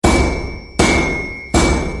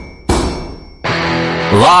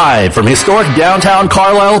Live from historic downtown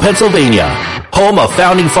Carlisle, Pennsylvania, home of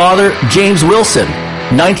founding father James Wilson,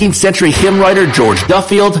 19th century hymn writer George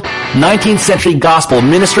Duffield, 19th century gospel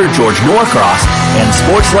minister George Norcross, and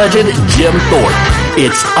sports legend Jim Thorpe.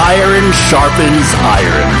 It's Iron Sharpens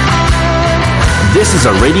Iron. This is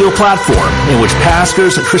a radio platform in which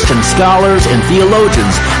pastors, Christian scholars, and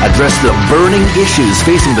theologians address the burning issues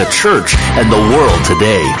facing the church and the world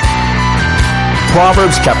today.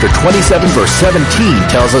 Proverbs chapter 27 verse 17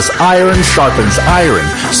 tells us iron sharpens iron,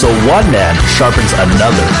 so one man sharpens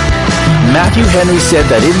another. Matthew Henry said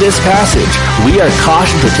that in this passage, we are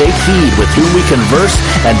cautioned to take heed with whom we converse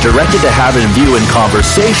and directed to have in view in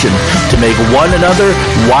conversation to make one another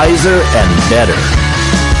wiser and better.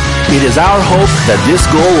 It is our hope that this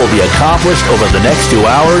goal will be accomplished over the next 2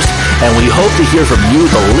 hours, and we hope to hear from you,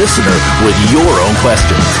 the listener, with your own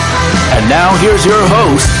questions. And now here's your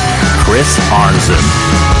host, Chris Arnzen.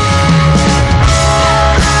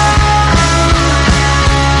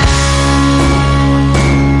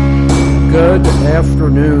 Good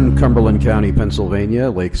afternoon, Cumberland County, Pennsylvania,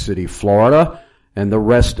 Lake City, Florida, and the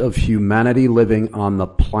rest of humanity living on the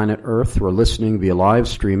planet Earth. We're listening via live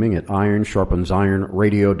streaming at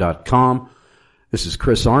ironsharpensironradio.com. This is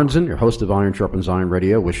Chris Arnzen, your host of Iron Sharpens Iron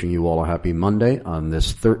Radio, wishing you all a happy Monday on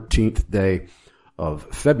this 13th day of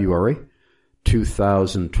February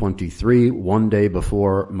 2023, one day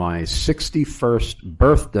before my 61st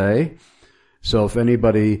birthday. So if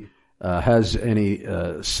anybody has any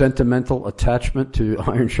sentimental attachment to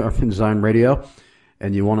Iron Sharpens Iron Radio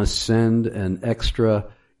and you want to send an extra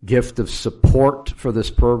gift of support for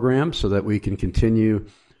this program so that we can continue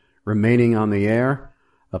remaining on the air,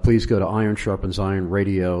 please go to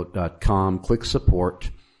ironsharpensironradio.com, click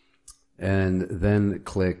support, and then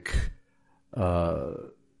click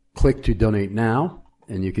to donate now,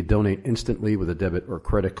 and you could donate instantly with a debit or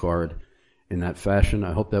credit card in that fashion.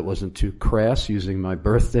 I hope that wasn't too crass, using my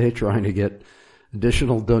birthday trying to get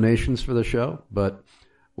additional donations for the show. But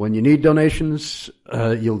when you need donations,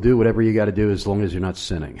 you'll do whatever you got to do as long as you're not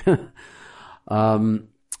sinning.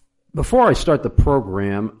 Before I start the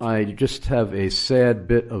program, I just have a sad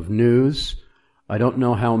bit of news. I don't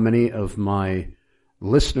know how many of my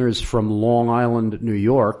listeners from Long Island, New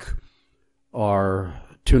York, are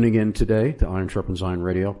tuning in today to Iron Sharpens Iron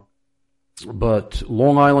Radio. But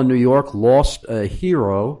Long Island, New York lost a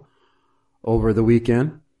hero over the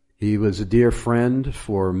weekend. He was a dear friend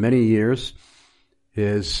for many years.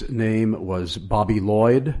 His name was Bobby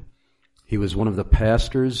Lloyd. He was one of the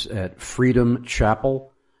pastors at Freedom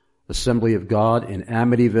Chapel, Assembly of God in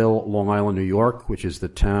Amityville, Long Island, New York, which is the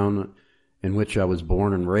town in which I was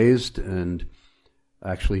born and raised, and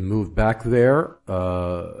actually moved back there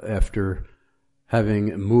after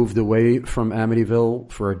having moved away from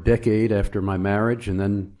Amityville for a decade after my marriage, and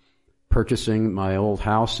then purchasing my old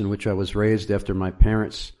house in which I was raised after my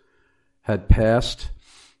parents had passed.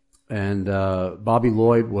 And Bobby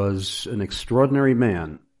Lloyd was an extraordinary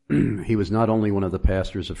man. He was not only one of the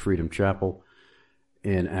pastors of Freedom Chapel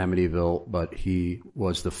in Amityville, but he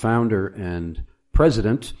was the founder and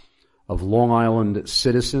president of Long Island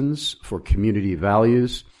Citizens for Community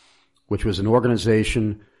Values, which was an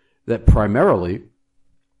organization that primarily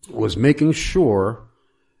was making sure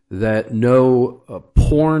that no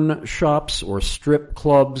porn shops or strip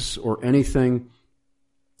clubs or anything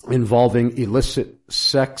involving illicit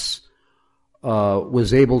sex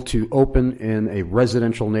was able to open in a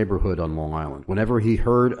residential neighborhood on Long Island. Whenever he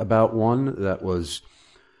heard about one that was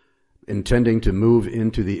intending to move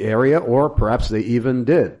into the area, or perhaps they even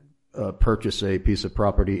did purchase a piece of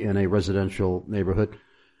property in a residential neighborhood,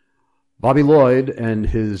 Bobby Lloyd and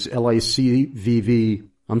his LICCV,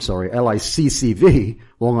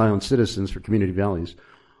 Long Island Citizens for Community Values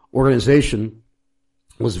organization,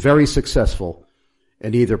 was very successful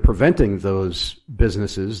in either preventing those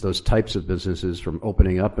businesses, those types of businesses, from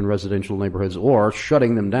opening up in residential neighborhoods, or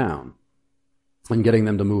shutting them down and getting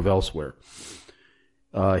them to move elsewhere.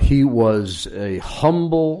 He was a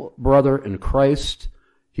humble brother in Christ.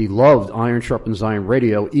 He loved Iron Sharpens Iron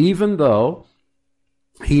Radio, even though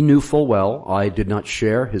he knew full well I did not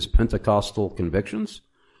share his Pentecostal convictions.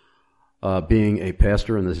 Being a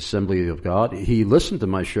pastor in the Assembly of God, he listened to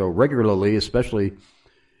my show regularly, especially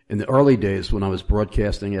in the early days when I was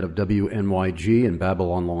broadcasting out of WNYG in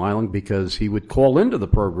Babylon, Long Island, because he would call into the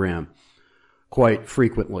program quite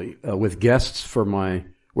frequently with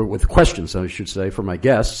questions, I should say, for my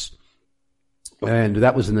guests. And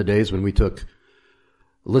that was in the days when we took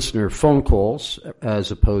listener phone calls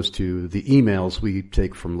as opposed to the emails we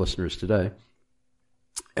take from listeners today.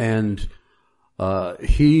 And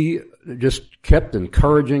he just kept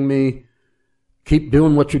encouraging me, keep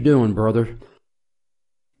doing what you're doing, brother.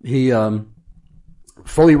 He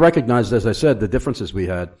fully recognized, as I said, the differences we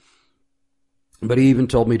had. But he even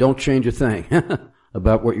told me, don't change a thing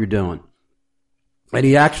about what you're doing. And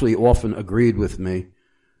he actually often agreed with me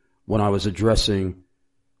when I was addressing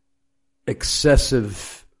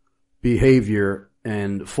excessive behavior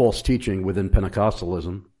and false teaching within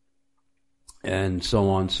Pentecostalism and so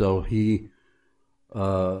on. So he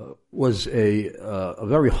was a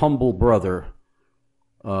very humble brother,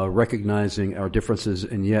 recognizing our differences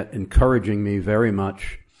and yet encouraging me very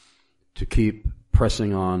much to keep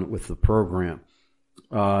pressing on with the program.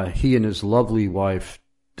 He and his lovely wife,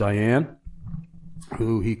 Diane,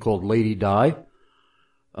 who he called Lady Di,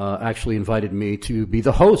 actually invited me to be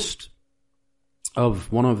the host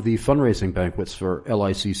of one of the fundraising banquets for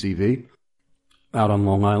LICCV out on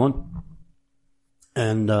Long Island.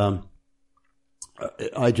 And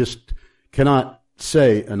I just cannot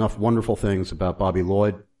say enough wonderful things about Bobby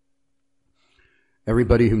Lloyd.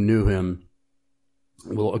 Everybody who knew him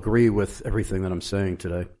will agree with everything that I'm saying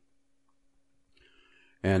today.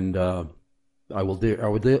 And I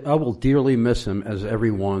will dearly miss him, as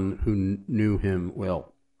everyone who knew him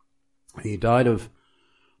will. He died of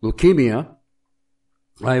leukemia.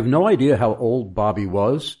 I have no idea how old Bobby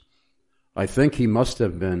was. I think he must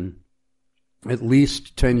have been at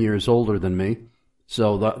least 10 years older than me,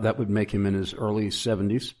 so that would make him in his early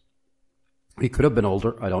 70s. He could have been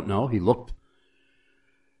older, I don't know. He looked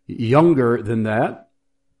younger than that,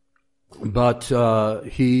 but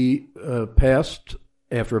he passed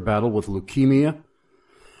after a battle with leukemia.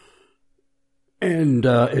 And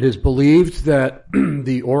it is believed that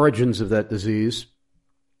the origins of that disease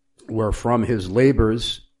were from his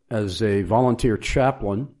labors as a volunteer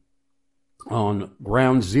chaplain on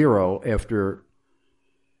Ground Zero after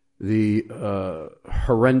the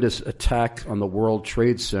horrendous attack on the World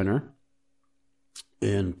Trade Center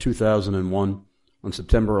in 2001 on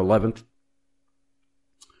September 11th.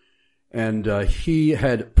 And he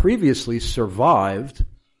had previously survived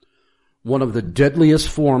one of the deadliest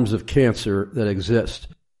forms of cancer that exist,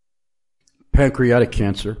 pancreatic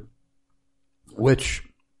cancer, which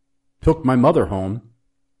took my mother home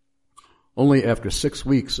only after 6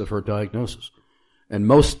 weeks of her diagnosis. And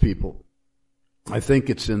most people, I think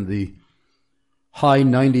it's in the high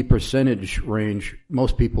 90% range,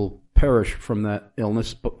 most people perish from that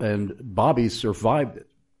illness, and Bobby survived it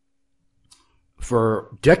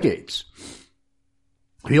for decades.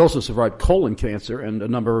 He also survived colon cancer and a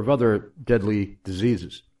number of other deadly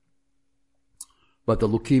diseases. But the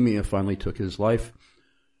leukemia finally took his life.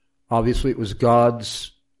 Obviously, it was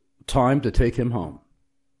God's time to take him home.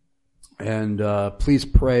 And please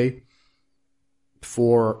pray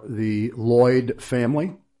for the Lloyd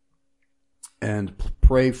family and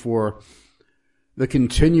pray for the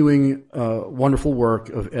continuing wonderful work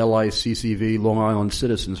of LICCV, Long Island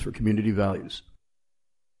Citizens for Community Values.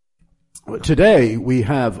 Today, we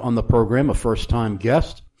have on the program a first-time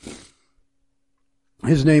guest.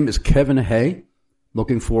 His name is Kevin Hay.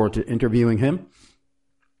 Looking forward to interviewing him.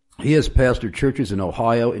 He has pastored churches in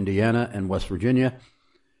Ohio, Indiana, and West Virginia,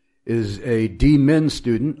 is a D-Min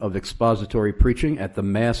student of expository preaching at the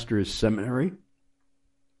Masters Seminary,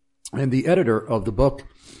 and the editor of the book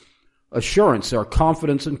Assurance, Our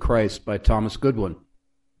Confidence in Christ by Thomas Goodwin,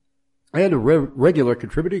 and a regular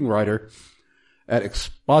contributing writer at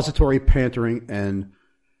Expository Pantering and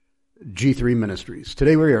G3 Ministries.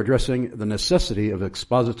 Today we are addressing the necessity of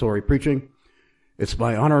expository preaching. It's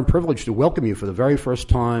my honor and privilege to welcome you for the very first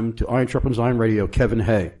time to Iron Sharpens Iron Radio, Kevin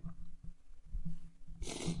Hay.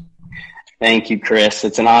 Thank you, Chris.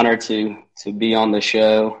 It's an honor to be on the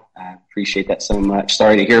show. I appreciate that so much.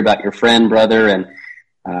 Sorry to hear about your friend, brother, and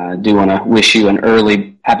I do want to wish you an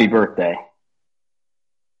early happy birthday.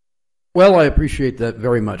 Well, I appreciate that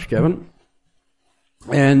very much, Kevin.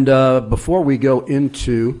 And before we go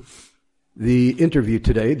into the interview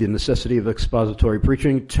today, The Necessity of Expository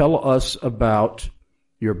Preaching, tell us about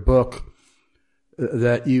your book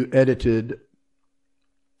that you edited,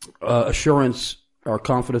 Assurance, Our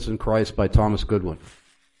Confidence in Christ by Thomas Goodwin.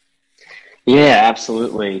 Yeah,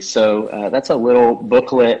 absolutely. So that's a little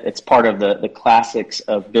booklet. It's part of the Classics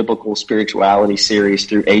of Biblical Spirituality series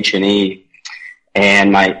through H&E.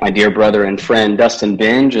 And my dear brother and friend Dustin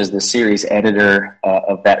Benge is the series editor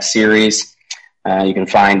of that series. You can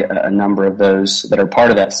find a number of those that are part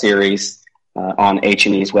of that series on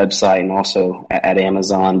H&E's website and also at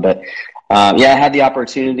Amazon. But I had the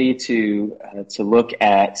opportunity to look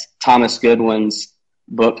at Thomas Goodwin's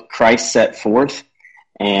book, Christ Set Forth.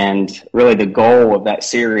 And really the goal of that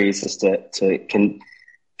series is to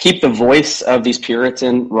keep the voice of these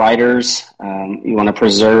Puritan writers. You want to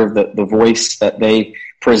preserve the voice that they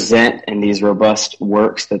present in these robust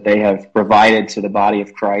works that they have provided to the body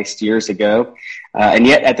of Christ years ago, and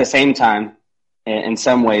yet at the same time, in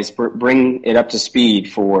some ways, bring it up to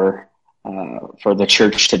speed for the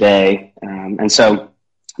church today. And so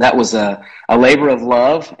that was a labor of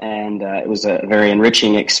love, and it was a very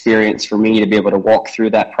enriching experience for me to be able to walk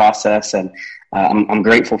through that process. And I'm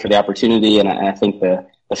grateful for the opportunity, and I think the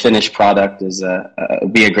finished product is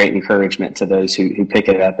be a great encouragement to those who pick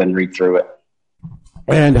it up and read through it.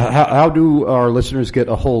 And how do our listeners get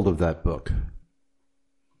a hold of that book?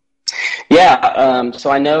 Yeah, so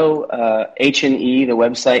I know H&E, the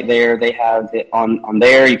website there, they have it on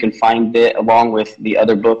there. You can find it along with the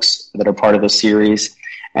other books that are part of the series.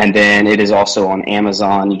 And then it is also on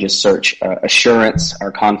Amazon. You just search Assurance,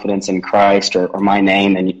 Our Confidence in Christ, or my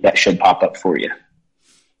name, and that should pop up for you.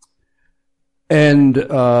 And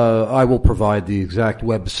I will provide the exact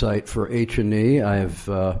website for H&E. I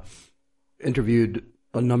have interviewed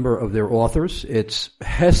a number of their authors. It's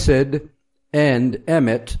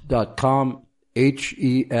HesedandEmmet.com,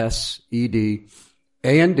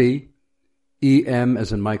 HesedandEm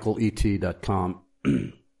as in Michael, ET.com.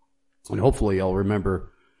 And hopefully I'll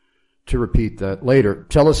remember to repeat that later.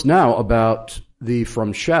 Tell us now about the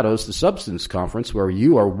From Shadows to Substance conference, where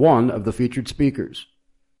you are one of the featured speakers.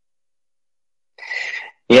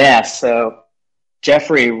 Yeah, so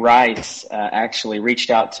Jeffrey Rice actually reached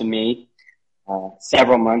out to me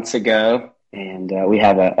several months ago, and we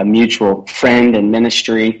have a mutual friend in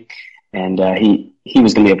ministry, and he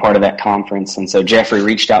was going to be a part of that conference. And so Jeffrey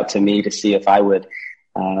reached out to me to see if I would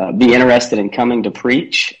be interested in coming to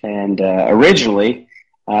preach. And originally,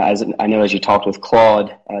 as I know, as you talked with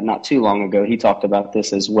Claude not too long ago, he talked about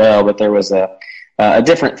this as well, but there was a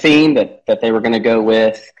different theme that they were going to go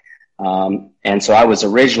with. And so I was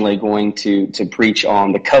originally going to preach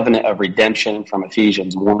on the covenant of redemption from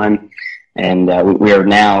Ephesians 1. And we are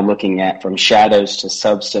now looking at From Shadows to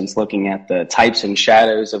Substance, looking at the types and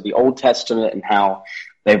shadows of the Old Testament and how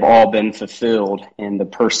they've all been fulfilled in the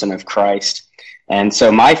person of Christ. And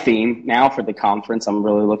so my theme now for the conference, I'm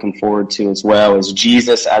really looking forward to as well, is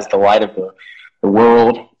Jesus as the light of the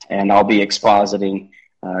world. And I'll be expositing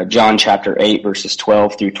John chapter 8, verses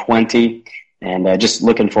 12 through 20. And just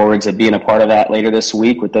looking forward to being a part of that later this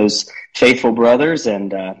week with those faithful brothers,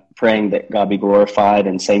 and praying that God be glorified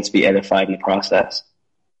and saints be edified in the process.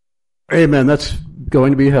 Amen. That's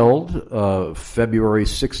going to be held February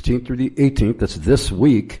 16th through the 18th. That's this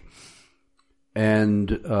week.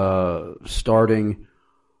 And starting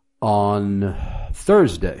on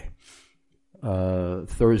Thursday. February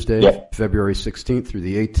 16th through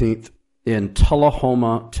the 18th in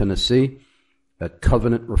Tullahoma, Tennessee, at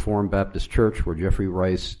Covenant Reformed Baptist Church, where Jeffrey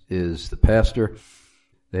Rice is the pastor.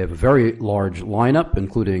 They have a very large lineup,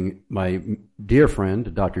 including my dear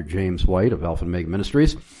friend, Dr. James White of Alpha and Omega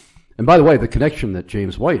Ministries. And by the way, the connection that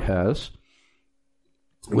James White has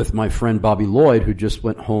with my friend Bobby Lloyd, who just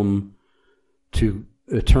went home to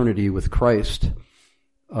eternity with Christ.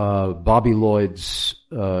 Bobby Lloyd's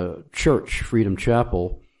church, Freedom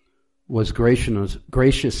Chapel, was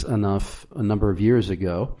gracious enough a number of years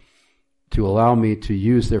ago to allow me to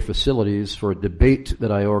use their facilities for a debate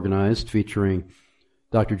that I organized featuring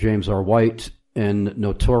Dr. James R. White and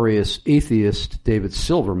notorious atheist David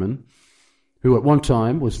Silverman, who at one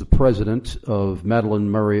time was the president of Madalyn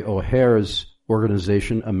Murray O'Hair's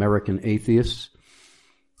organization, American Atheists.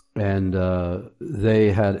 And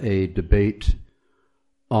they had a debate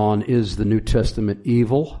on, is the New Testament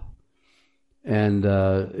evil? And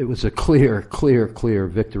it was a clear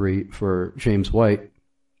victory for James White.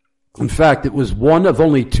 In fact, it was one of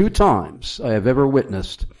only 2 times I have ever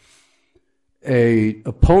witnessed a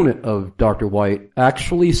opponent of Dr. White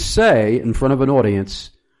actually say in front of an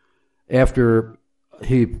audience, after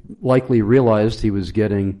he likely realized he was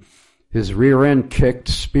getting his rear end kicked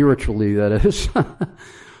spiritually, that is,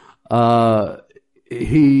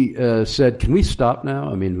 he said, "Can we stop now?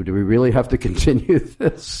 I mean, do we really have to continue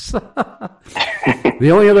this?"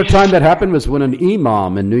 The only other time that happened was when an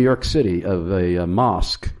imam in New York City of a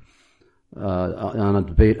mosque on a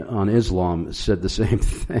debate on Islam said the same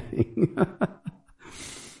thing.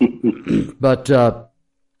 But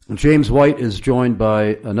James White is joined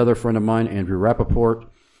by another friend of mine, Andrew Rappaport,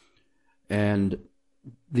 and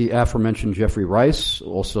the aforementioned Jeffrey Rice,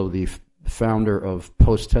 also the founder of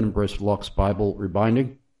Post Tenebris Lux Bible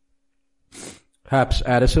Rebinding, Haps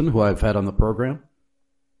Addison, who I've had on the program,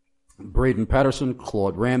 Braden Patterson,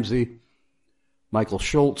 Claude Ramsey, Michael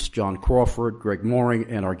Schultz, John Crawford, Greg Mooring,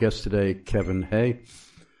 and our guest today, Kevin Hay.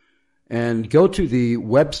 And go to the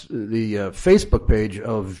Facebook page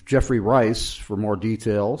of Jeffrey Rice for more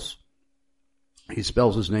details. He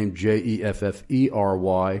spells his name Jeffery,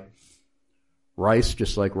 Rice,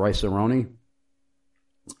 just like Rice-A-Roni.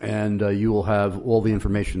 And you will have all the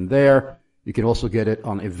information there. You can also get it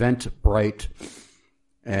on Eventbrite.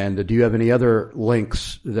 And do you have any other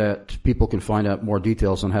links that people can find out more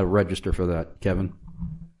details on how to register for that, Kevin?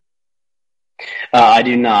 I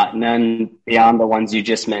do not. None beyond the ones you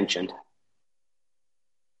just mentioned.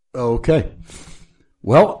 Okay.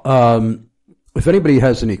 Well, if anybody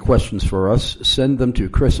has any questions for us, send them to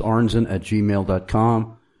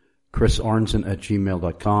chrisarnzen@gmail.com,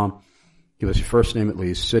 chrisarnzen@gmail.com. Give us your first name at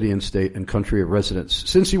least, city and state, and country of residence.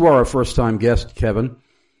 Since you are our first-time guest, Kevin,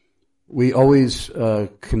 we always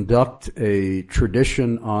conduct a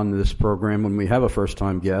tradition on this program when we have a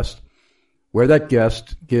first-time guest, where that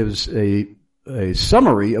guest gives a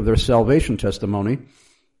summary of their salvation testimony,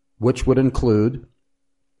 which would include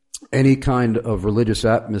any kind of religious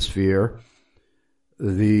atmosphere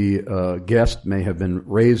the guest may have been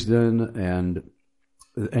raised in, and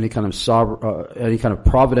any kind of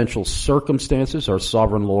providential circumstances our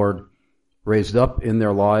sovereign Lord raised up in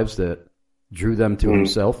their lives that drew them to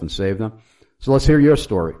himself and saved them. So let's hear your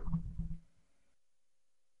story.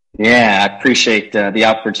 Yeah, I appreciate the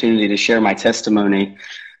opportunity to share my testimony.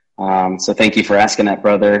 So thank you for asking that,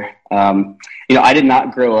 brother. I did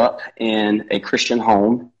not grow up in a Christian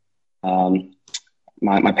home.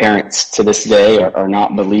 My parents to this day are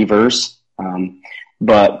not believers.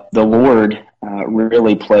 But the Lord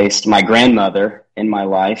really placed my grandmother in my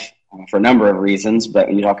life for a number of reasons. But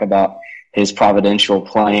when you talk about his providential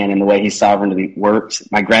plan and the way he sovereignly works,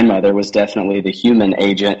 my grandmother was definitely the human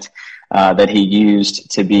agent that he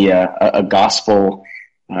used to be a gospel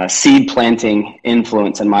seed planting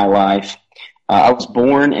influence in my life. I was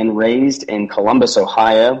born and raised in Columbus,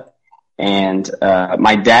 Ohio, and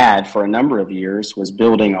my dad, for a number of years, was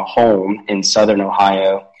building a home in southern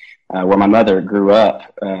Ohio where my mother grew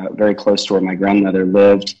up, very close to where my grandmother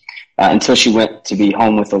lived, until she went to be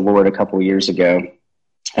home with the Lord a couple of years ago.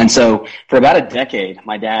 And so for about a decade,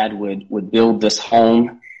 my dad would build this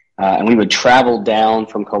home, and we would travel down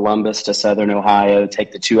from Columbus to southern Ohio,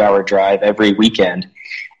 take the 2-hour drive every weekend.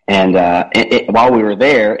 And while we were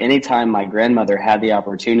there, anytime my grandmother had the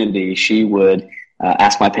opportunity, she would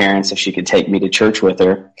ask my parents if she could take me to church with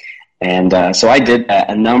her. And so I did that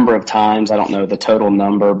a number of times. I don't know the total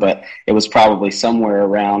number, but it was probably somewhere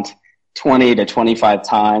around 20 to 25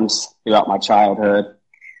 times throughout my childhood.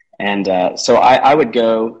 And so I would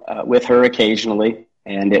go with her occasionally,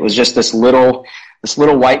 and it was just this little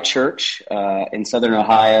white church in southern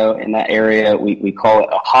Ohio. In that area, we call it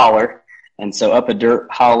a holler. And so up a dirt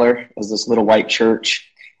holler was this little white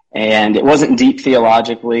church, and it wasn't deep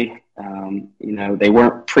theologically. They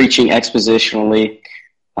weren't preaching expositionally,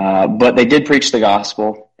 but they did preach the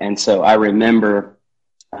gospel. And so I remember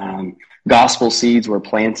gospel seeds were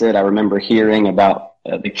planted. I remember hearing about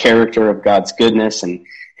the character of God's goodness and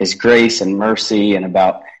his grace and mercy, and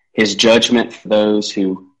about his judgment for those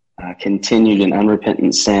who continued in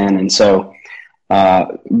unrepentant sin. And so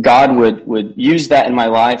God would use that in my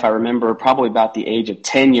life. I remember probably about the age of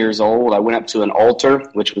 10 years old, I went up to an altar,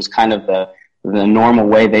 which was kind of the normal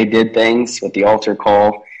way they did things with the altar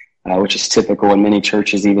call, which is typical in many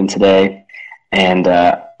churches even today. And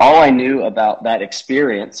all I knew about that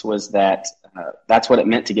experience was that that's what it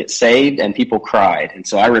meant to get saved, and people cried. And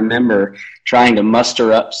so I remember trying to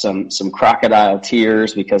muster up some crocodile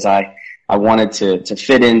tears because I wanted to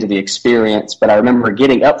fit into the experience. But I remember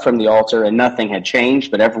getting up from the altar and nothing had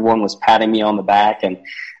changed, but everyone was patting me on the back and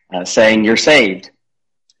saying, "You're saved."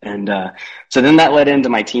 And so then that led into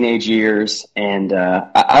my teenage years, and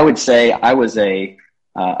I would say I was a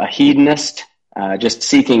hedonist, just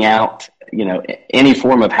seeking out any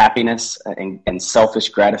form of happiness and selfish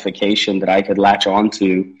gratification that I could latch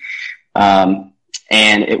onto.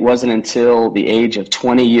 And it wasn't until the age of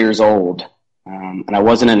 20 years old, and I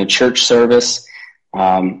wasn't in a church service.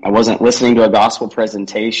 I wasn't listening to a gospel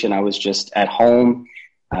presentation. I was just at home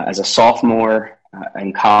as a sophomore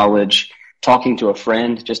in college, talking to a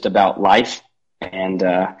friend just about life and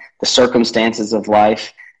the circumstances of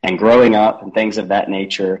life and growing up and things of that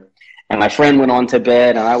nature. And my friend went on to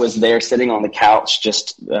bed, and I was there sitting on the couch,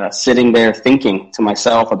 just sitting there thinking to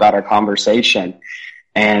myself about our conversation.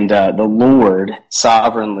 And the Lord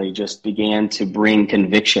sovereignly just began to bring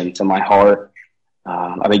conviction to my heart.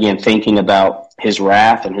 I began thinking about his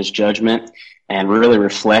wrath and his judgment, and really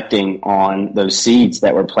reflecting on those seeds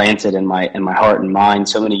that were planted in my heart and mind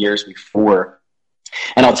so many years before.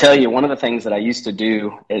 And I'll tell you, one of the things that I used to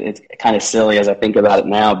do, it's kind of silly as I think about it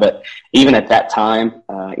now, but even at that time,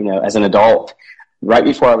 as an adult, right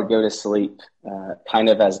before I would go to sleep, kind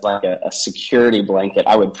of as like a security blanket,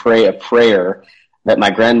 I would pray a prayer that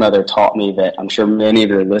my grandmother taught me that I'm sure many of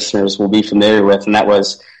your listeners will be familiar with, and that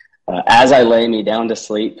was, as I lay me down to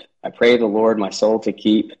sleep, I pray the Lord my soul to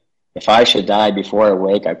keep. If I should die before I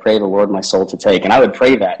wake, I pray the Lord my soul to take. And I would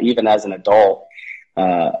pray that even as an adult,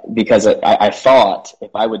 because I thought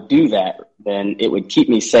if I would do that, then it would keep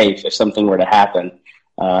me safe if something were to happen,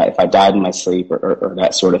 if I died in my sleep or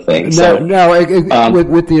that sort of thing.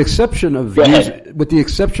 With the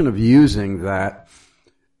exception of using that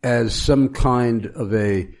as some kind of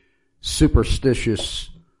a superstitious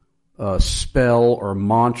spell or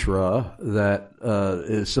mantra that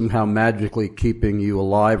is somehow magically keeping you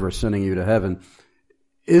alive or sending you to heaven,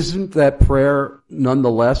 isn't that prayer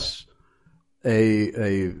nonetheless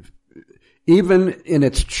a even in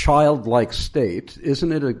its childlike state,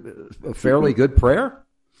 isn't it a fairly good prayer?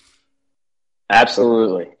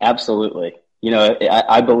 Absolutely.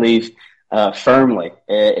 I believe firmly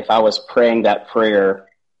if I was praying that prayer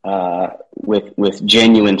with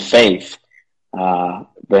genuine faith,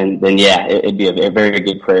 then yeah, it'd be a very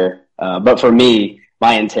good prayer. But for me,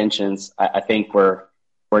 my intentions, I think were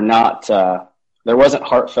not. There wasn't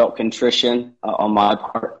heartfelt contrition on my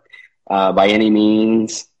part by any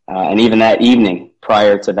means, and even that evening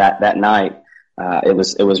prior to that night, it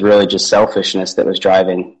was really just selfishness that was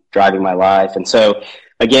driving my life. And so,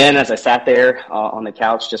 again, as I sat there on the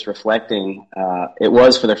couch just reflecting, it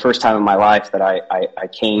was for the first time in my life that I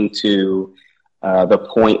came to the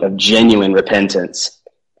point of genuine repentance.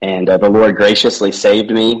 And the Lord graciously saved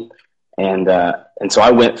me. And so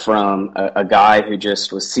I went from a guy who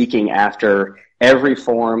just was seeking after every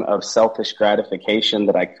form of selfish gratification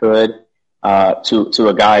that I could, to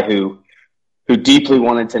a guy who deeply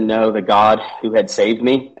wanted to know the God who had saved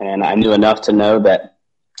me. And I knew enough to know that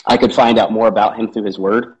I could find out more about him through his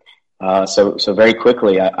word. So very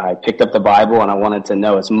quickly I picked up the Bible and I wanted to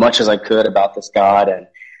know as much as I could about this God. And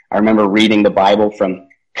I remember reading the Bible from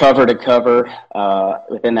cover to cover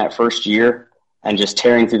within that first year, and just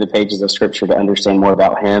tearing through the pages of Scripture to understand more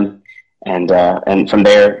about Him. And from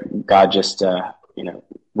there, God just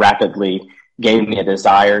rapidly gave me a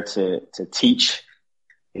desire to teach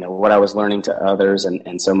what I was learning to others.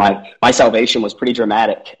 And so my salvation was pretty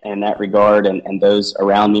dramatic in that regard. And those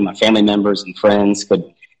around me, my family members and friends,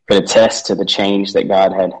 could attest to the change that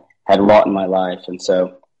God had wrought in my life. And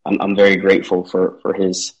so I'm very grateful for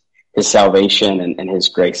His salvation and His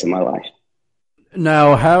grace in my life.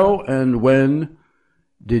 Now, how and when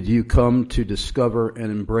did you come to discover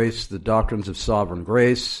and embrace the doctrines of sovereign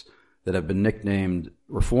grace that have been nicknamed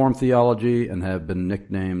Reformed theology and have been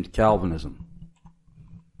nicknamed Calvinism?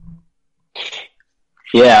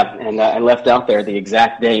 Yeah, and I left out there the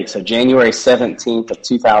exact date. So January 17th of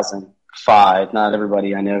 2005. Not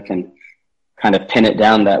everybody I know can kind of pin it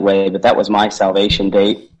down that way, but that was my salvation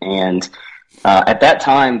date. And at that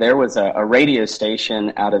time, there was a radio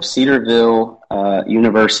station out of Cedarville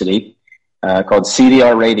University called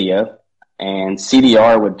CDR Radio, and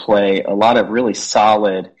CDR would play a lot of really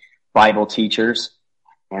solid Bible teachers.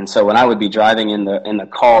 And so when I would be driving in the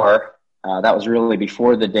car, that was really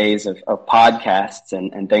before the days of podcasts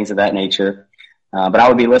and things of that nature. But I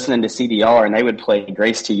would be listening to CDR, and they would play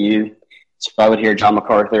Grace to You. So I would hear John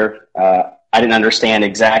MacArthur. I didn't understand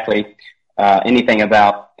exactly anything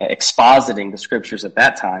about expositing the Scriptures at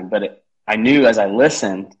that time, but I knew as I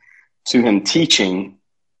listened to him teaching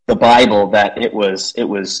the Bible that it was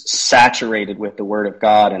saturated with the Word of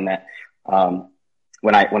God, and that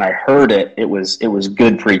when I heard it, it was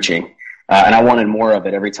good preaching. And I wanted more of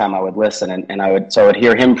it every time I would listen. And I would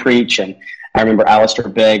hear him preach. And I remember Alistair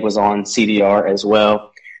Begg was on CDR as well.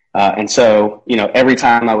 And so, every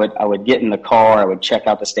time I would get in the car, I would check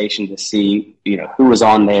out the station to see, who was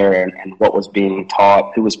on there and what was being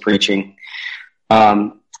taught, who was preaching.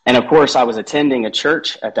 And of course, I was attending a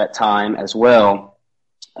church at that time as well.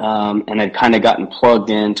 And had kind of gotten plugged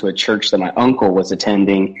into a church that my uncle was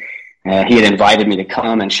attending. He had invited me to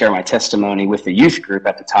come and share my testimony with the youth group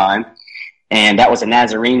at the time. And that was a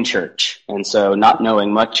Nazarene church. And so not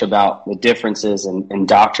knowing much about the differences in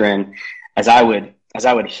doctrine, as I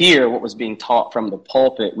would hear what was being taught from the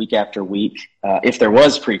pulpit week after week, if there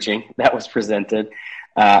was preaching that was presented,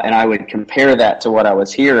 and I would compare that to what I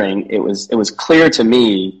was hearing, it was clear to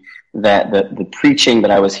me that the preaching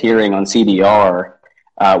that I was hearing on CDR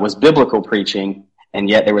was biblical preaching, and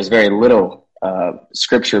yet there was very little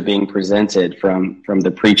Scripture being presented from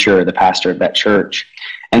the preacher or the pastor of that church.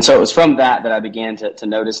 And so it was from that I began to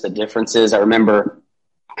notice the differences. I remember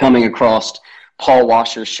coming across Paul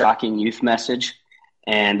Washer's Shocking Youth Message,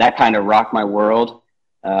 and that kind of rocked my world.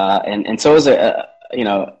 And so it was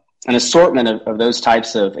an assortment of those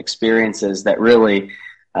types of experiences that really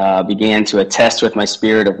began to attest with my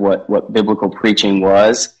spirit of what biblical preaching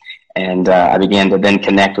was. And I began to then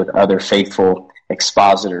connect with other faithful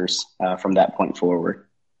expositors from that point forward.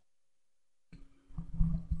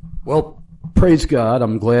 Well, praise God.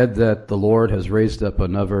 I'm glad that the Lord has raised up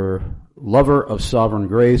another lover of sovereign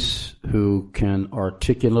grace who can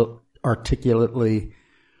articulately,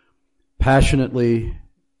 passionately,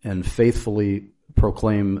 and faithfully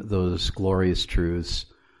proclaim those glorious truths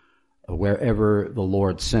wherever the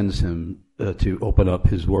Lord sends him to open up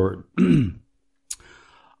his word.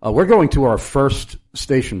 We're going to our first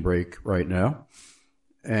station break right now.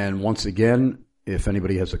 And once again, if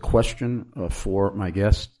anybody has a question for my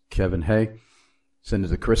guest, Kevin Hay, send it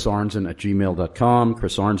to chrisarnzen@gmail.com,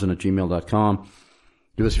 chrisarnzen@gmail.com.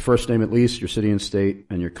 Give us your first name at least, your city and state,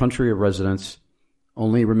 and your country of residence.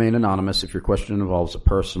 Only remain anonymous if your question involves a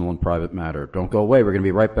personal and private matter. Don't go away. We're going to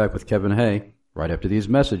be right back with Kevin Hay right after these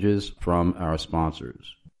messages from our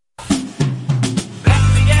sponsors.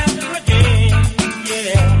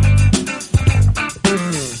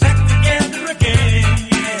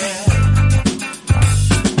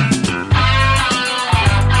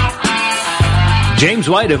 James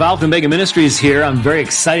White of Alpha and Omega Ministries here. I'm very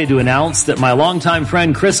excited to announce that my longtime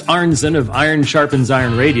friend Chris Arnzen of Iron Sharpens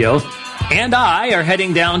Iron Radio and I are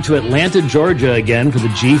heading down to Atlanta, Georgia again for the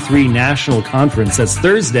G3 National Conference. That's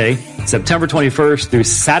Thursday, September 21st through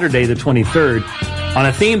Saturday the 23rd on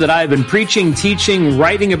a theme that I've been preaching, teaching,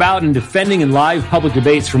 writing about, and defending in live public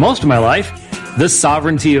debates for most of my life, the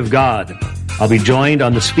sovereignty of God. I'll be joined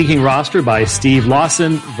on the speaking roster by Steve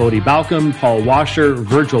Lawson, Vodi Balcom, Paul Washer,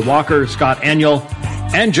 Virgil Walker, Scott Aniol,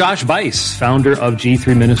 and Josh Bice, founder of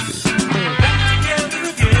G3 Ministries.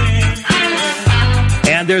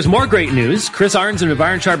 And there's more great news. Chris Arnzen of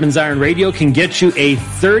Iron Sharpens Iron Radio can get you a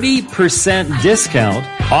 30% discount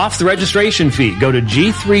off the registration fee. Go to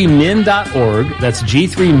g3min.org, that's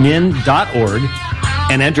g3min.org,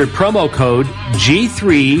 and enter promo code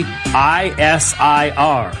G3ISIR.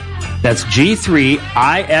 That's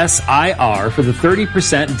G3ISIR for the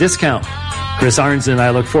 30% discount. Chris Arnzen and I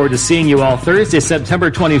look forward to seeing you all Thursday, September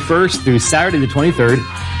 21st through Saturday the 23rd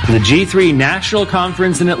for the G3 National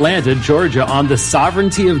Conference in Atlanta, Georgia on the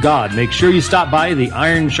sovereignty of God. Make sure you stop by the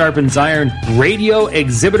Iron Sharpens Iron radio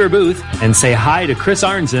exhibitor booth and say hi to Chris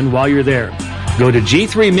Arnzen while you're there. Go to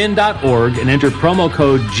g3min.org and enter promo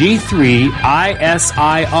code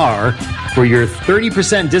G3ISIR for your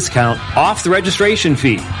 30% discount off the registration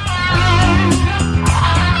fee.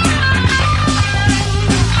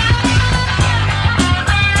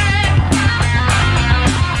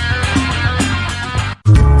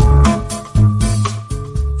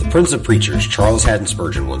 Prince of Preachers, Charles Haddon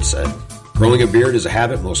Spurgeon once said, "Growing a beard is a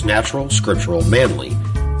habit most natural, scriptural, manly,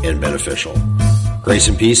 and beneficial." Grace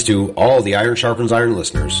and peace to all the Iron Sharpens Iron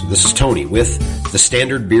listeners. This is Tony with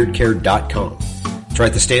thestandardbeardcare.com. That's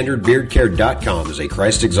right, thestandardbeardcare.com is a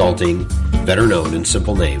Christ-exalting, better-known, and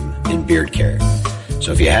simple name in beard care.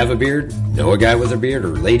 So if you have a beard, know a guy with a beard,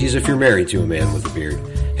 or ladies, if you're married to a man with a beard,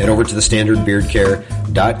 head over to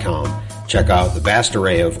thestandardbeardcare.com. Check out the vast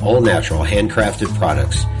array of all-natural, handcrafted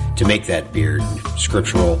products to make that beard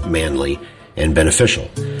scriptural, manly, and beneficial.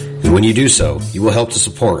 And when you do so, you will help to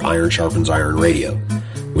support Iron Sharpens Iron Radio.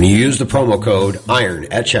 When you use the promo code IRON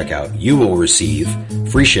at checkout, you will receive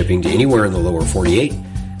free shipping to anywhere in the lower 48,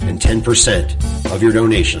 and 10% of your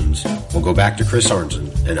donations will go back to Chris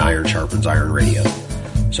Arnzen and Iron Sharpens Iron Radio.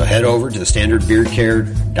 So head over to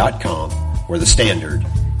thestandardbeardcare.com, where the standard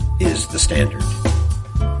is the standard.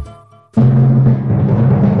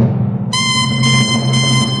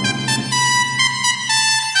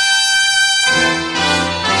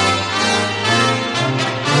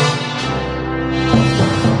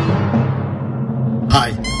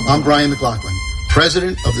 I'm Brian McLaughlin,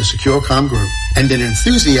 president of the SecureCom Group and an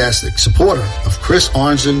enthusiastic supporter of Chris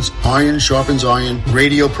Arnzen's Iron Sharpens Iron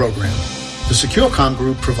radio program. The SecureCom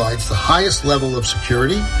Group provides the highest level of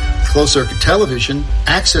security, closed-circuit television,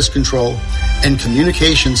 access control, and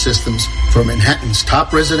communication systems for Manhattan's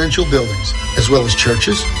top residential buildings, as well as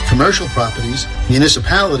churches, commercial properties,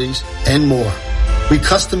 municipalities, and more. We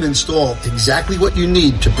custom install exactly what you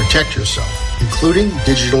need to protect yourself, including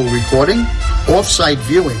digital recording, off-site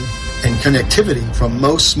viewing, and connectivity from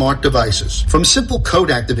most smart devices. From simple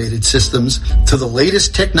code-activated systems to the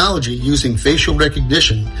latest technology using facial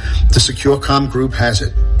recognition, the SecureCom Group has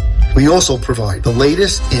it. We also provide the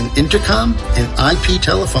latest in intercom and IP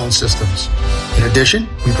telephone systems. In addition,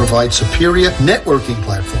 we provide superior networking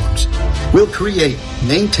platforms. We'll create,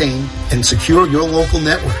 maintain, and secure your local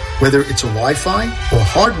network. Whether it's a Wi-Fi or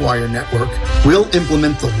hardwire network, we'll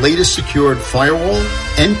implement the latest secured firewall,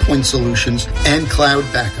 endpoint solutions, and cloud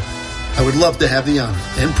backup. I would love to have the honor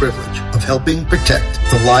and privilege of helping protect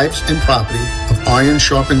the lives and property of Iron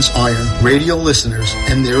Sharpens Iron radio listeners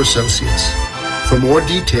and their associates. For more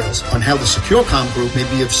details on how the SecureCom Group may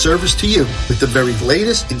be of service to you with the very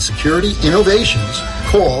latest in security innovations,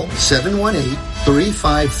 call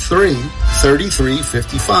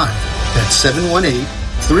 718-353-3355. That's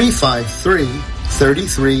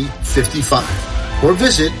 718-353-3355. Or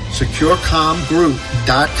visit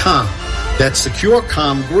SecureComGroup.com. That's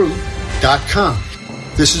SecureComGroup.com.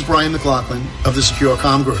 This is Brian McLaughlin of the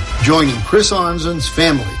SecureCom Group, joining Chris Arnzen's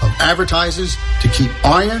family of advertisers to keep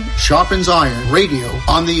Iron Sharpens Iron radio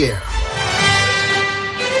on the air.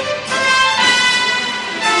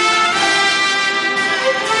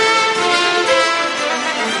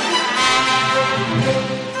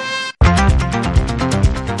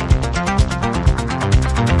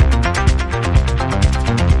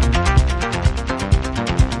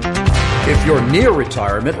 If you're near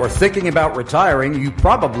retirement or thinking about retiring, you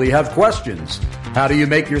probably have questions. How do you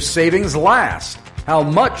make your savings last? How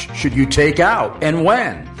much should you take out and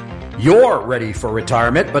when? You're ready for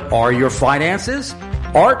retirement, but are your finances?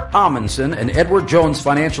 Art Amundsen, an Edward Jones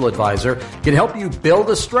financial advisor, can help you build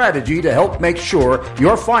a strategy to help make sure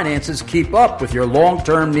your finances keep up with your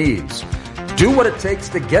long-term needs. Do what it takes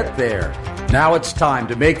to get there. Now it's time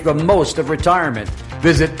to make the most of retirement.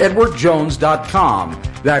 Visit edwardjones.com.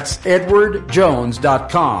 That's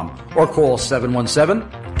edwardjones.com. Or call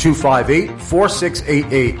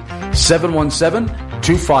 717-258-4688.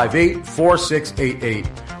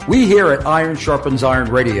 717-258-4688. We here at Iron Sharpens Iron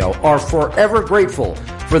Radio are forever grateful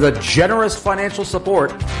for the generous financial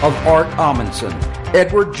support of Art Amundsen,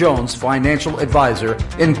 Edward Jones financial advisor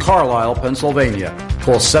in Carlisle, Pennsylvania.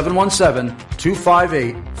 Call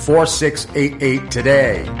 717-258-4688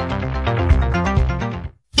 today.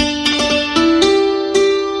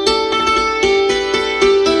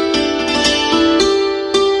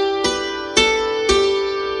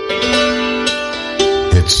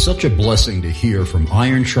 It's such a blessing to hear from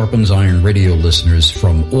Iron Sharpens Iron radio listeners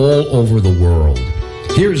from all over the world.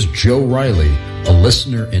 Here's Joe Riley, a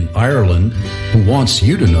listener in Ireland, who wants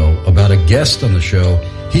you to know about a guest on the show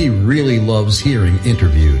he really loves hearing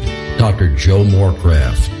interviewed, Dr. Joe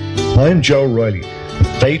Morecraft. I'm Joe Riley,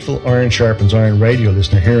 a faithful Iron Sharpens Iron radio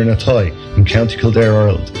listener here in Athy in County Kildare,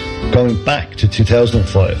 Ireland, going back to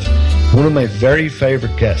 2005. One of my very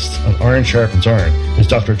favourite guests on Iron Sharpens Iron is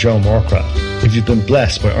Dr. Joe Morecraft. If you've been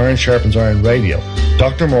blessed by Iron Sharpens Iron Radio,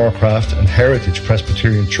 Dr. Morecraft and Heritage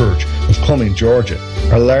Presbyterian Church of Cumming, Georgia,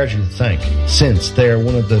 are largely to thank, since they are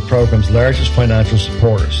one of the programme's largest financial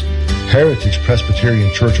supporters. Heritage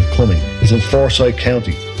Presbyterian Church of Cumming is in Forsyth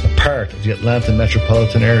County, a part of the Atlanta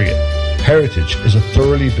metropolitan area. Heritage is a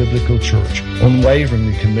thoroughly biblical church,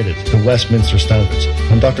 unwaveringly committed to Westminster standards,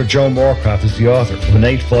 and Dr. Joe Morecraft is the author of an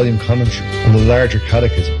 8-volume commentary on the larger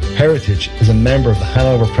catechism. Heritage is a member of the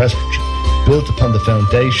Hanover Presbytery, built upon the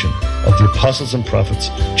foundation of the apostles and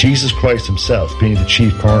prophets, Jesus Christ himself being the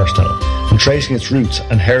chief cornerstone, and tracing its roots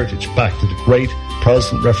and heritage back to the great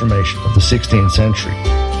Protestant Reformation of the 16th century.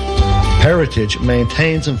 Heritage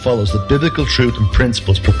maintains and follows the biblical truth and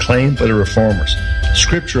principles proclaimed by the Reformers.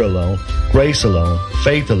 Scripture alone, grace alone,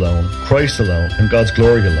 faith alone, Christ alone, and God's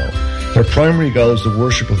glory alone. Their primary goal is the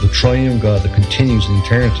worship of the triune God that continues in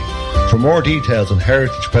eternity. For more details on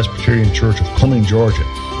Heritage Presbyterian Church of Cumming, Georgia,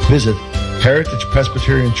 visit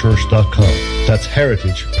heritagepresbyterianchurch.com. That's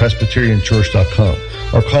heritagepresbyterianchurch.com.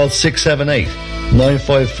 Or call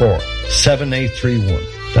 678-954-7831.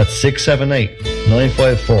 That's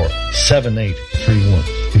 678-954-7831.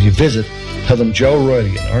 If you visit, tell them Joe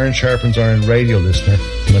Riley, an Iron Sharpens Iron radio listener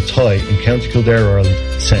from Athy in County Kildare,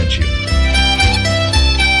 Ireland, sent you.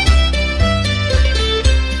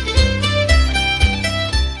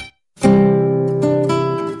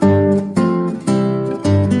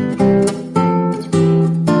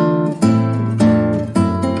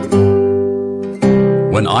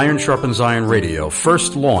 When Iron Sharpens Iron Radio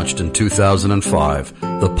first launched in 2005,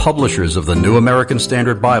 the publishers of the New American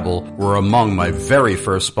Standard Bible were among my very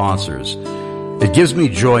first sponsors. It gives me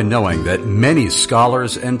joy knowing that many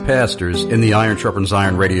scholars and pastors in the Iron Sharpens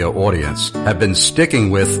Iron Radio audience have been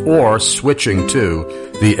sticking with or switching to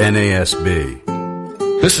the NASB.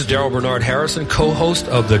 This is Daryl Bernard Harrison, co-host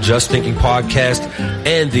of the Just Thinking podcast,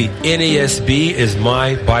 and the NASB is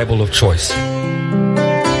my Bible of choice.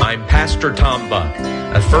 I'm Pastor Tom Buck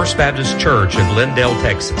of First Baptist Church in Lindale,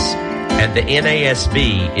 Texas, and the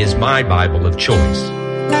NASB is my Bible of choice.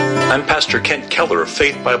 I'm Pastor Kent Keller of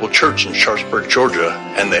Faith Bible Church in Sharpsburg, Georgia,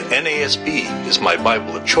 and the NASB is my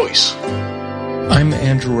Bible of choice. I'm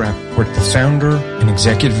Andrew Rappaport, the founder and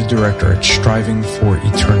executive director at Striving for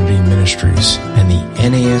Eternity Ministries, and the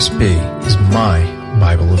NASB is my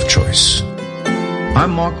Bible of choice.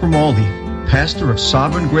 I'm Mark Grimaldi, pastor of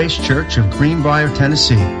Sovereign Grace Church of Greenbrier,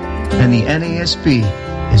 Tennessee, and the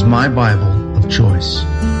NASB is my Bible of choice.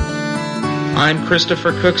 I'm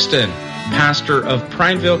Christopher Cookston, pastor of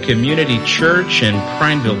Prineville Community Church in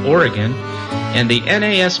Prineville, Oregon, and the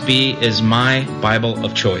NASB is my Bible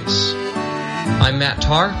of choice. I'm Matt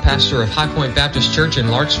Tarr, pastor of High Point Baptist Church in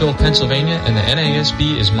Larksville, Pennsylvania, and the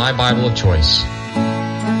NASB is my Bible of choice.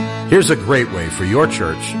 Here's a great way for your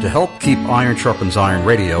church to help keep Iron Sharpens Iron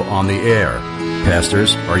Radio on the air.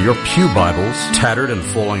 Pastors, are your pew Bibles tattered and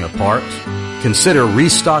falling apart? Consider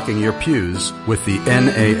restocking your pews with the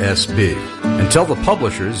NASB. And tell the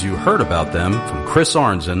publishers you heard about them from Chris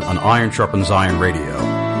Arnzen on Iron Sharpens Iron Radio.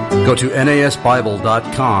 Go to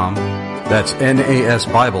NASBible.com. That's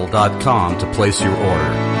NASBible.com to place your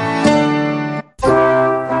order.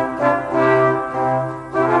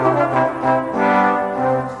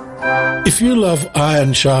 If you love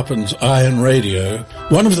Iron Sharpens Iron Radio,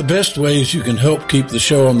 one of the best ways you can help keep the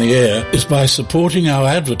show on the air is by supporting our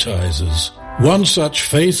advertisers. One such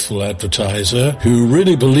faithful advertiser who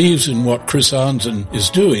really believes in what Chris Arnzen is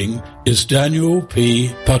doing is Daniel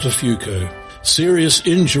P. Patafuco, serious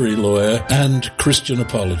injury lawyer and Christian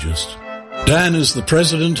apologist. Dan is the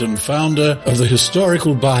president and founder of the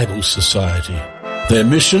Historical Bible Society. Their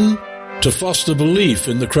mission? To foster belief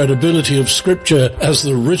in the credibility of Scripture as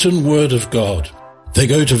the written Word of God. They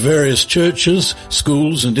go to various churches,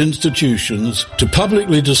 schools, and institutions to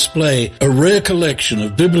publicly display a rare collection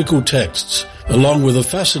of biblical texts, along with a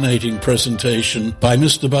fascinating presentation by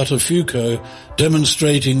Mr. Buttafuoco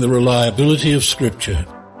demonstrating the reliability of Scripture.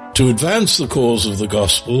 To advance the cause of the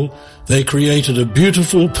gospel, they created a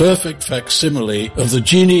beautiful, perfect facsimile of the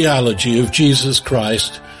genealogy of Jesus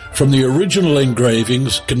Christ from the original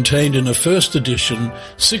engravings contained in a first edition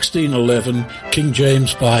 1611 King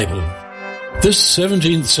James Bible. This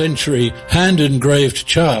 17th century hand-engraved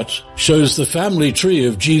chart shows the family tree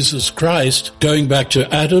of Jesus Christ going back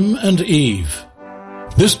to Adam and Eve.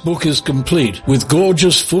 This book is complete with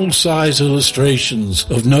gorgeous full-size illustrations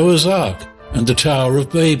of Noah's Ark and the Tower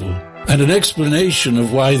of Babel, and an explanation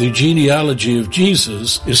of why the genealogy of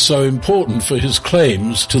Jesus is so important for his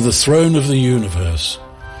claims to the throne of the universe.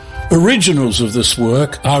 Originals of this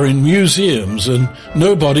work are in museums, and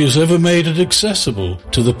nobody has ever made it accessible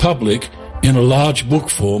to the public in a large book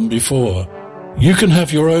form before. You can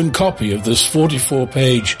have your own copy of this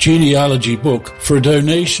 44-page genealogy book for a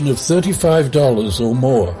donation of $35 or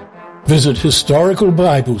more. Visit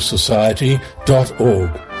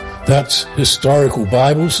historicalbiblesociety.org. That's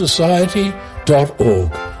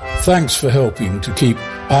historicalbiblesociety.org. Thanks for helping to keep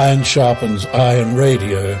Iron Sharpens Iron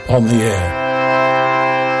Radio on the air.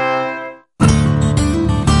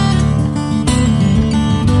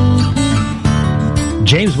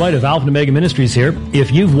 James White of Alpha and Omega Ministries here.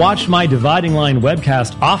 If you've watched my Dividing Line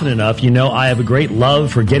webcast often enough, you know I have a great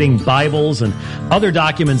love for getting Bibles and other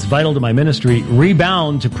documents vital to my ministry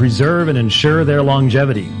rebound to preserve and ensure their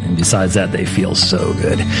longevity. And besides that, they feel so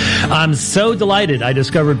good. I'm so delighted I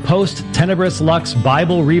discovered Post Tenebris Lux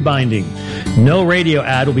Bible Rebinding. No radio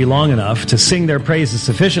ad will be long enough to sing their praises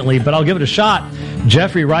sufficiently, but I'll give it a shot.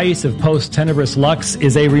 Jeffrey Rice of Post Tenebris Lux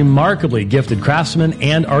is a remarkably gifted craftsman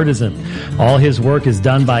and artisan. All his work is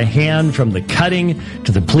done by hand, from the cutting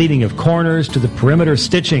to the pleating of corners to the perimeter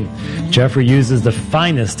stitching. Jeffrey uses the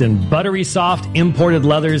finest and buttery soft imported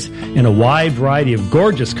leathers in a wide variety of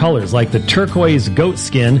gorgeous colors, like the turquoise goat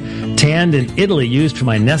skin tanned in Italy used for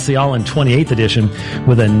my Nestle-Aland 28th edition,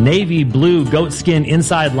 with a navy blue goat skin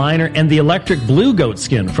inside liner, and the electric blue goat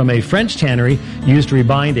skin from a French tannery used to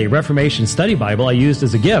rebind a Reformation study Bible I used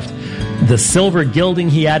as a gift. The silver gilding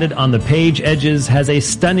he added on the page edges has a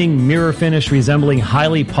stunning mirror finish resembling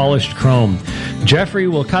highly polished chrome. Jeffrey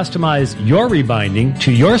will customize your rebinding to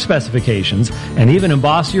your specifications and even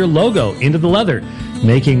emboss your logo into the leather,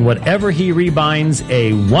 making whatever he rebinds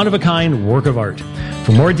a one-of-a-kind work of art.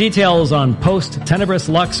 For more details on Post Tenebris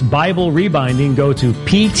Lux Bible Rebinding, go to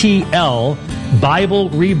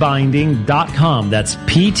PTLBibleRebinding.com. That's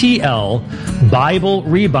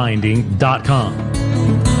PTLBibleRebinding.com.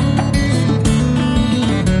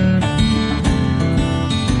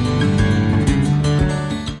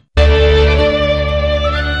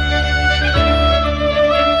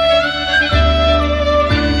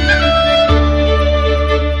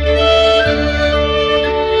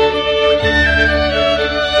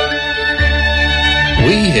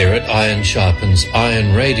 Iron Sharpens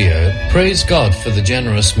Iron Radio praise God for the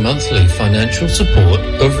generous monthly financial support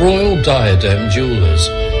of Royal Diadem Jewelers.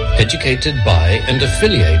 educated by and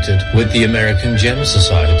affiliated with the American Gem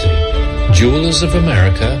Society, Jewelers of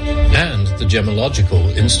America, and the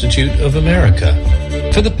Gemological Institute of America.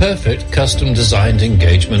 For the perfect custom-designed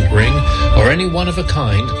engagement ring or any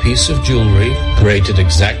one-of-a-kind piece of jewelry created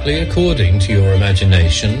exactly according to your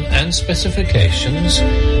imagination and specifications,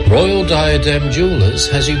 Royal Diadem Jewelers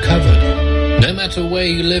has you covered. No matter where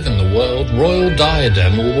you live in the world, Royal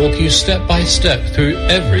Diadem will walk you step by step through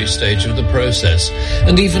every stage of the process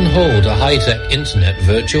and even hold a high-tech internet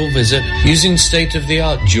virtual visit using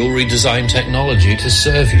state-of-the-art jewelry design technology to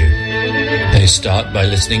serve you. They start by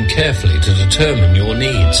listening carefully to determine your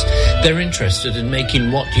needs. They're interested in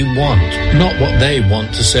making what you want, not what they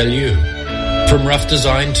want to sell you. From rough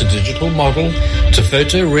design to digital model, to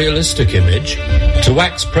photorealistic image, to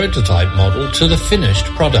wax prototype model, to the finished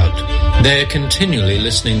product, they're continually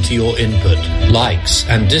listening to your input, likes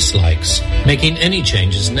and dislikes, making any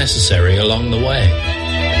changes necessary along the way.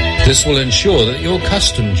 This will ensure that your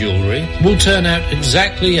custom jewelry will turn out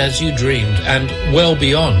exactly as you dreamed and well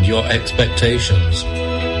beyond your expectations.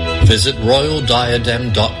 Visit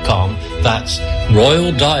royaldiadem.com. That's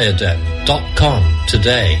royaldiadem.com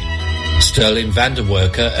today. Sterling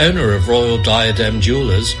Vanderwerker, owner of Royal Diadem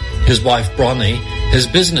Jewelers, his wife Bronnie, his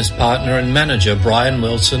business partner and manager Brian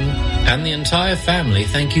Wilson, and the entire family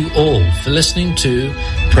thank you all for listening to,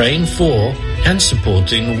 praying for, and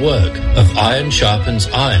supporting the work of Iron Sharpens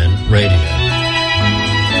Iron Radio.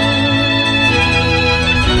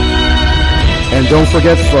 And don't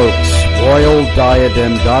forget, folks,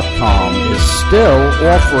 RoyalDiadem.com is still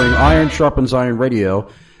offering Iron Sharpens Iron Radio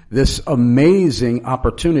this amazing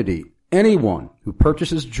opportunity. Anyone who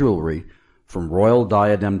purchases jewelry from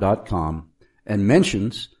RoyalDiadem.com and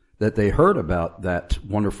mentions that they heard about that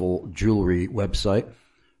wonderful jewelry website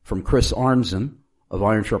from Chris Arnzen of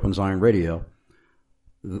Iron Sharpens Iron Radio,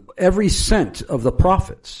 every cent of the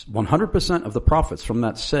profits, 100% of the profits from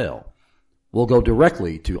that sale, will go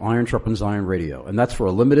directly to Iron Sharpens Iron Radio. And that's for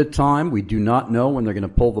a limited time. We do not know when they're going to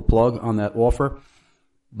pull the plug on that offer.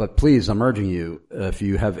 But please, I'm urging you, if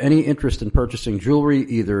you have any interest in purchasing jewelry,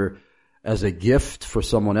 either as a gift for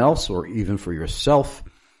someone else or even for yourself,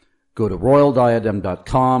 go to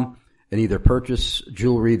RoyalDiadem.com and either purchase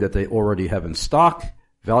jewelry that they already have in stock,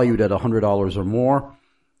 valued at $100 or more,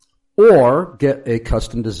 or get a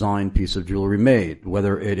custom-designed piece of jewelry made,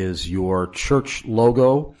 whether it is your church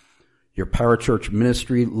logo, your parachurch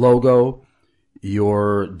ministry logo,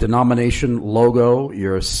 your denomination logo,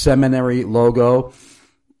 your seminary logo,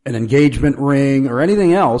 an engagement ring, or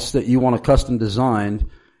anything else that you want to custom designed,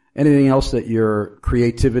 anything else that your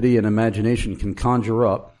creativity and imagination can conjure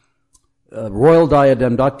up.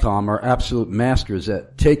 RoyalDiadem.com are absolute masters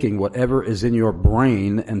at taking whatever is in your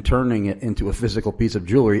brain and turning it into a physical piece of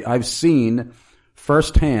jewelry. I've seen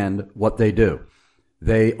firsthand what they do.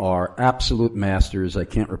 They are absolute masters. I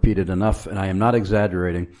can't repeat it enough, and I am not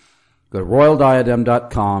exaggerating. Go to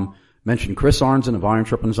RoyalDiadem.com, mention Chris Arnzen of Iron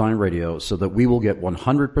Sharpens Iron Radio so that we will get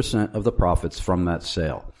 100% of the profits from that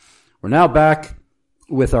sale. We're now back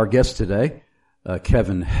with our guest today,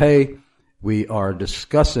 Kevin Hay. We are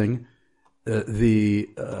discussing the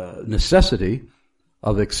necessity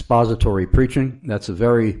of expository preaching. That's a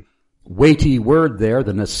very weighty word there,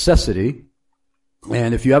 the necessity.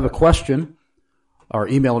 And if you have a question, our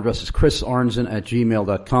email address is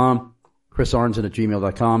chrisarnzen@gmail.com.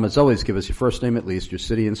 chrisarnzen@gmail.com. As always, give us your first name at least, your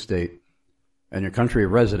city and state, and your country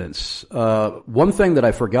of residence. One thing that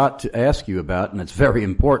I forgot to ask you about, and it's very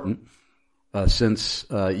important, since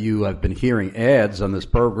you have been hearing ads on this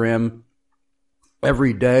program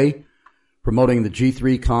every day promoting the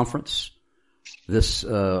G3 conference this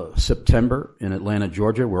September in Atlanta,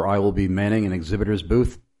 Georgia, where I will be manning an exhibitor's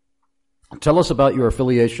booth. Tell us about your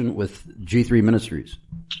affiliation with G3 Ministries.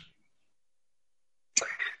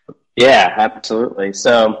 Yeah, absolutely.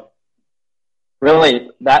 So really,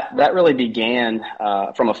 that really began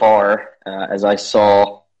from afar as I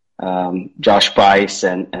saw Josh Price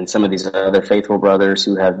and some of these other faithful brothers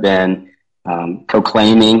who have been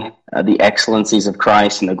proclaiming the excellencies of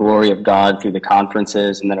Christ and the glory of God through the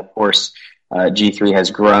conferences. And then, of course, G3 has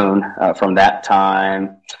grown from that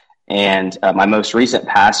time. And my most recent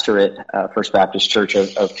pastorate, First Baptist Church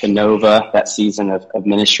of Canova, that season of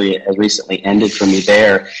ministry has recently ended for me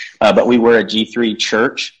there. But we were a G3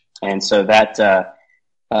 church. And so that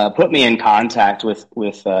put me in contact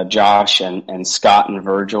with Josh and Scott and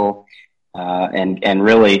Virgil, and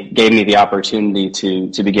really gave me the opportunity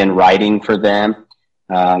to begin writing for them.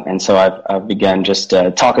 And so I've begun just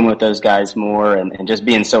talking with those guys more and just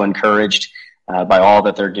being so encouraged by all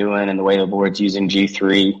that they're doing and the way the Lord's using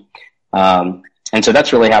G3. And so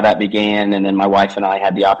that's really how that began. And then my wife and I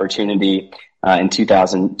had the opportunity in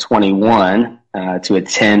 2021 to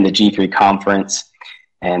attend the G3 conference.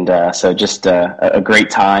 And so just a great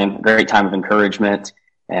time of encouragement,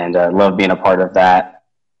 and love being a part of that.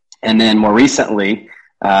 And then more recently,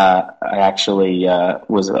 I actually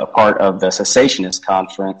was a part of the Cessationist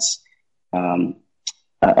conference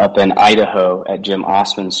up in Idaho at Jim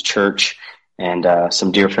Osman's church. And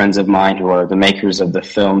some dear friends of mine who are the makers of the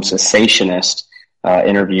film Cessationist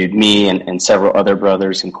interviewed me and several other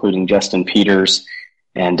brothers, including Justin Peters.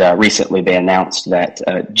 And recently they announced that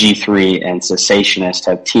G3 and Cessationist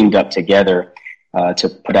have teamed up together to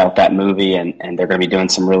put out that movie. And they're going to be doing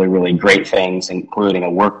some really, really great things, including a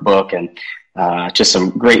workbook and just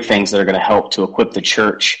some great things that are going to help to equip the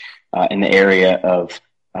church in the area of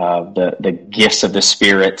the gifts of the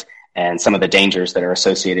Spirit and some of the dangers that are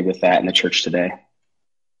associated with that in the church today.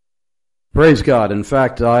 Praise God. In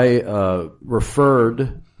fact, I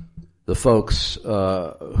referred the folks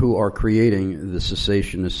who are creating the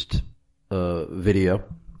Cessationist video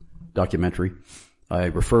documentary. I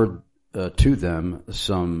referred to them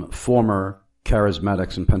some former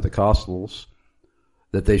charismatics and Pentecostals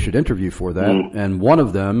that they should interview for that. And one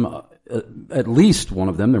of them, at least one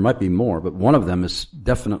of them, there might be more, but one of them is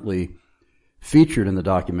definitely featured in the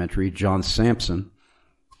documentary, John Sampson,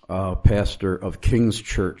 pastor of King's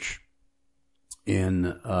Church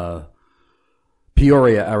in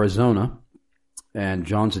Peoria, Arizona. And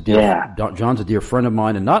John's a dear friend of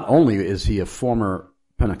mine. And not only is he a former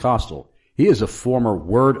Pentecostal, he is a former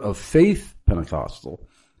Word of Faith Pentecostal.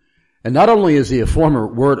 And not only is he a former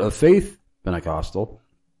Word of Faith Pentecostal,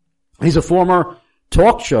 he's a former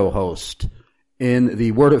talk show host in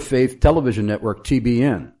the Word of Faith television network,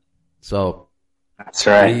 TBN. So that's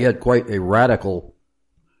right. He had quite a radical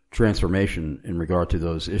transformation in regard to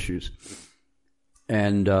those issues.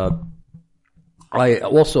 And I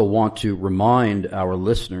also want to remind our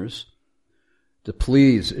listeners to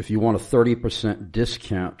please, if you want a 30%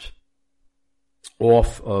 discount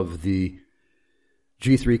off of the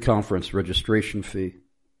G3 conference registration fee,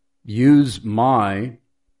 use my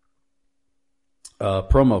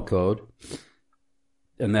promo code,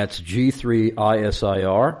 and that's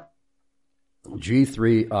G3ISIR,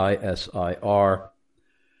 G3ISIR,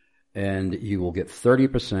 and you will get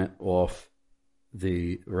 30% off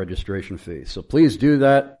the registration fee. So please do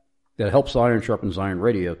that. That helps Iron Sharpens Iron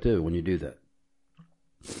Radio too when you do that.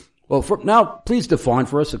 Well, now please define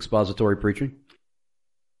for us expository preaching.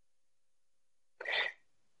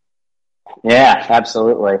 Yeah,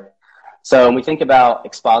 absolutely. So when we think about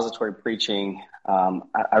expository preaching,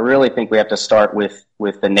 I really think we have to start with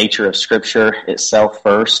the nature of Scripture itself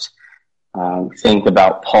first. Think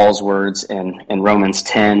about Paul's words in Romans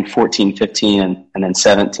 10, 14, 15, and then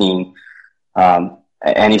 17.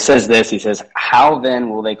 And he says this, he says, "How then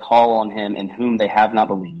will they call on him in whom they have not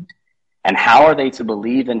believed? And how are they to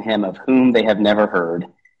believe in him of whom they have never heard?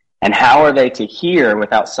 And how are they to hear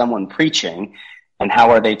without someone preaching? And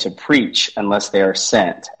how are they to preach unless they are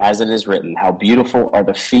sent? As it is written, how beautiful are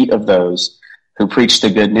the feet of those who preach the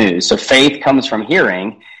good news." So faith comes from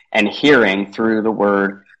hearing, and hearing through the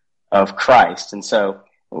word of Christ. And so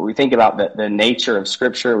when we think about the nature of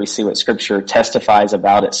Scripture, we see what Scripture testifies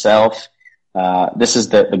about itself. This is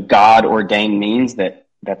the God-ordained means that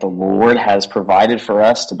the Lord has provided for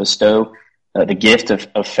us to bestow the gift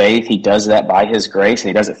of faith. He does that by His grace, and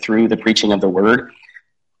He does it through the preaching of the Word.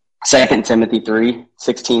 2 Timothy 3,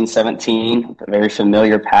 16, 17, a very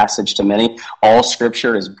familiar passage to many. All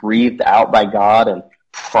Scripture is breathed out by God and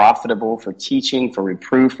profitable for teaching, for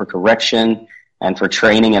reproof, for correction, and for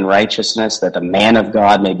training in righteousness, that the man of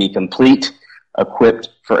God may be complete, equipped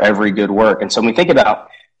for every good work. And so when we think about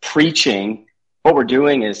preaching, what we're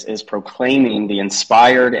doing is proclaiming the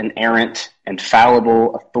inspired, inerrant,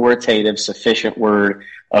 infallible, authoritative, sufficient word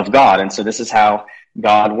of God. And so this is how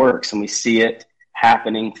God works, and we see it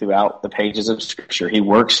happening throughout the pages of Scripture. He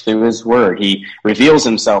works through His word. He reveals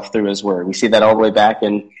Himself through His word. We see that all the way back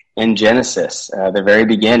in Genesis, the very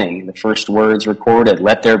beginning, the first words recorded,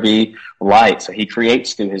 "Let there be light." So He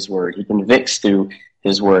creates through His word. He convicts through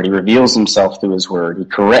His word. He reveals Himself through His word. He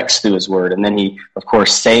corrects through His word. And then He, of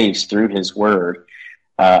course, saves through His word.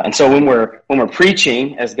 And so when we're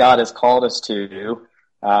preaching, as God has called us to,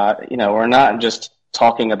 we're not just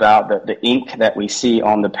talking about the ink that we see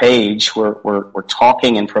on the page. We're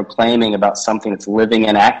talking and proclaiming about something that's living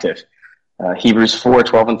and active. Hebrews 4,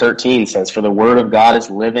 12 and 13 says, "For the word of God is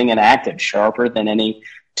living and active, sharper than any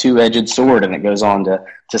two-edged sword." And it goes on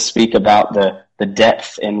to speak about the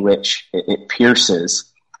depth in which it pierces.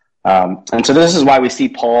 And so this is why we see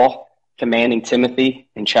Paul commanding Timothy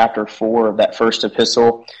in chapter 4 of that first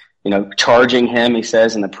epistle charging him, he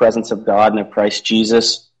says, in the presence of God and of Christ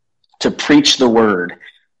Jesus, to preach the word.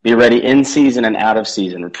 Be ready in season and out of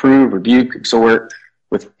season. Reprove, rebuke, exhort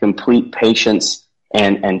with complete patience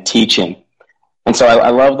and teaching. And so I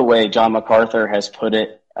love the way John MacArthur has put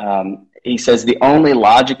it. He says the only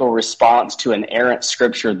logical response to an errant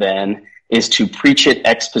scripture then is to preach it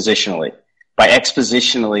expositionally. By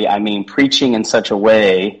expositionally, I mean preaching in such a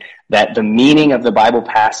way that the meaning of the Bible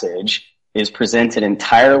passage is presented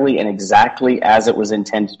entirely and exactly as it was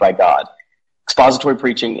intended by God. Expository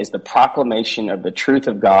preaching is the proclamation of the truth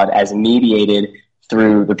of God as mediated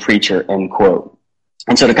through the preacher, end quote.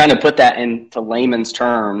 And so to kind of put that into layman's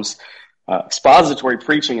terms, expository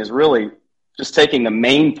preaching is really just taking the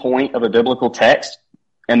main point of a biblical text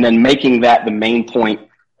and then making that the main point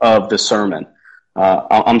of the sermon.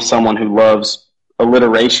 I'm someone who loves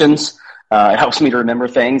alliterations. It helps me to remember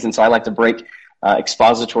things, and so I like to break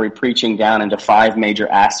expository preaching down into 5 major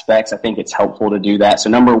aspects. I think it's helpful to do that. So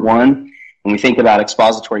number 1, when we think about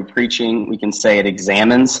expository preaching, we can say it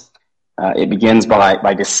examines. It begins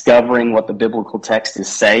by discovering what the biblical text is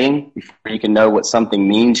saying. Before you can know what something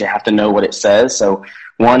means, you have to know what it says. So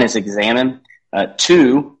 1 is examine.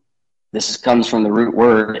 2, this comes from the root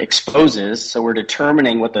word, exposes. So we're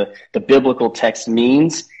determining what the biblical text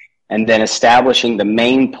means and then establishing the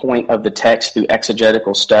main point of the text through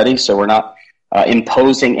exegetical study. So we're not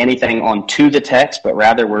imposing anything onto the text, but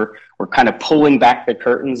rather we're kind of pulling back the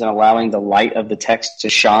curtains and allowing the light of the text to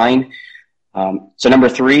shine. So number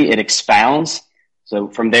 3, it expounds. So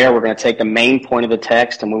from there, we're going to take the main point of the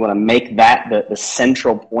text and we want to make that the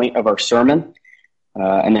central point of our sermon.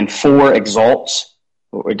 And then 4, exalts,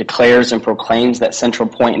 or declares and proclaims that central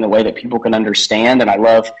point in the way that people can understand. And I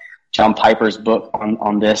love John Piper's book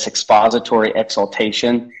on this, Expository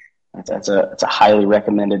Exaltation. It's a highly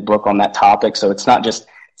recommended book on that topic. So it's not just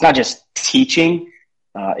teaching.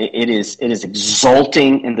 It is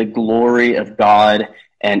exalting in the glory of God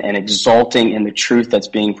and exalting in the truth that's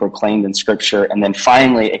being proclaimed in Scripture. And then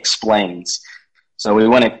finally explains. So we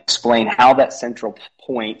want to explain how that central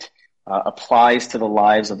point applies to the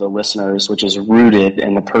lives of the listeners, which is rooted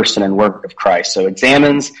in the person and work of Christ. So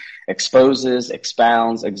examines, exposes,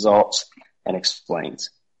 expounds, exalts, and explains.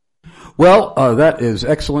 Well, that is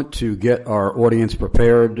excellent to get our audience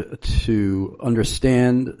prepared to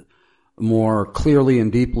understand more clearly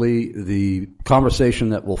and deeply the conversation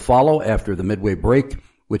that will follow after the midway break,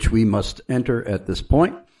 which we must enter at this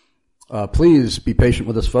point. Please be patient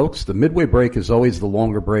with us, folks. The midway break is always the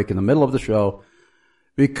longer break in the middle of the show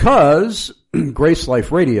because Grace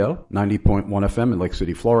Life Radio, 90.1 FM in Lake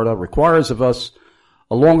City, Florida, requires of us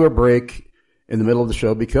a longer break in the middle of the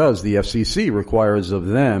show because the FCC requires of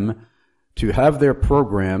them to have their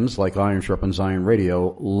programs like Iron Sharpens Iron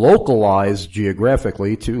Radio localized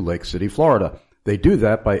geographically to Lake City, Florida. They do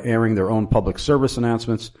that by airing their own public service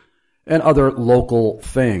announcements and other local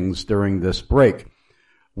things during this break.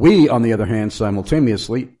 We, on the other hand,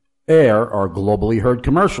 simultaneously air our globally heard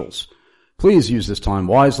commercials. Please use this time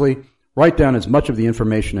wisely. Write down as much of the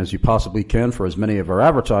information as you possibly can for as many of our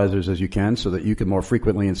advertisers as you can so that you can more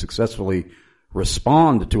frequently and successfully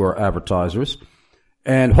respond to our advertisers.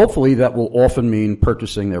 And hopefully that will often mean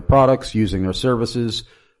purchasing their products, using their services,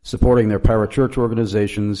 supporting their parachurch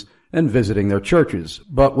organizations, and visiting their churches.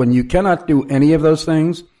 But when you cannot do any of those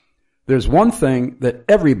things, there's one thing that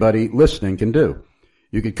everybody listening can do.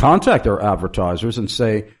 You could contact our advertisers and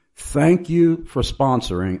say, thank you for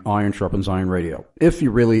sponsoring Iron Sharpens Iron Radio. If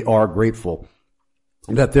you really are grateful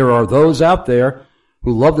that there are those out there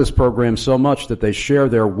who love this program so much that they share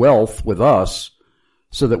their wealth with us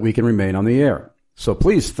so that we can remain on the air. So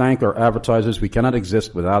please thank our advertisers. We cannot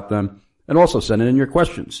exist without them. And also send in your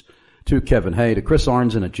questions to Kevin Hay, to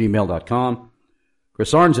chrisarnson@gmail.com.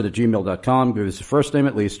 chrisarnson@gmail.com. Give us your first name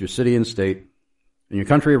at least, your city and state, and your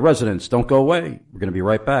country of residence. Don't go away. We're going to be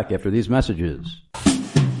right back after these messages.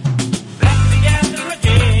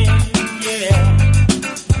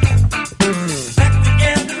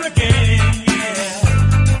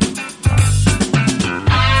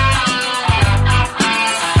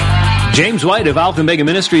 James White of Alpha and Omega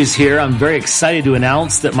Ministries here. I'm very excited to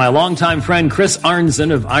announce that my longtime friend Chris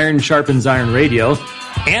Arnson of Iron Sharpens Iron Radio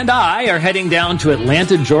and I are heading down to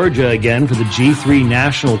Atlanta, Georgia again for the G3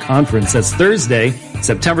 National Conference. That's Thursday,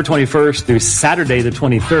 September 21st through Saturday the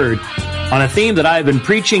 23rd on a theme that I've been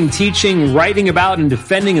preaching, teaching, writing about, and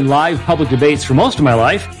defending in live public debates for most of my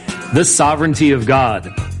life, the sovereignty of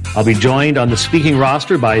God. I'll be joined on the speaking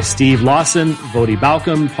roster by Steve Lawson, Vodi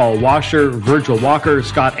Balcom, Paul Washer, Virgil Walker,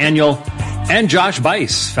 Scott Aniol, and Josh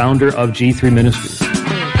Bice, founder of G3 Ministries.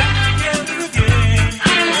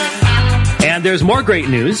 And And there's more great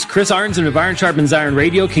news. Chris Arnzen of Iron Sharpens Iron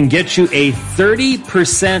Radio can get you a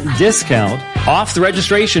 30% discount off the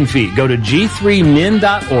registration fee. Go to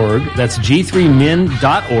g3min.org. That's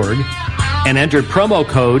g3min.org. And enter promo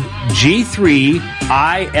code G3ISIR.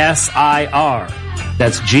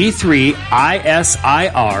 That's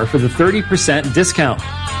G3ISIR for the 30% discount.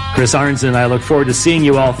 Chris Arnzen and I look forward to seeing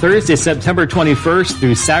you all Thursday, September 21st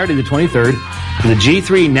through Saturday the 23rd for the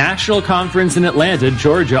G3 National Conference in Atlanta,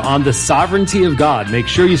 Georgia on the sovereignty of God. Make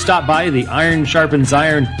sure you stop by the Iron Sharpens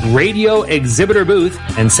Iron radio exhibitor booth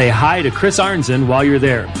and say hi to Chris Arnzen while you're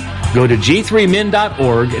there. Go to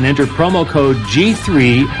g3min.org and enter promo code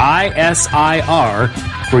G3ISIR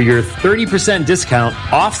for your 30% discount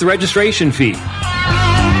off the registration fee.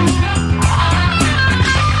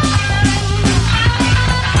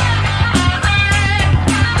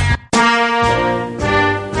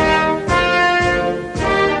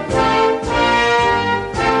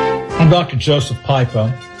 I'm Dr. Joseph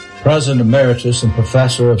Piper, President Emeritus and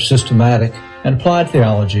Professor of Systematic and Applied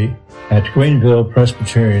Theology at Greenville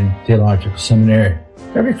Presbyterian Theological Seminary.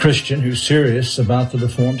 Every Christian who's serious about the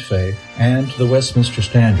Reformed faith and the Westminster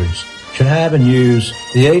Standards should have and use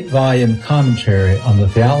the 8-volume commentary on the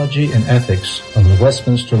theology and ethics of the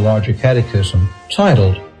Westminster Larger Catechism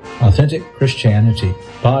titled Authentic Christianity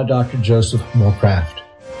by Dr. Joseph Moorcraft.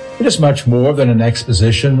 It is much more than an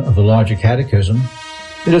exposition of the Larger Catechism.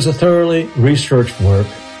 It is a thoroughly researched work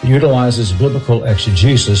that utilizes biblical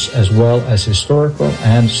exegesis as well as historical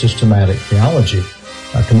and systematic theology.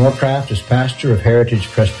 Dr. Moorcraft is pastor of Heritage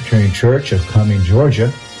Presbyterian Church of Cumming,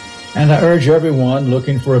 Georgia, and I urge everyone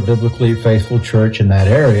looking for a biblically faithful church in that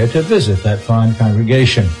area to visit that fine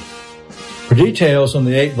congregation. For details on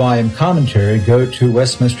the 8-volume commentary, go to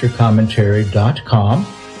westminstercommentary.com,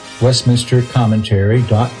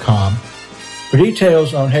 westminstercommentary.com. For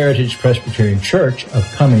details on Heritage Presbyterian Church of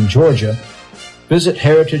Cumming, Georgia, visit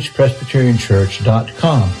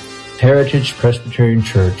heritagepresbyterianchurch.com,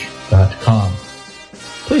 heritagepresbyterianchurch.com.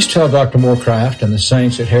 Please tell Dr. Moorcraft and the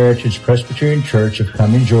saints at Heritage Presbyterian Church of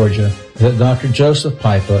Cumming, Georgia, that Dr. Joseph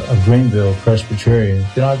Piper of Greenville Presbyterian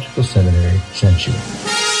Theological Seminary sent you.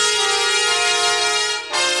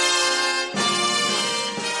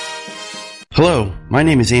 Hello, my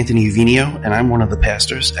name is Anthony Uvinio, and I'm one of the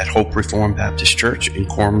pastors at Hope Reformed Baptist Church in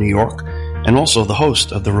Coram, New York, and also the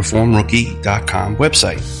host of the ReformRookie.com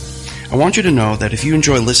website. I want you to know that if you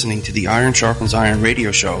enjoy listening to the Iron Sharpens Iron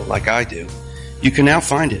radio show like I do, you can now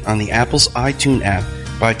find it on the Apple's iTunes app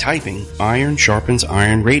by typing Iron Sharpens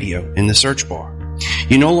Iron Radio in the search bar.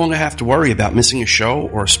 You no longer have to worry about missing a show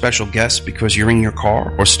or a special guest because you're in your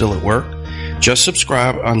car or still at work. Just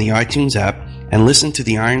subscribe on the iTunes app and listen to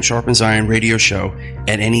the Iron Sharpens Iron radio show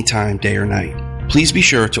at any time, day or night. Please be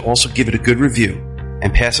sure to also give it a good review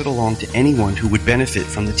and pass it along to anyone who would benefit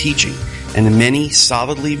from the teaching and the many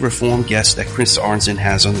solidly reformed guests that Chris Arnzen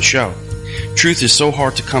has on the show. Truth is so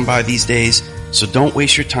hard to come by these days, so don't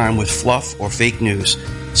waste your time with fluff or fake news.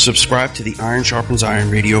 Subscribe to the Iron Sharpens Iron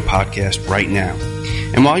radio podcast right now.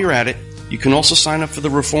 And while you're at it, you can also sign up for the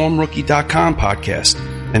ReformRookie.com podcast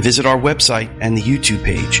and visit our website and the YouTube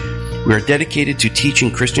page. We are dedicated to teaching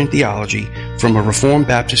Christian theology from a Reformed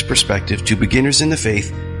Baptist perspective to beginners in the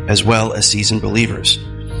faith as well as seasoned believers.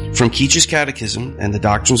 From Keach's Catechism and the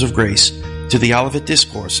Doctrines of Grace to the Olivet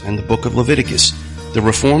Discourse and the Book of Leviticus, the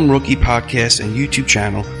Reformed Rookie podcast and YouTube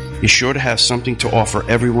channel is sure to have something to offer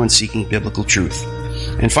everyone seeking biblical truth.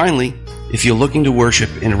 And finally, if you're looking to worship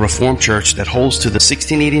in a Reformed church that holds to the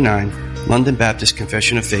 1689 London Baptist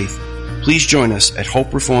Confession of Faith, please join us at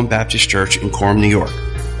Hope Reformed Baptist Church in Coram, New York.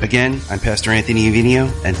 Again, I'm Pastor Anthony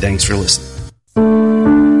Uvinio, and thanks for listening.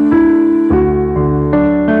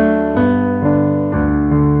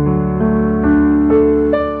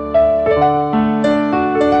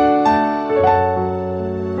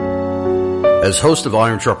 As host of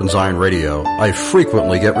Iron Sharpens Iron Radio, I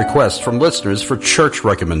frequently get requests from listeners for church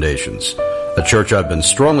recommendations. A church I've been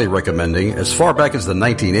strongly recommending as far back as the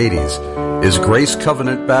 1980s is Grace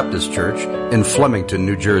Covenant Baptist Church in Flemington,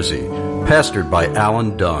 New Jersey, pastored by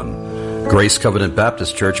Alan Dunn. Grace Covenant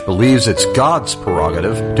Baptist Church believes it's God's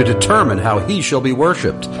prerogative to determine how He shall be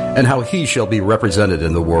worshipped and how He shall be represented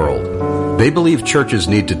in the world. They believe churches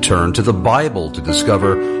need to turn to the Bible to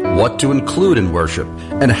discover what to include in worship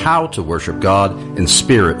and how to worship God in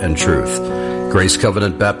spirit and truth. Grace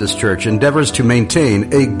Covenant Baptist Church endeavors to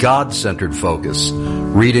maintain a God-centered focus,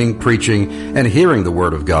 reading, preaching, and hearing the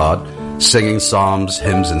Word of God. Singing psalms,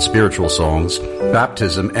 hymns, and spiritual songs,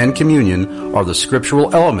 baptism, and communion are the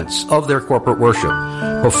scriptural elements of their corporate worship,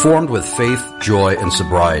 performed with faith, joy, and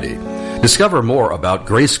sobriety. Discover more about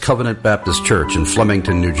Grace Covenant Baptist Church in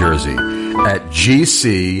Flemington, New Jersey at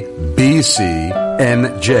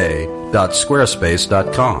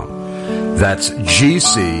gcbcnj.squarespace.com. That's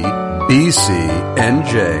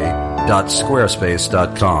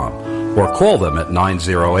gcbcnj.squarespace.com. Or call them at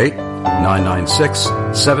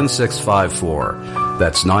 908-996-7654.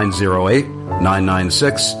 That's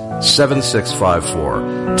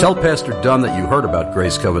 908-996-7654. Tell Pastor Dunn that you heard about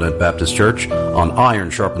Grace Covenant Baptist Church on Iron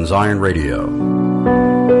Sharpens Iron Radio.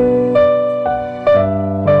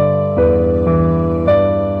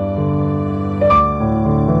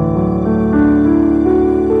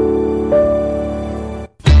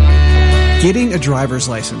 Getting a driver's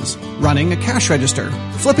license, running a cash register,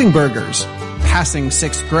 flipping burgers, passing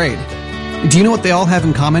 6th grade. Do you know what they all have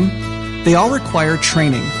in common? They all require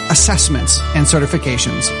training, assessments, and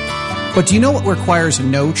certifications. But do you know what requires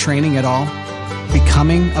no training at all?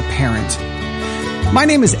 Becoming a parent. My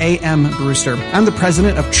name is A.M. Brewster. I'm the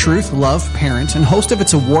president of Truth Love Parent and host of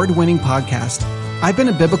its award-winning podcast. I've been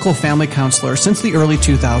a biblical family counselor since the early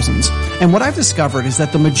 2000s, and what I've discovered is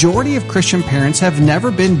that the majority of Christian parents have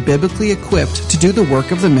never been biblically equipped to do the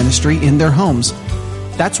work of the ministry in their homes.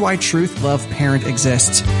 That's why Truth Love Parent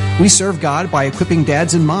exists. We serve God by equipping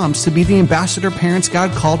dads and moms to be the ambassador parents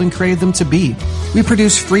God called and created them to be. We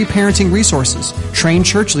produce free parenting resources, train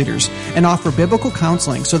church leaders, and offer biblical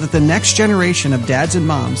counseling so that the next generation of dads and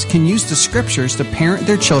moms can use the scriptures to parent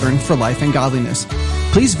their children for life and godliness.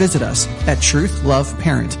 Please visit us at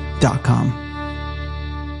truthloveparent.com.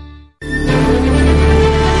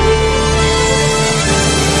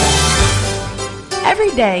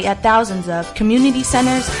 Every day at thousands of community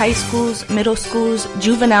centers, high schools, middle schools,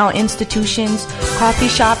 juvenile institutions, coffee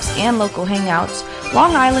shops, and local hangouts,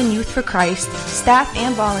 Long Island Youth for Christ, staff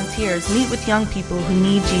and volunteers meet with young people who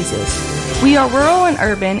need Jesus. We are rural and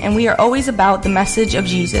urban, and we are always about the message of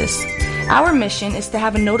Jesus. Our mission is to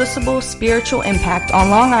have a noticeable spiritual impact on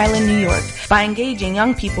Long Island, New York, by engaging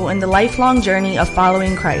young people in the lifelong journey of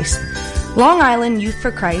following Christ. Long Island Youth for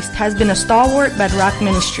Christ has been a stalwart bedrock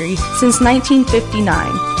ministry since 1959.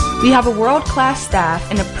 We have a world-class staff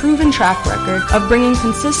and a proven track record of bringing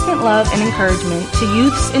consistent love and encouragement to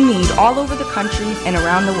youths in need all over the country and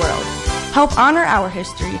around the world. Help honor our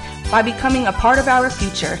history by becoming a part of our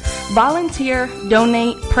future. Volunteer,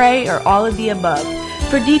 donate, pray, or all of the above.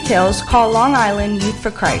 For details, call Long Island Youth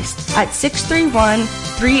for Christ at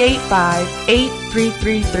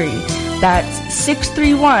 631-385-8333. That's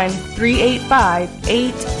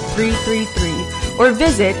 631-385-8333. Or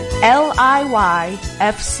visit liyfc.org.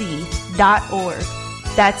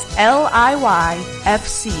 That's liyfc.org.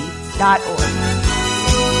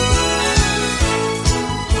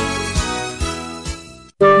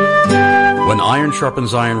 When Iron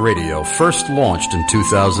Sharpens Iron Radio first launched in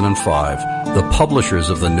 2005, the publishers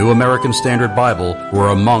of the New American Standard Bible were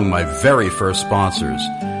among my very first sponsors.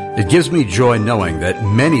 It gives me joy knowing that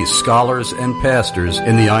many scholars and pastors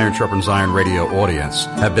in the Iron Sharpens Iron Radio audience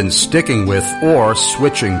have been sticking with or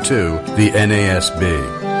switching to the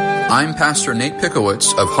NASB. I'm Pastor Nate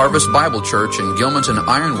Pickowitz of Harvest Bible Church in Gilmanton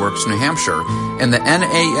Ironworks, New Hampshire, and the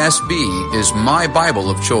NASB is my Bible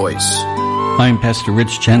of choice. I'm Pastor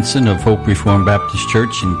Rich Jensen of Hope Reformed Baptist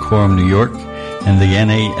Church in Coram, New York, and the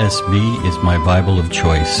NASB is my Bible of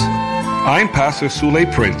choice. I'm Pastor Sule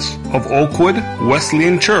Prince of Oakwood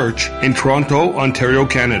Wesleyan Church in Toronto, Ontario,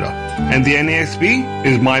 Canada, and the NASB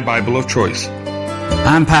is my Bible of choice.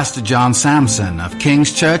 I'm Pastor John Sampson of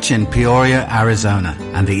King's Church in Peoria, Arizona,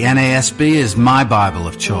 and the NASB is my Bible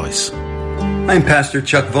of choice. I'm Pastor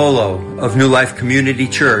Chuck Volo of New Life Community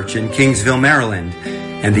Church in Kingsville, Maryland,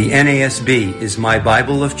 and the NASB is my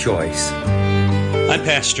Bible of choice. I'm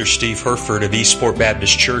Pastor Steve Herford of Eastport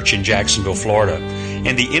Baptist Church in Jacksonville, Florida,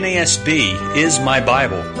 and the NASB is my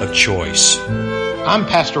Bible of choice. I'm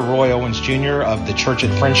Pastor Roy Owens Jr. of the Church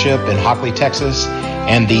at Friendship in Hockley, Texas,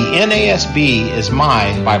 and the NASB is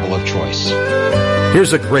my Bible of choice.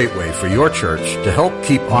 Here's a great way for your church to help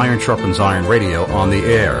keep Iron Sharpens Iron Radio on the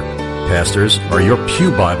air. Pastors, are your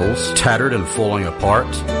pew Bibles tattered and falling apart?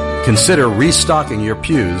 Consider restocking your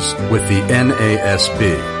pews with the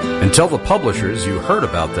NASB. And tell the publishers you heard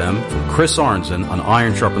about them from Chris Arnzen on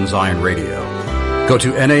Iron Sharpens Iron Radio. Go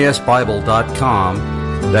to nasbible.com.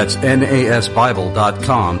 That's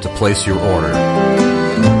nasbible.com to place your order.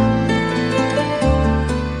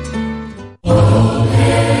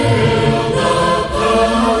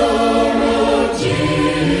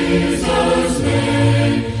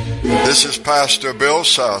 This is Pastor Bill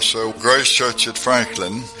Sasso, Grace Church at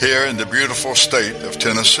Franklin, here in the beautiful state of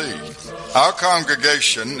Tennessee. Our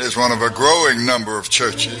congregation is one of a growing number of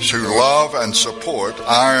churches who love and support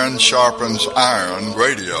Iron Sharpens Iron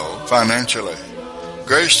Radio financially.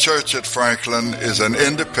 Grace Church at Franklin is an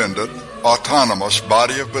independent, autonomous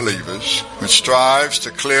body of believers which strives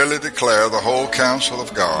to clearly declare the whole counsel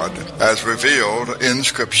of God as revealed in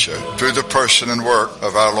Scripture through the person and work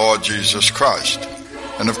of our Lord Jesus Christ.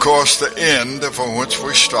 And of course, the end for which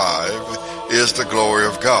we strive is the glory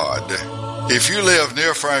of God. If you live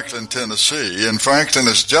near Franklin, Tennessee, and Franklin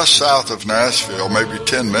is just south of Nashville, maybe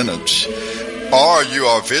 10 minutes, or you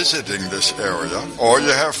are visiting this area, or you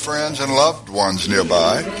have friends and loved ones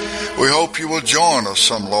nearby, we hope you will join us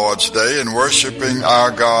some Lord's Day in worshiping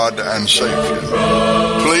our God and Savior.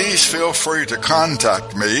 Please feel free to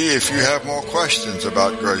contact me if you have more questions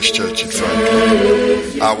about Grace Church at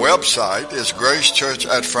Franklin. Our website is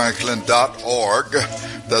gracechurchatfranklin.org.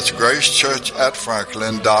 That's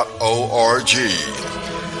gracechurchatfranklin.org.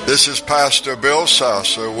 This is Pastor Bill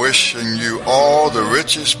Sasser wishing you all the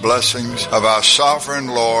richest blessings of our sovereign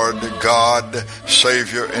Lord, God,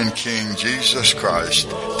 Savior, and King Jesus Christ,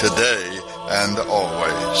 today and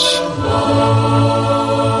always.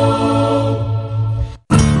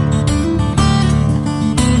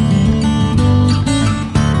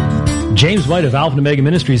 James White of Alpha and Omega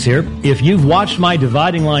Ministries here. If you've watched my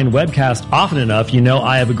Dividing Line webcast often enough, you know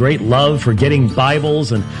I have a great love for getting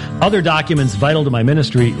Bibles and other documents vital to my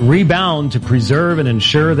ministry rebound to preserve and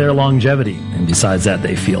ensure their longevity. And besides that,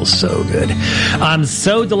 they feel so good. I'm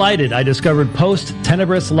so delighted I discovered Post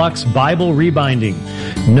Tenebris Lux Bible Rebinding.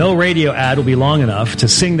 No radio ad will be long enough to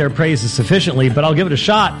sing their praises sufficiently, but I'll give it a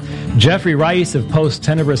shot. Jeffrey Rice of Post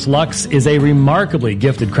Tenebris Lux is a remarkably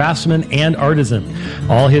gifted craftsman and artisan.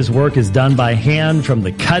 All his work is done by hand, from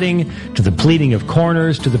the cutting to the pleating of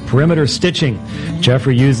corners to the perimeter stitching.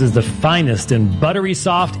 Jeffrey uses the finest and buttery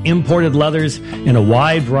soft imported leathers in a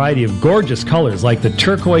wide variety of gorgeous colors, like the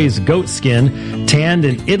turquoise goat skin tanned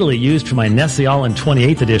in Italy used for my Nessie-Allen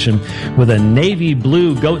 28th edition, with a navy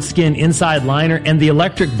blue goat skin inside liner, and the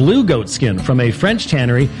electric blue goat skin from a French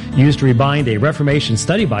tannery used to rebind a Reformation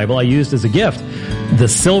study Bible I used as a gift. The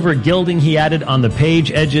silver gilding he added on the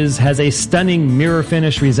page edges has a stunning mirror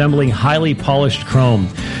finish resembling highly polished chrome.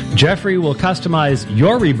 Jeffrey will customize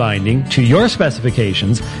your rebinding to your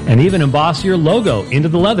specifications and even emboss your logo into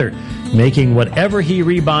the leather, making whatever he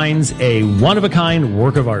rebinds a one-of-a-kind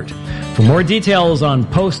work of art. For more details on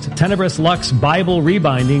Post Tenebris Lux Bible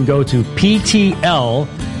Rebinding, go to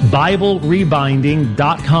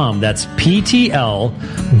PTLBibleRebinding.com. That's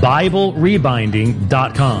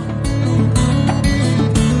PTLBibleRebinding.com.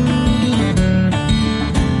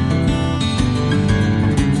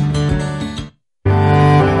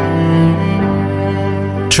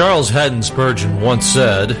 Charles Haddon Spurgeon once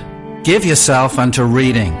said, "Give yourself unto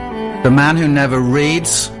reading. The man who never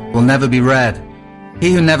reads will never be read.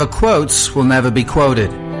 He who never quotes will never be quoted.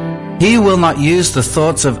 He who will not use the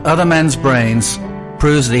thoughts of other men's brains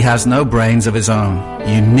proves that he has no brains of his own.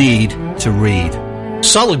 You need to read."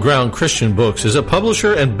 Solid Ground Christian Books is a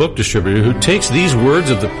publisher and book distributor who takes these words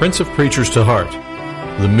of the Prince of Preachers to heart.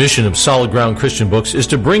 The mission of Solid Ground Christian Books is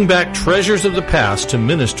to bring back treasures of the past to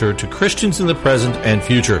minister to Christians in the present and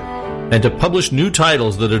future, and to publish new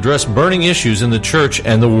titles that address burning issues in the church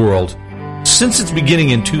and the world. Since its beginning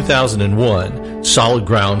in 2001, Solid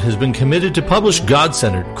Ground has been committed to publish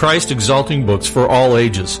God-centered, Christ-exalting books for all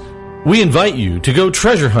ages. We invite you to go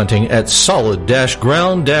treasure hunting at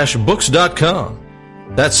solid-ground-books.com.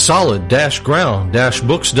 That's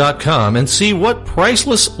solid-ground-books.com, and see what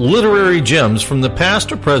priceless literary gems from the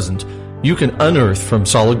past or present you can unearth from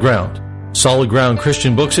Solid Ground. Solid Ground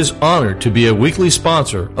Christian Books is honored to be a weekly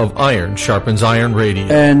sponsor of Iron Sharpens Iron Radio.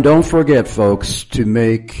 And don't forget, folks, to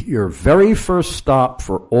make your very first stop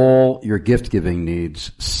for all your gift-giving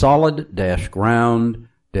needs,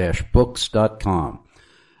 solid-ground-books.com.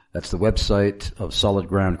 That's the website of Solid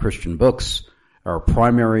Ground Christian Books, our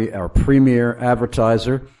premier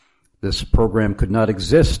advertiser. This program could not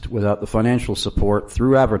exist without the financial support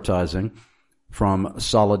through advertising from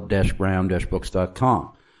solid-ground-books.com.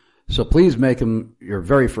 So please make them your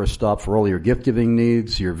very first stop for all your gift-giving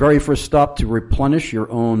needs, your very first stop to replenish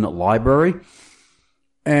your own library,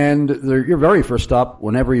 and your very first stop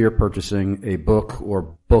whenever you're purchasing a book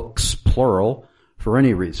or books, plural, for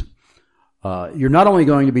any reason. You're not only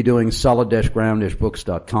going to be doing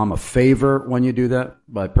solid-ground-books.com a favor when you do that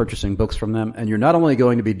by purchasing books from them, and you're not only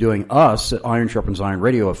going to be doing us at Iron Sharpens Iron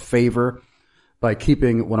Radio a favor by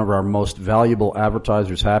keeping one of our most valuable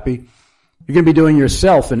advertisers happy, you're going to be doing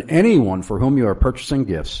yourself and anyone for whom you are purchasing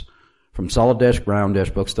gifts from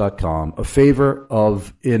solid-ground-books.com a favor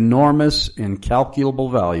of enormous, incalculable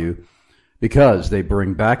value, because they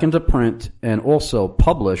bring back into print and also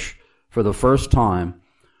publish for the first time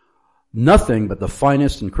Nothing but the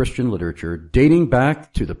finest in Christian literature, dating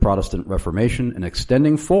back to the Protestant Reformation and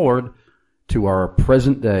extending forward to our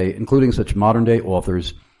present day, including such modern-day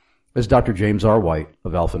authors as Dr. James R. White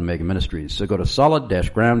of Alpha and Omega Ministries. So go to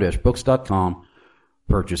solid-ground-books.com,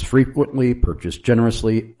 purchase frequently, purchase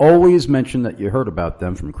generously. Always mention that you heard about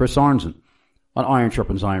them from Chris Arnzen on Iron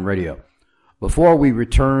Sharpens Iron Radio. Before we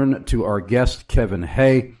return to our guest, Kevin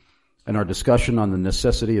Hay, and our discussion on the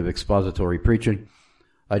necessity of expository preaching,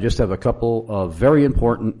 I just have a couple of very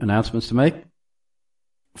important announcements to make.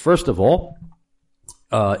 First of all,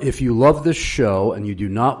 if you love this show and you do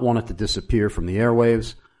not want it to disappear from the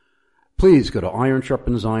airwaves, please go to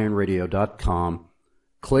ironsharpensironradio.com,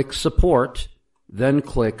 click support, then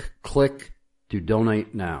click to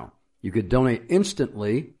donate now. You could donate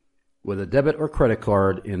instantly with a debit or credit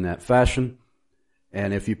card in that fashion.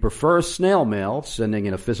 And if you prefer snail mail, sending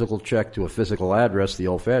in a physical check to a physical address the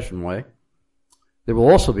old-fashioned way, there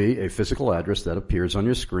will also be a physical address that appears on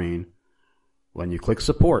your screen when you click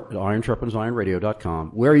support at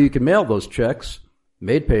ironsharpensironradio.com, where you can mail those checks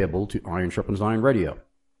made payable to Iron Sharpens Iron Radio.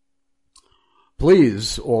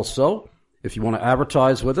 Please also, if you want to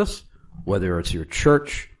advertise with us, whether it's your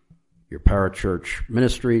church, your parachurch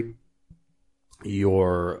ministry,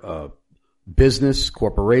 your business,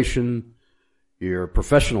 corporation, your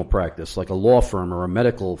professional practice like a law firm or a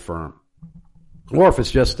medical firm, or if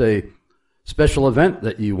it's just a special event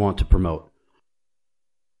that you want to promote,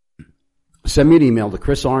 send me an email to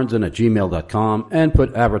chrisarnzen@gmail.com and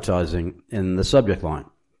put advertising in the subject line.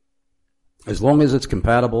 As long as it's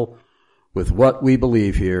compatible with what we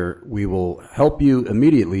believe here, we will help you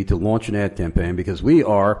immediately to launch an ad campaign, because we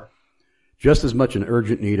are just as much in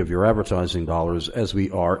urgent need of your advertising dollars as we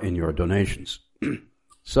are in your donations.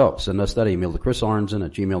 So send us that email to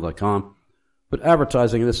chrisarnzen@gmail.com, put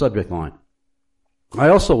advertising in the subject line. I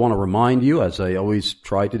also want to remind you, as I always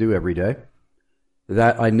try to do every day,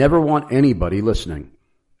 that I never want anybody listening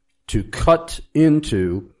to cut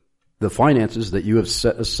into the finances that you have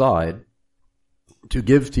set aside to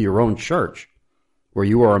give to your own church, where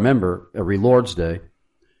you are a member every Lord's Day,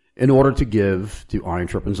 in order to give to Iron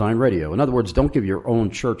Sharpens Iron Radio. In other words, don't give your own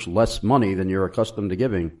church less money than you're accustomed to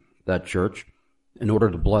giving that church in order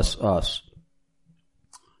to bless us.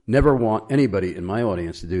 Never want anybody in my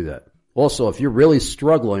audience to do that. Also, if you're really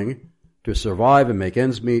struggling to survive and make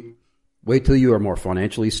ends meet, wait till you are more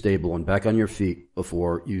financially stable and back on your feet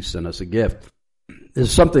before you send us a gift.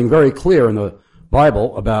 There's something very clear in the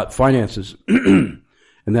Bible about finances, and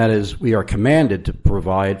that is we are commanded to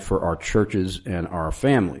provide for our churches and our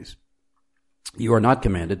families. You are not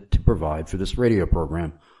commanded to provide for this radio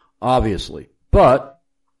program, obviously. But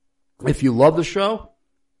if you love the show,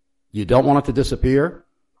 you don't want it to disappear,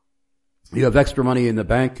 you have extra money in the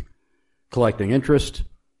bank collecting interest,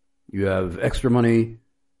 you have extra money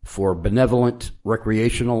for benevolent,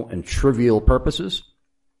 recreational, and trivial purposes,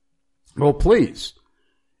 well, please,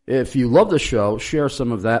 if you love the show, share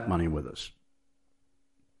some of that money with us.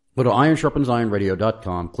 Go to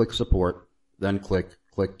ironsharpensironradio.com, click support, then click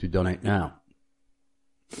to donate now.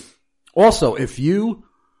 Also, if you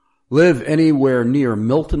live anywhere near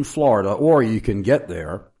Milton, Florida, or you can get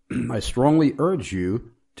there, I strongly urge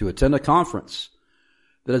you to attend a conference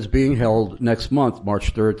that is being held next month,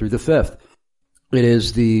 March 3rd through the 5th. It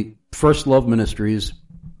is the First Love Ministries'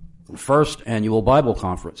 first annual Bible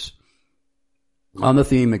conference on the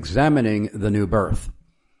theme Examining the New Birth.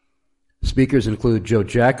 Speakers include Joe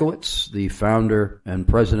Jackowitz, the founder and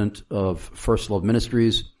president of First Love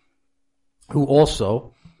Ministries, who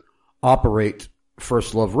also operate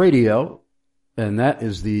First Love Radio, and that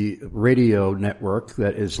is the radio network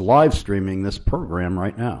that is live streaming this program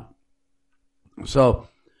right now. So,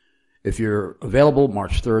 if you're available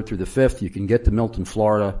March 3rd through the 5th, you can get to Milton,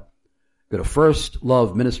 Florida. Go to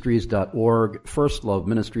firstloveministries.org,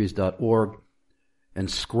 firstloveministries.org, and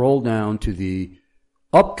scroll down to the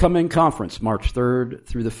upcoming conference, March 3rd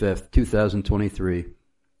through the 5th, 2023.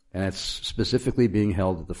 And it's specifically being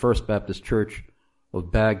held at the First Baptist Church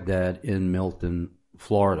of Baghdad in Milton,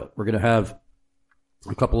 Florida. We're going to have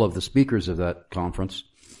a couple of the speakers of that conference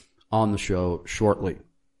on the show shortly.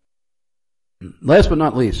 Last but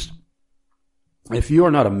not least, if you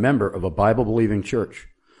are not a member of a Bible-believing church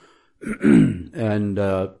and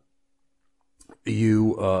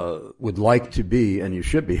you would like to be, and you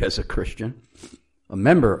should be as a Christian, a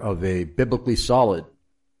member of a biblically solid,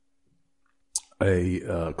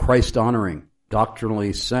 a Christ-honoring,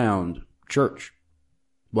 doctrinally sound church,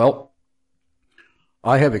 well,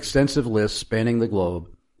 I have extensive lists spanning the globe,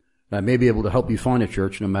 and I may be able to help you find a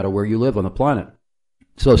church no matter where you live on the planet.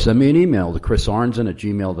 So send me an email to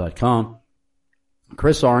chrisarnzen@gmail.com,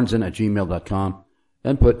 chrisarnzen@gmail.com,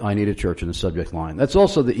 and put I Need a Church in the subject line. That's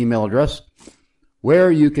also the email address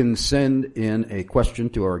where you can send in a question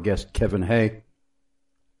to our guest Kevin Hay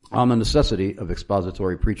on the necessity of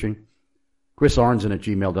expository preaching.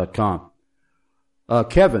 chrisarnson@gmail.com.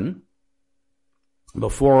 Kevin,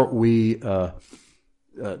 before we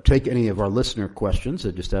take any of our listener questions,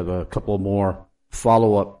 I just have a couple more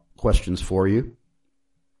follow-up questions for you.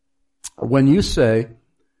 When you say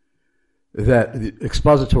that the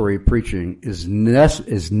expository preaching is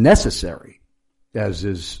necessary, as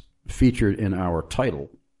is featured in our title,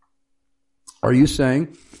 are you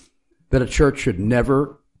saying that a church should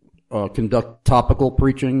never conduct topical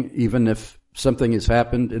preaching, even if something has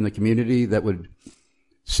happened in the community that would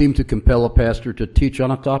seem to compel a pastor to teach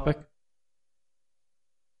on a topic?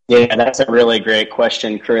 Yeah, that's a really great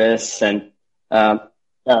question, Chris, and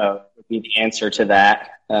would be the answer to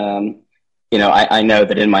that. I know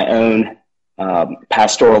that in my own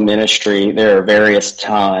pastoral ministry, there are various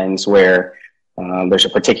times where there's a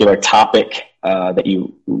particular topic that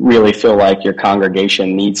you really feel like your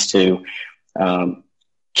congregation needs to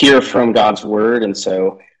hear from God's Word, and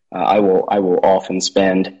so I will often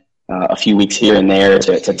spend a few weeks here and there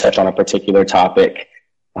to touch on a particular topic.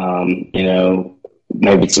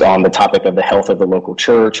 Maybe it's on the topic of the health of the local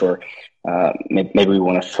church, or maybe we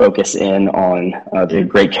want to focus in on the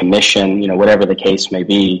Great Commission, whatever the case may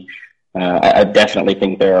be. I definitely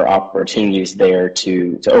think there are opportunities there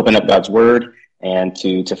to open up God's Word and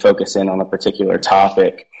to focus in on a particular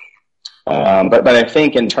topic. But I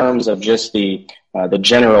think in terms of just the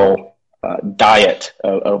general diet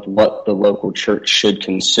of what the local church should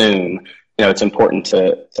consume, it's important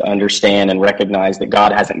to understand and recognize that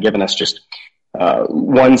God hasn't given us just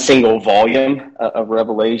one single volume of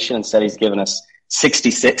Revelation. Instead, He's given us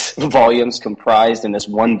 66 volumes comprised in this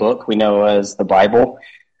one book we know as the Bible.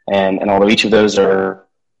 And although each of those are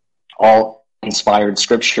all inspired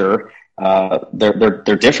Scripture,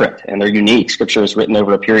 they're different and they're unique. Scripture is written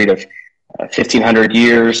over a period of 1,500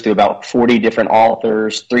 years through about 40 different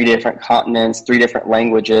authors, 3 different continents, 3 different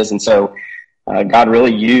languages. And so God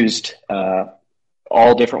really used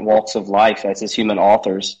all different walks of life as His human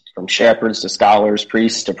authors, from shepherds to scholars,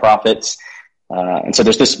 priests to prophets. And so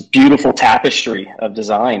there's this beautiful tapestry of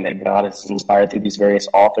design that God has inspired through these various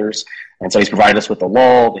authors. And so He's provided us with the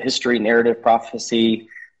law, the history, narrative, prophecy.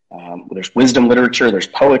 There's wisdom literature, there's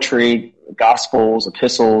poetry, gospels,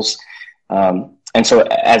 epistles. And so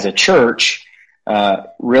as a church,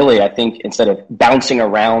 really, I think instead of bouncing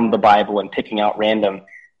around the Bible and picking out random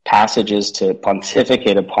passages to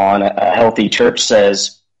pontificate upon, a healthy church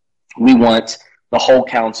says we want the whole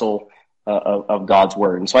counsel of God's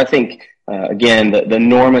Word. And so I think, again, the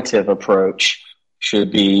normative approach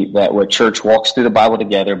should be that where church walks through the Bible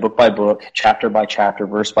together, book by book, chapter by chapter,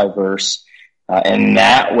 verse by verse. And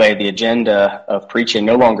that way, the agenda of preaching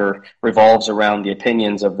no longer revolves around the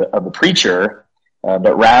opinions of the preacher,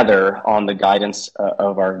 but rather on the guidance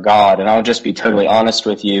of our God. And I'll just be totally honest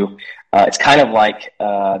with you. It's kind of like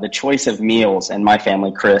the choice of meals in my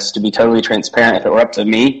family, Chris. To be totally transparent, if it were up to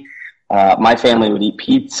me, my family would eat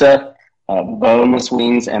pizza, boneless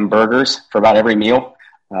wings, and burgers for about every meal.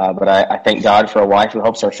 But I thank God for a wife who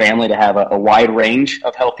helps our family to have a wide range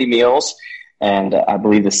of healthy meals. And I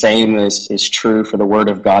believe the same is true for the Word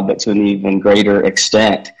of God, but to an even greater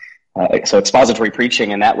extent. So expository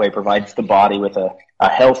preaching in that way provides the body with a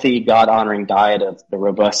healthy, God-honoring diet of the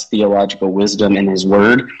robust theological wisdom in His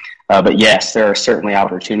Word. But yes, there are certainly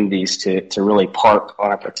opportunities to really park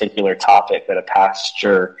on a particular topic that a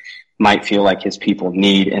pastor might feel like his people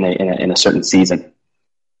need in a certain season.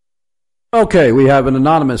 Okay, we have an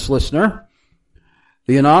anonymous listener.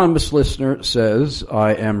 The anonymous listener says,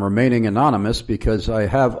 I am remaining anonymous because I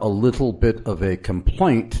have a little bit of a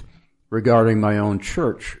complaint regarding my own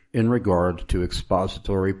church in regard to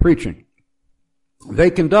expository preaching. They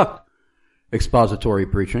conduct expository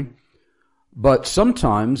preaching, but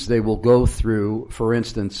sometimes they will go through, for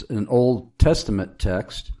instance, an Old Testament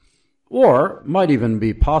text, or might even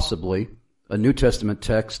be possibly a New Testament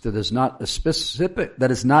text that is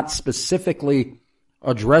not specifically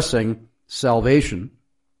addressing salvation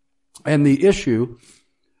and the issue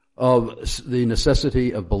of the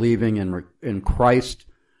necessity of believing in Christ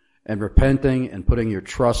and repenting and putting your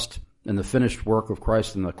trust in the finished work of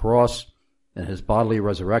Christ on the cross and His bodily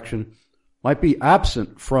resurrection might be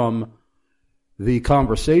absent from the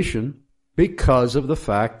conversation because of the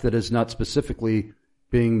fact that it's not specifically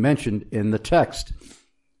being mentioned in the text.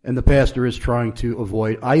 And the pastor is trying to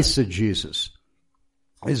avoid eisegesis.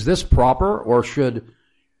 Is this proper, or should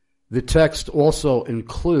the text also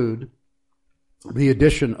include the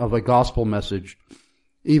addition of a gospel message,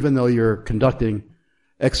 even though you're conducting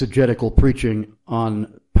exegetical preaching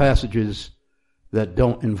on passages that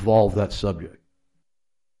don't involve that subject?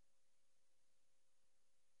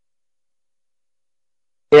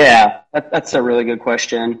 Yeah, that's a really good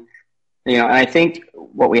question. And I think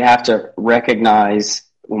what we have to recognize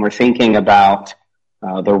when we're thinking about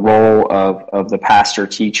the role of the pastor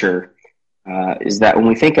teacher is that when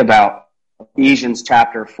we think about Ephesians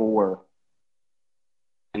chapter 4,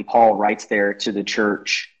 and Paul writes there to the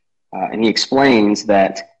church, and he explains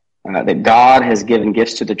that God has given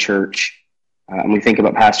gifts to the church. And we think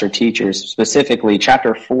about pastor teachers, specifically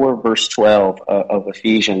chapter 4, verse 12 of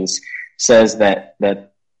Ephesians says that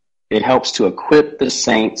it helps to equip the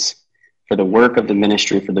saints for the work of the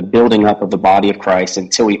ministry, for the building up of the body of Christ,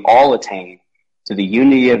 until we all attain to the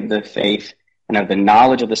unity of the faith and of the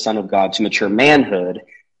knowledge of the Son of God, to mature manhood,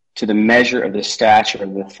 to the measure of the stature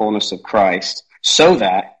of the fullness of Christ, so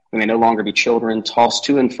that we may no longer be children, tossed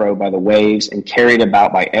to and fro by the waves and carried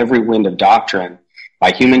about by every wind of doctrine,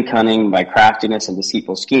 by human cunning, by craftiness and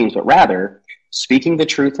deceitful schemes, but rather, speaking the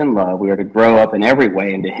truth in love, we are to grow up in every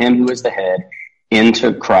way into him who is the head,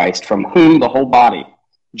 into Christ, from whom the whole body,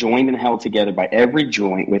 joined and held together by every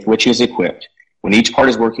joint with which is equipped, when each part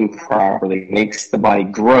is working properly, makes the body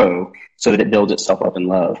grow so that it builds itself up in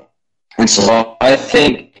love. And so I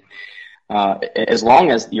think as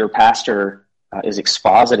long as your pastor is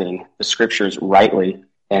expositing the scriptures rightly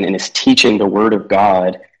and is teaching the word of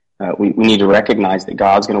God, we need to recognize that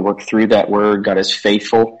God's going to work through that word. God is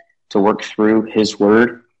faithful to work through his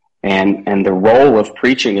word. And the role of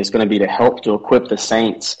preaching is going to be to help to equip the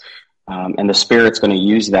saints. And the Spirit's going to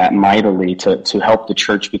use that mightily to help the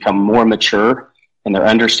church become more mature in their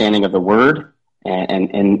understanding of the word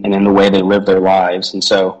and in the way they live their lives. And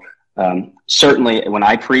so certainly when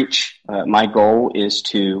I preach, my goal is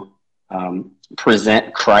to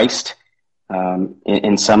present Christ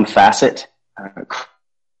in some facet.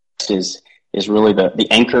 Christ is really the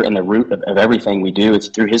anchor and the root of everything we do. It's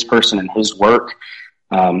through his person and his work.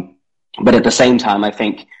 But at the same time, I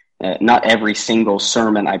think not every single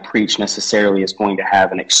sermon I preach necessarily is going to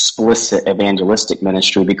have an explicit evangelistic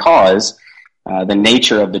ministry, because the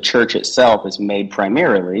nature of the church itself is comprised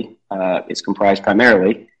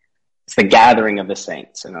primarily, it's the gathering of the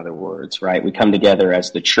saints, in other words, right? We come together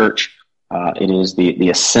as the church. It is the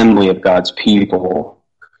assembly of God's people.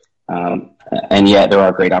 And yet there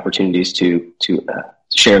are great opportunities to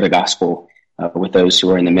share the gospel with those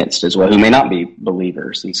who are in the midst as well, who may not be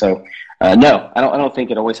believers. And so, no, I don't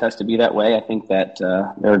think it always has to be that way. I think that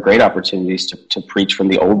there are great opportunities to preach from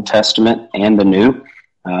the Old Testament and the New,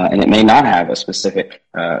 and it may not have a specific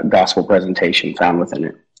gospel presentation found within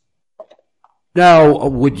it. Now,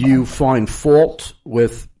 would you find fault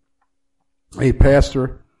with a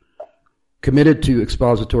pastor committed to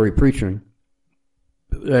expository preaching,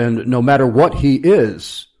 and no matter what he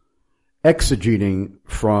is exegeting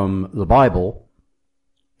from the Bible,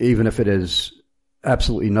 even if it has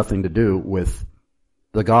absolutely nothing to do with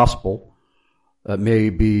the gospel, may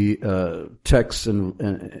be texts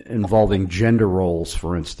involving gender roles,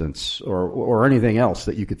 for instance, or anything else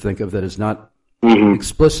that you could think of that is not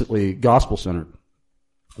explicitly gospel-centered?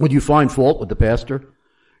 Would you find fault with the pastor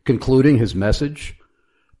concluding his message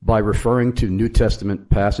by referring to New Testament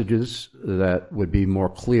passages that would be more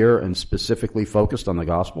clear and specifically focused on the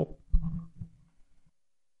gospel?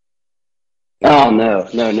 Oh, no,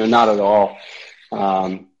 not at all.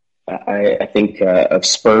 I think of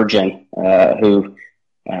Spurgeon, who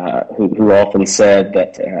often said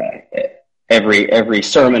that every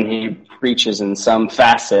sermon he preaches in some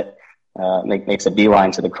facet makes a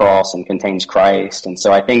beeline to the cross and contains Christ. And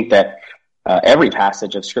so I think that every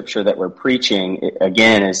passage of Scripture that we're preaching,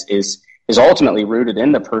 again, is ultimately rooted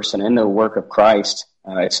in the person, in the work of Christ.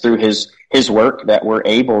 It's through his work that we're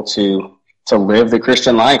able to live the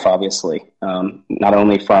Christian life, obviously, not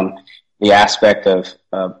only from the aspect of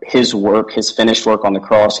his work, his finished work on the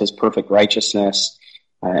cross, his perfect righteousness,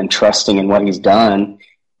 and trusting in what he's done,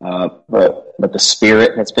 but the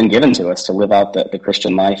Spirit that's been given to us to live out the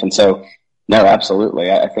Christian life. And so, no,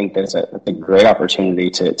 absolutely. I think there's a great opportunity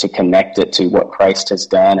to connect it to what Christ has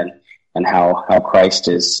done and how Christ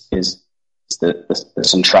is the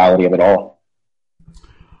centrality of it all.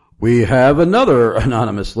 We have another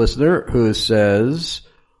anonymous listener who says,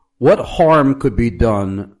 what harm could be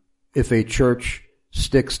done if a church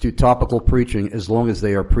sticks to topical preaching as long as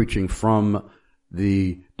they are preaching from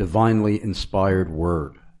the divinely inspired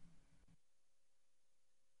word?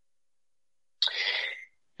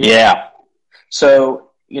 Yeah.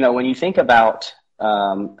 So, when you think about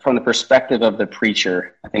from the perspective of the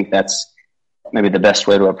preacher, I think that's maybe the best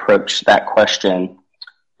way to approach that question.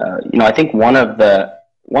 I think one of the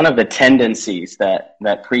one of the tendencies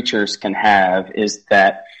that preachers can have is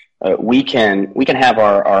that we can have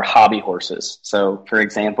our hobby horses. So, for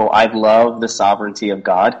example, I love the sovereignty of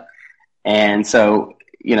God, and so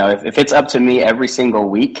if it's up to me every single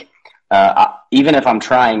week, even if I'm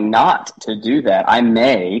trying not to do that, I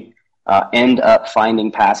may end up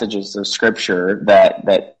finding passages of Scripture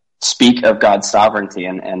that speak of God's sovereignty,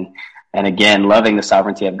 and again, loving the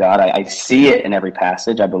sovereignty of God. I see it in every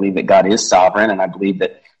passage. I believe that God is sovereign, and I believe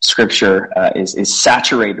that Scripture is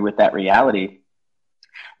saturated with that reality.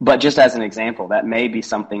 But just as an example, that may be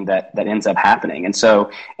something that ends up happening. And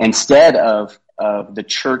so instead of the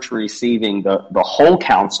church receiving the whole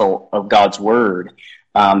counsel of God's word,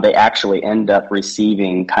 they actually end up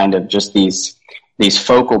receiving kind of just these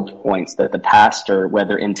focal points that the pastor,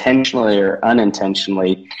 whether intentionally or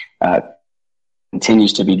unintentionally,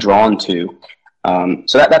 continues to be drawn to.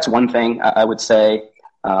 So that's one thing I would say,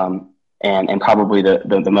 and probably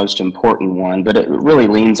the most important one, but it really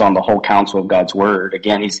leans on the whole counsel of God's word.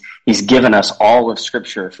 Again, he's given us all of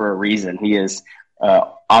Scripture for a reason. He is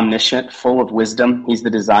omniscient, full of wisdom. He's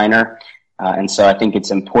the designer. And so I think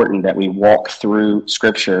it's important that we walk through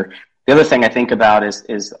Scripture. The other thing I think about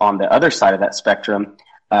is on the other side of that spectrum.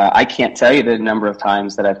 I can't tell you the number of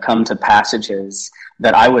times that I've come to passages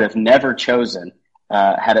that I would have never chosen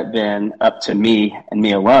had it been up to me and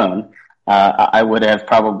me alone. I would have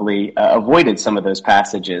probably avoided some of those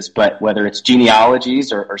passages, but whether it's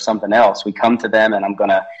genealogies or something else, we come to them, and I'm going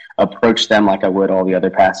to approach them like I would all the other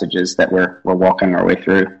passages that we're walking our way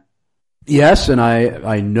through. Yes, and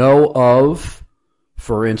I know of,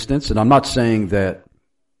 for instance, and I'm not saying that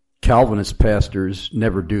Calvinist pastors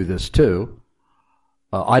never do this too.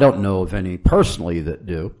 I don't know of any personally that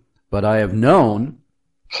do, but I have known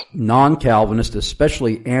non-Calvinist,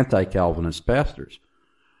 especially anti-Calvinist pastors.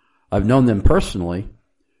 I've known them personally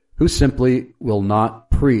who simply will not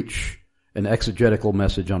preach an exegetical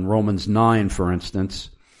message on Romans 9, for instance,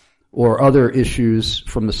 or other issues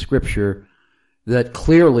from the Scripture that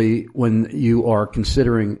clearly, when you are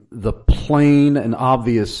considering the plain and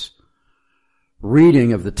obvious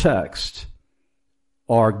reading of the text,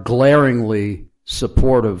 are glaringly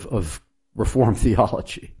supportive of Reformed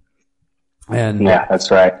theology. And yeah, that's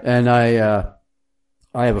right. And I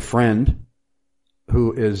have a friend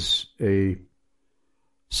who is a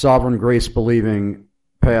sovereign grace believing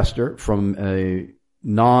pastor from a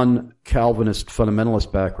non-Calvinist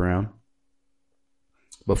fundamentalist background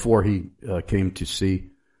before he came to see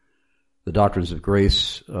the doctrines of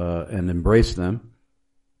grace and embrace them.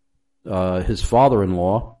 His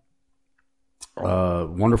father-in-law,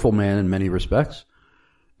 wonderful man in many respects,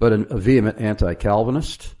 but a vehement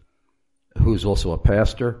anti-Calvinist who's also a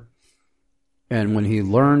pastor. And when he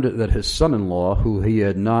learned that his son-in-law, who he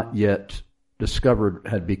had not yet discovered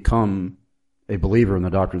had become a believer in the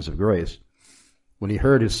doctrines of grace, when he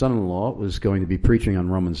heard his son-in-law was going to be preaching on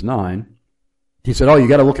Romans 9, he said, "Oh, you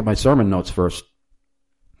got to look at my sermon notes first."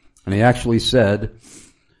 And he actually said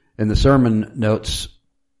in the sermon notes,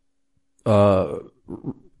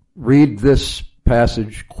 read this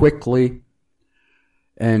passage quickly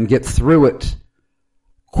and get through it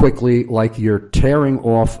quickly like you're tearing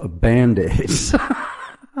off a Band-Aid.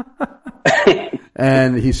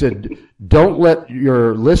 And he said, don't let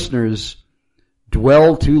your listeners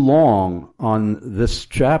dwell too long on this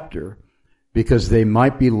chapter because they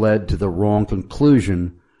might be led to the wrong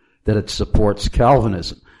conclusion that it supports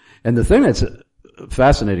Calvinism. And the thing that's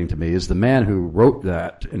fascinating to me is the man who wrote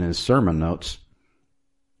that in his sermon notes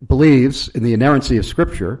believes in the inerrancy of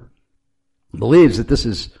Scripture, believes that this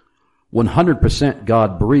is 100%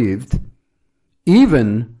 God-breathed,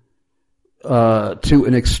 even to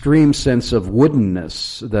an extreme sense of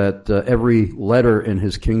woodenness, that every letter in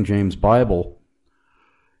his King James Bible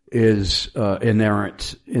is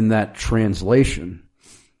inerrant in that translation.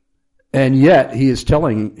 And yet he is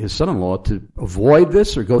telling his son-in-law to avoid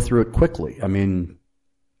this or go through it quickly. I mean,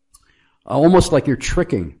 almost like you're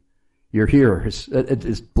tricking your hearers.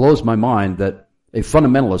 It blows my mind that a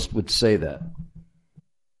fundamentalist would say that.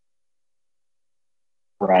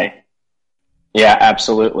 Right. Yeah,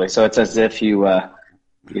 absolutely. So it's as if you,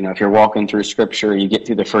 if you're walking through Scripture, you get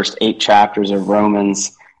through the first 8 chapters of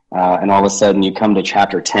Romans, and all of a sudden you come to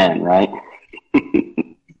chapter 10, right?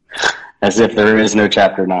 As if there is no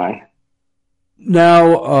chapter 9.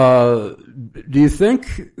 Now, do you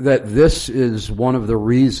think that this is one of the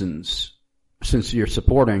reasons, since you're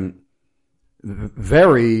supporting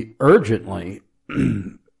very urgently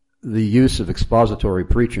the use of expository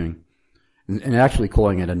preaching and actually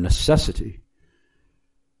calling it a necessity,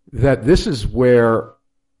 that this is where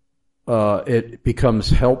it becomes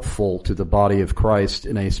helpful to the body of Christ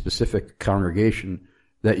in a specific congregation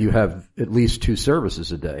that you have at least 2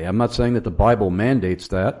 services a day. I'm not saying that the Bible mandates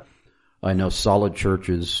that. I know solid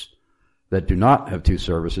churches that do not have 2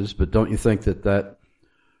 services, but don't you think that that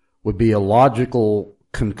would be a logical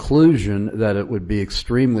conclusion, that it would be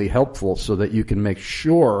extremely helpful so that you can make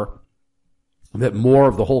sure that more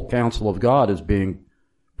of the whole counsel of God is being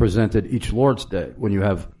presented each Lord's Day, when you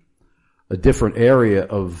have a different area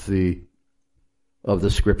of the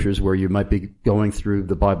scriptures where you might be going through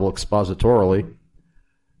the Bible expositorily,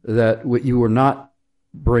 that what you were not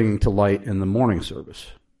bringing to light in the morning service?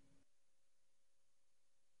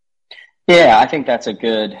 Yeah, I think that's a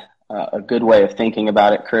good way of thinking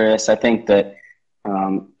about it, Chris. I think that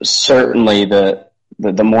certainly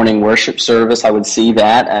the morning worship service, I would see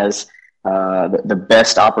that as the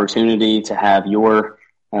best opportunity to have your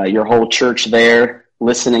whole church there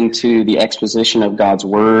listening to the exposition of God's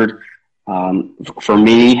Word. For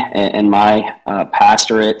me and my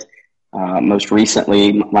pastorate, most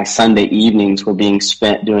recently, my Sunday evenings were being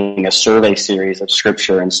spent doing a survey series of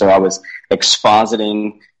Scripture, and so I was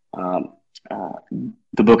expositing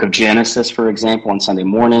the book of Genesis, for example, on Sunday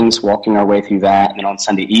mornings, walking our way through that, and on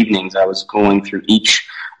Sunday evenings, I was going through each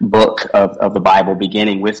book of the Bible,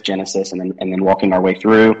 beginning with Genesis, and then walking our way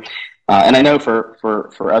through. And I know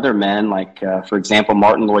for other men, like for example,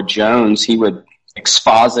 Martin Lloyd-Jones, he would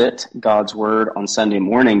exposit God's Word on Sunday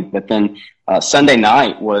morning, but then Sunday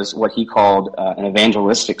night was what he called an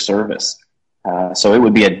evangelistic service. So it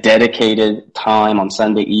would be a dedicated time on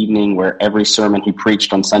Sunday evening where every sermon he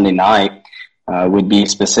preached on Sunday night would be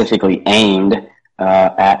specifically aimed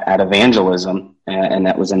at evangelism, and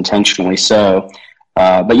that was intentionally so.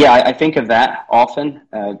 But yeah, I think of that often,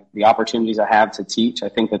 the opportunities I have to teach. I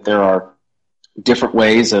think that there are different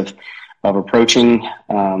ways of approaching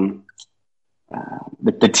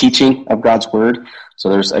the teaching of God's Word. So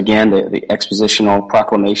there's, again, the expositional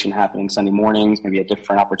proclamation happening Sunday mornings, maybe a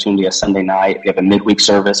different opportunity a Sunday night. If you have a midweek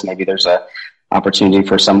service, maybe there's a opportunity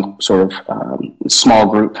for some sort of small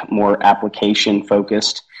group, more application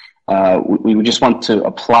focused. We just want to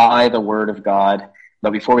apply the Word of God,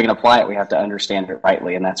 but before we can apply it, we have to understand it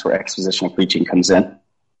rightly, and that's where expositional preaching comes in.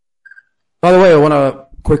 By the way, I want to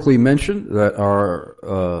quickly mention that our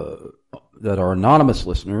anonymous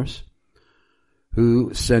listeners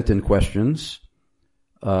who sent in questions,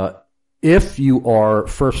 if you are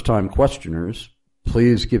first-time questioners,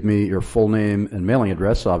 please give me your full name and mailing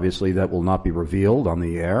address. Obviously, that will not be revealed on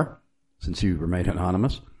the air, since you remain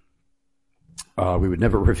anonymous. We would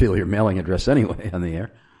never reveal your mailing address anyway on the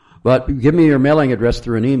air. But give me your mailing address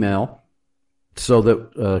through an email so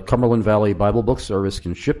that Cumberland Valley Bible Book Service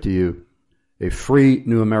can ship to you a free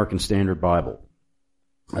New American Standard Bible.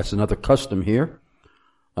 That's another custom here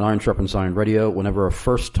on Iron Sharpens Iron Radio. Whenever a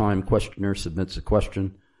first-time questioner submits a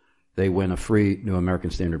question, they win a free New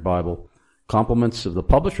American Standard Bible. Compliments of the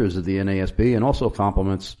publishers of the NASB, and also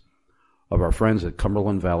compliments of our friends at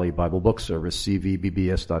Cumberland Valley Bible Book Service,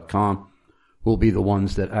 cvbbs.com, will be the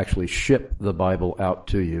ones that actually ship the Bible out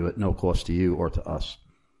to you at no cost to you or to us.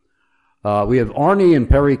 We have Arnie in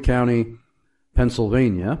Perry County,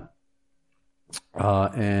 Pennsylvania,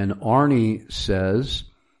 and Arnie says,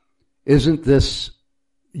 isn't this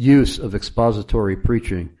use of expository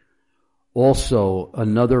preaching also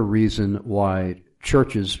another reason why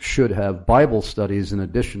churches should have Bible studies in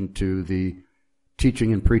addition to the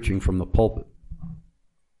teaching and preaching from the pulpit?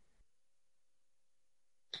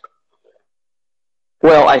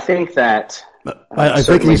 Well, I think that I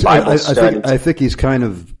think he's kind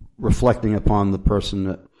of reflecting upon the person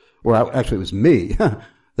that, well, actually it was me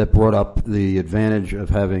that brought up the advantage of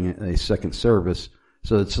having a second service.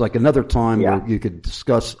 So it's like another time where you could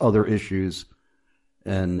discuss other issues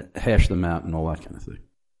and hash them out and all that kind of thing.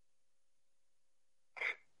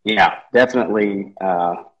 Yeah, definitely.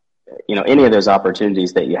 Any of those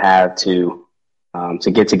opportunities that you have to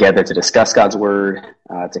get together to discuss God's Word,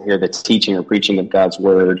 to hear the teaching or preaching of God's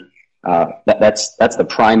Word, that's the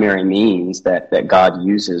primary means that God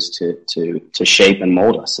uses to shape and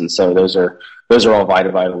mold us. And so those are all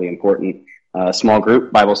vitally important. Small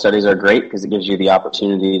group Bible studies are great because it gives you the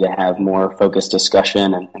opportunity to have more focused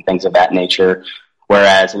discussion and things of that nature.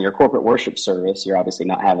 Whereas in your corporate worship service, you're obviously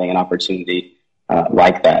not having an opportunity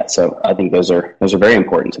like that. So I think those are very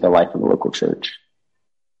important to the life of a local church.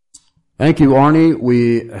 Thank you, Arnie.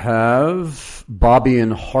 We have Bobby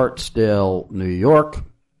in Hartsdale, New York.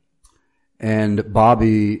 And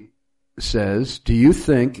Bobby says, do you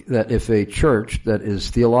think that if a church that is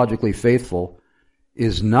theologically faithful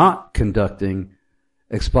is not conducting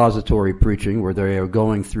expository preaching, where they are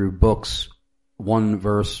going through books, one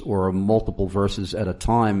verse or multiple verses at a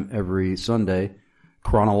time every Sunday,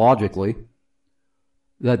 chronologically,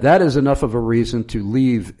 that is enough of a reason to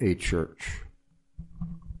leave a church?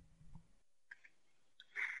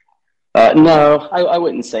 No, I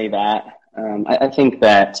wouldn't say that. I think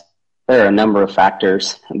that there are a number of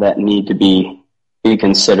factors that need to be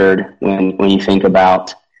considered when you think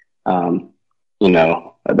about,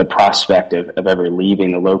 the prospect of ever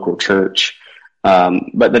leaving the local church.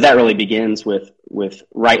 But that really begins with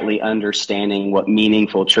rightly understanding what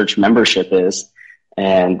meaningful church membership is,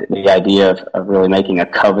 and the idea of really making a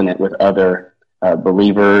covenant with other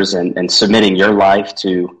believers and submitting your life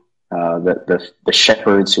to the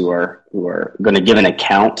shepherds who are going to give an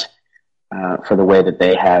account for the way that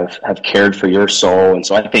they have cared for your soul. And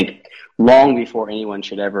so I think long before anyone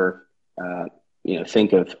should ever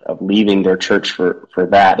think of leaving their church for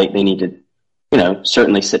that, they need to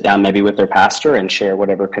certainly sit down maybe with their pastor and share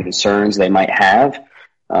whatever concerns they might have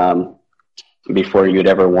before you'd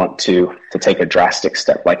ever want to take a drastic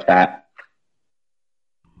step like that.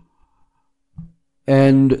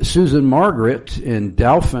 And Susan Margaret in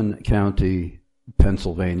Dauphin County,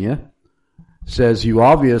 Pennsylvania, says you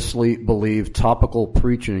obviously believe topical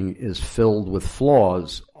preaching is filled with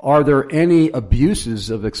flaws. Are there any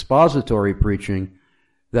abuses of expository preaching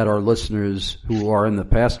that our listeners who are in the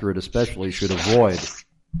pastorate especially should avoid?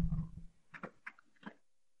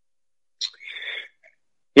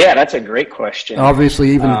 Yeah, that's a great question.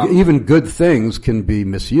 Obviously, even good things can be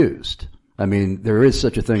misused. I mean, there is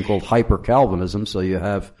such a thing called hyper-Calvinism, so you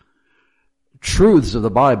have truths of the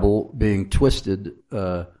Bible being twisted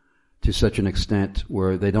to such an extent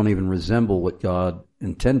where they don't even resemble what God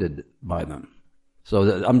intended by them.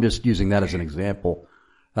 So I'm just using that as an example,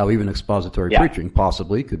 how even expository preaching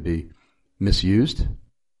possibly could be misused.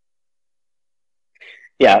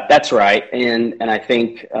 Yeah, that's right. And I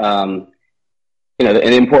think,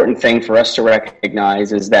 an important thing for us to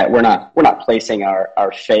recognize is that we're not placing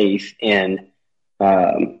our faith in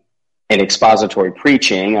expository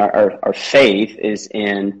preaching. Our faith is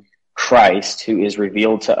in Christ, who is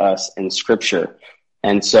revealed to us in Scripture.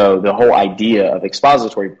 And so the whole idea of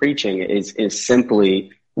expository preaching is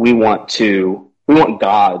simply we want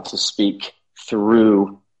God to speak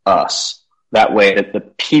through us. That way that the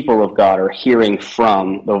people of God are hearing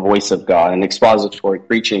from the voice of God, and expository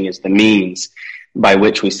preaching is the means by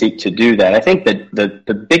which we seek to do that. I think that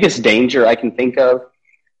the biggest danger I can think of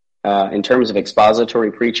in terms of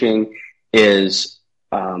expository preaching is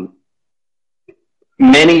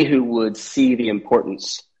many who would see the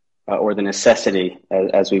importance or the necessity,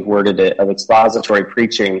 as we've worded it, of expository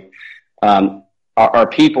preaching are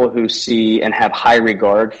people who see and have high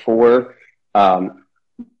regard for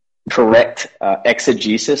correct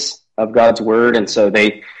exegesis of God's Word, and so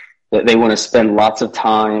they want to spend lots of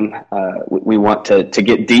time. We want to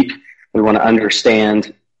get deep. We want to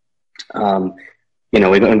understand. We want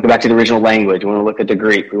to go back to the original language. We want to look at the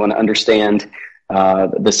Greek. We want to understand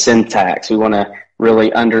the syntax. We want to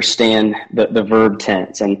really understand the verb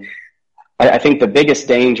tense. And I think the biggest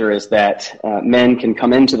danger is that men can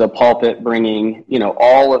come into the pulpit bringing,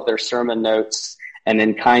 all of their sermon notes and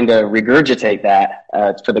then kind of regurgitate that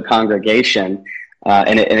for the congregation,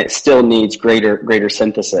 and it still needs greater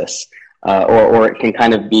synthesis, or it can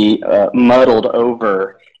kind of be muddled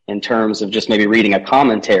over in terms of just maybe reading a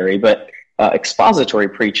commentary. But expository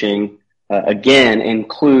preaching again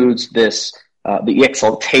includes this the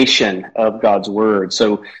exaltation of God's Word.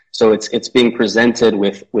 So it's being presented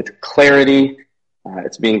with clarity.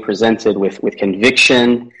 It's being presented with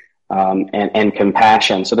conviction and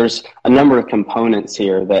compassion. So there's a number of components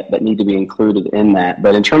here that need to be included in that.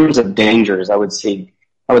 But in terms of dangers, I would see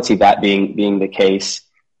that being the case,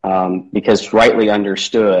 because rightly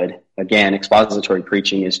understood, again, expository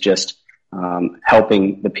preaching is just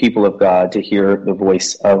helping the people of God to hear the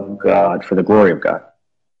voice of God for the glory of God.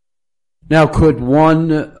 Now, could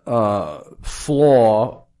one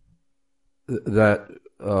flaw that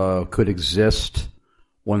could exist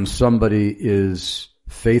when somebody is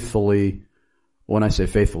faithfully, when I say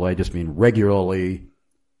faithfully, I just mean regularly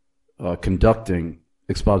conducting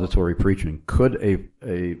expository preaching, could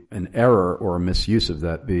an error or a misuse of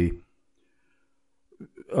that be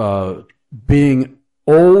being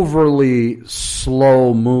overly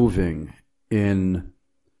slow-moving in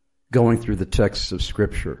going through the texts of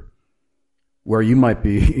Scripture, where you might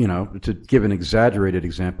be, to give an exaggerated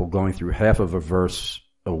example, going through half of a verse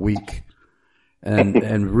a week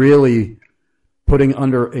and really putting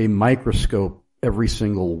under a microscope every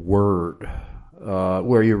single word,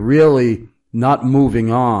 where you're really not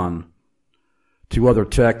moving on to other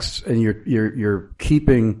texts, and you're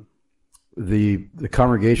keeping the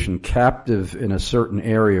congregation captive in a certain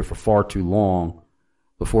area for far too long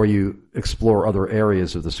before you explore other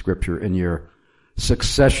areas of the Scripture, and you're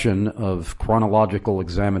succession of chronological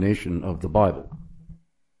examination of the Bible?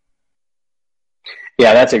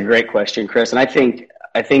 Yeah, that's a great question, Chris. And I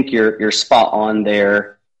think you're spot on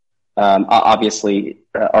there. Obviously,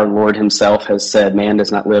 our Lord himself has said, man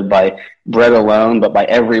does not live by bread alone, but by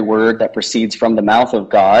every word that proceeds from the mouth of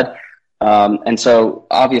God. And so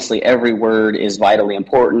obviously every word is vitally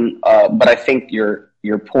important. But I think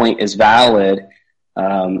your point is valid.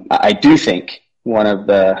 I do think one of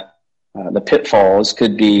the pitfalls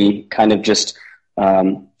could be kind of just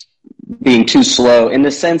being too slow, in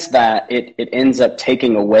the sense that it ends up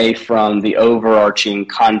taking away from the overarching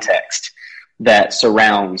context that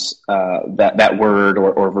surrounds that word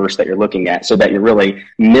or verse that you're looking at, so that you're really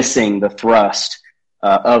missing the thrust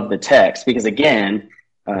of the text. Because again,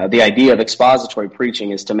 the idea of expository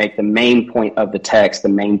preaching is to make the main point of the text the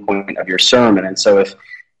main point of your sermon. And so if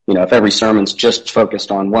every sermon's just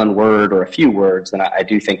focused on one word or a few words, then I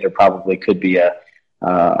do think there probably could be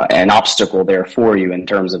an obstacle there for you in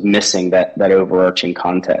terms of missing that overarching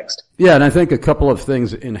context. Yeah, and I think a couple of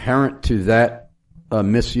things inherent to that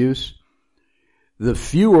misuse. The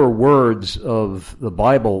fewer words of the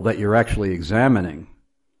Bible that you're actually examining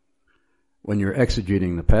when you're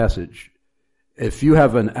exegeting the passage. If you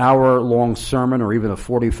have an hour-long sermon or even a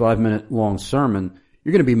 45-minute-long sermon,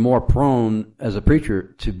 you're going to be more prone as a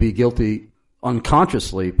preacher to be guilty,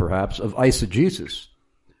 unconsciously perhaps, of eisegesis.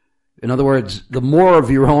 In other words, the more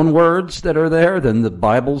of your own words that are there than the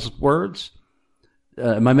Bible's words.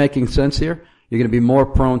 Am I making sense here? You're going to be more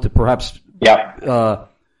prone to perhaps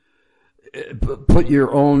put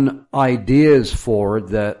your own ideas forward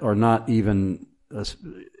that are not even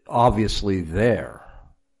obviously there.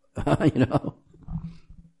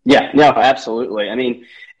 Yeah, no, absolutely. I mean,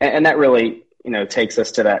 and that really, takes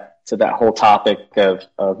us to that whole topic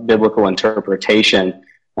of biblical interpretation.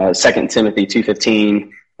 2 Timothy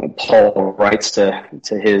 2:15, Paul writes to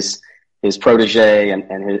his protege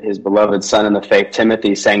and his beloved son in the faith,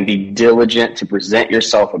 Timothy, saying, "Be diligent to present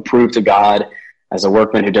yourself approved to God as a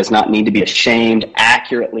workman who does not need to be ashamed,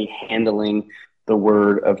 accurately handling the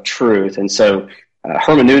word of truth." And so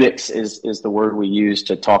hermeneutics is the word we use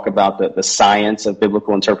to talk about the science of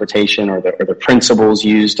biblical interpretation, or the principles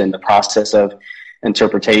used in the process of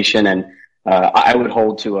interpretation. And I would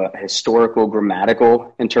hold to a historical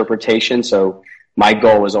grammatical interpretation. So my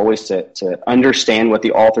goal was always to understand what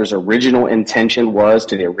the author's original intention was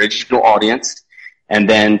to the original audience, and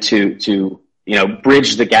then to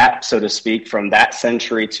bridge the gap, so to speak, from that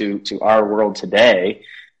century to our world today.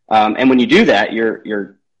 And when you do that,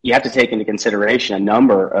 you have to take into consideration a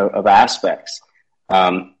number of aspects.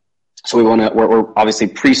 So we're obviously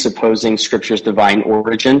presupposing Scripture's divine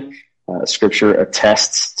origin. Scripture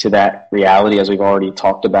attests to that reality, as we've already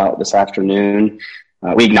talked about this afternoon.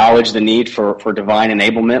 We acknowledge the need for divine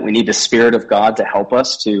enablement. We need the Spirit of God to help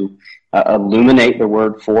us to illuminate the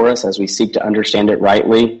Word for us as we seek to understand it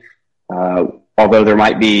rightly. Although there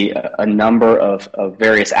might be a number of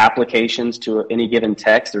various applications to any given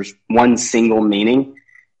text, there's one single meaning.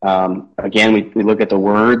 Again, we look at the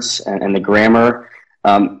words and the grammar,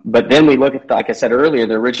 but then we look at, like I said earlier,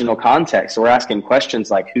 the original context. So we're asking questions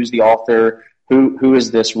like, who's the author? Who is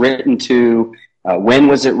this written to? When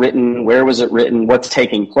was it written? Where was it written? What's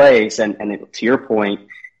taking place? And to your point,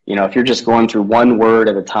 if you're just going through one word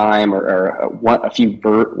at a time or a few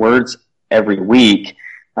words every week,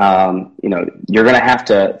 you're going to have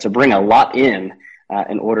to bring a lot in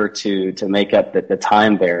order to make up the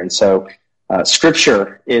time there. And so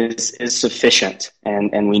Scripture is sufficient,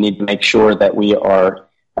 and we need to make sure that we are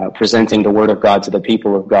presenting the Word of God to the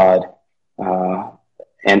people of God,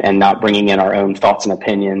 and not bringing in our own thoughts and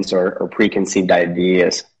opinions or preconceived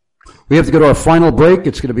ideas. We have to go to our final break.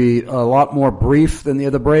 It's going to be a lot more brief than the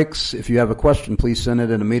other breaks. If you have a question, please send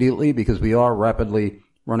it in immediately, because we are rapidly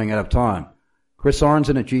running out of time.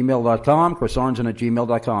 ChrisArnzen@gmail.com,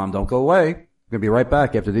 ChrisArnzen@gmail.com. Don't go away. We're going to be right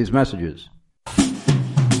back after these messages.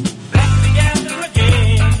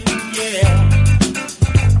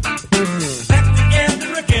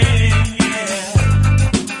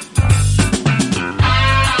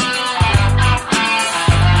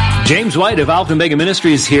 James White of Alpha Omega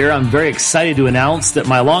Ministries here. I'm very excited to announce that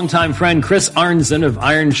my longtime friend Chris Arnzen of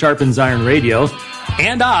Iron Sharpens Iron Radio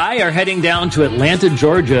and I are heading down to Atlanta,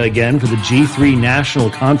 Georgia again for the G3 National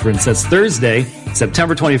Conference. That's Thursday,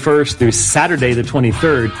 September 21st through Saturday the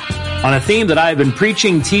 23rd, on a theme that I've been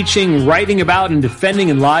preaching, teaching, writing about, and defending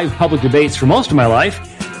in live public debates for most of my life,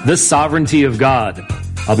 the sovereignty of God.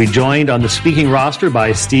 I'll be joined on the speaking roster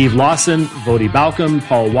by Steve Lawson, Vodi Balcom,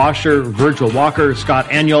 Paul Washer, Virgil Walker, Scott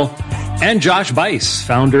Aniol, and Josh Bice,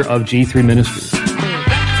 founder of G3 Ministries.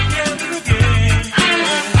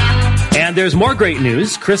 And there's more great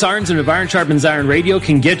news. Chris Arnzen of Iron Sharpens Iron Radio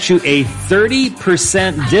can get you a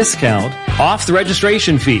 30% discount off the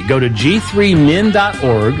registration fee. Go to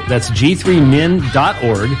g3min.org. That's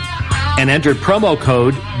g3min.org and enter promo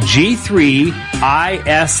code G3ISIR.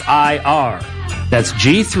 That's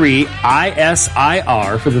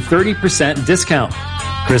G3ISIR for the 30% discount.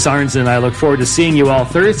 Chris Arnzen and I look forward to seeing you all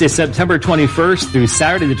Thursday, September 21st through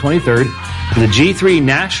Saturday the 23rd for the G3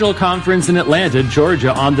 National Conference in Atlanta,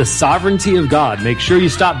 Georgia on the sovereignty of God. Make sure you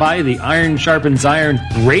stop by the Iron Sharpens Iron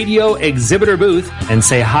Radio exhibitor booth and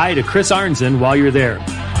say hi to Chris Arnzen while you're there.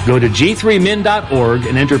 Go to g3min.org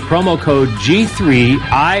and enter promo code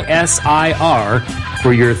G3ISIR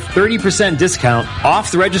for your 30% discount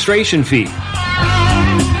off the registration fee.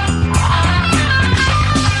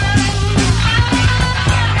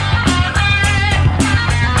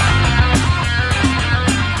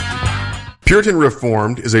 Puritan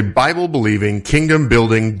Reformed is a Bible-believing,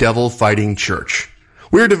 kingdom-building, devil-fighting church.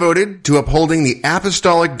 We are devoted to upholding the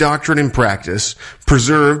apostolic doctrine and practice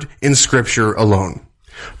preserved in Scripture alone.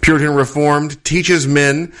 Puritan Reformed teaches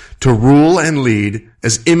men to rule and lead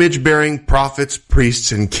as image-bearing prophets,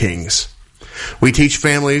 priests, and kings. We teach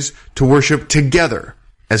families to worship together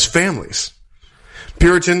as families.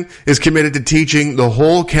 Puritan is committed to teaching the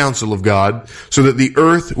whole counsel of God so that the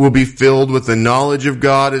earth will be filled with the knowledge of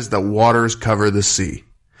God as the waters cover the sea.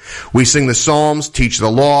 We sing the Psalms, teach the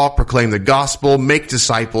law, proclaim the gospel, make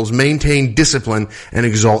disciples, maintain discipline, and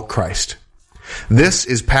exalt Christ. This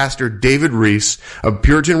is Pastor David Reese of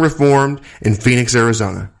Puritan Reformed in Phoenix,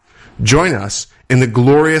 Arizona. Join us in the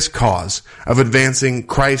glorious cause of advancing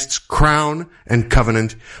Christ's crown and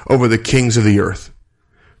covenant over the kings of the earth.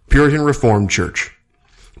 Puritan Reformed Church.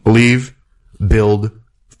 Believe, build,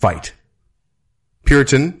 fight.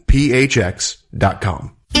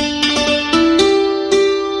 PuritanPHX.com.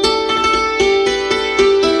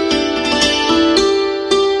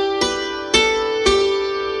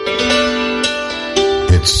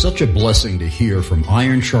 It's such a blessing to hear from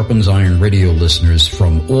Iron Sharpens Iron radio listeners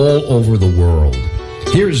from all over the world.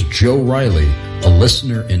 Here's Joe Riley, a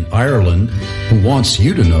listener in Ireland, who wants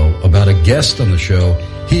you to know about a guest on the show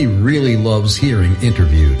he really loves hearing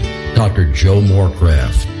interviewed, Dr. Joe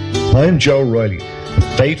Morecraft. I'm Joe Riley, a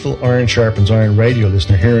faithful Iron Sharpens Iron radio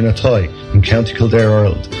listener here in Athy in County Kildare,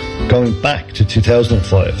 Ireland, going back to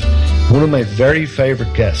 2005. One of my very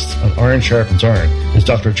favourite guests on Iron Sharpens Iron is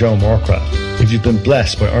Dr. Joe Morecraft. If you've been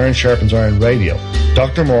blessed by Iron Sharpens Iron Radio,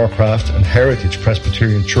 Dr. Morecraft and Heritage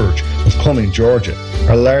Presbyterian Church of Cumming, Georgia,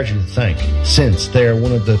 are largely to thank, since they are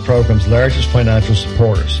one of the programme's largest financial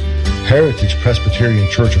supporters. Heritage Presbyterian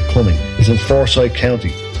Church of Cumming is in Forsyth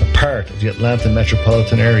County, a part of the Atlanta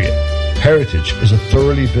metropolitan area. Heritage is a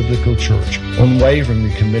thoroughly biblical church,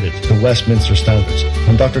 unwaveringly committed to Westminster standards,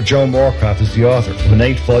 and Dr. Joe Morecraft is the author of an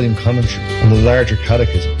 8-volume commentary on the larger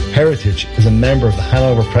catechism. Heritage is a member of the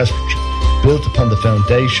Hanover Presbytery, built upon the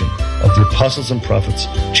foundation of the apostles and prophets,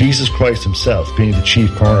 Jesus Christ himself being the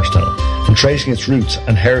chief cornerstone, and tracing its roots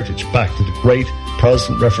and heritage back to the great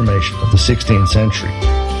Protestant Reformation of the 16th century.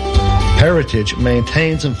 Heritage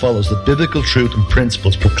maintains and follows the biblical truth and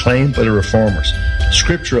principles proclaimed by the Reformers.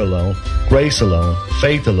 Scripture alone, grace alone,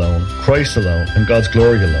 faith alone, Christ alone, and God's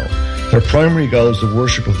glory alone. Their primary goal is the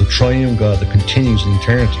worship of the triune God that continues in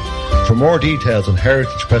eternity. For more details on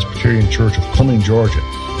Heritage Presbyterian Church of Cumming, Georgia,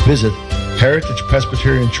 visit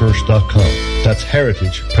heritagepresbyterianchurch.com. That's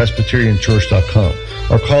heritagepresbyterianchurch.com.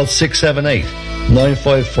 Or call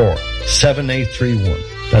 678-954-7831.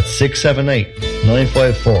 That's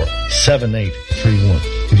 678-954-7831.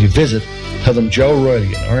 If you visit, tell them Joe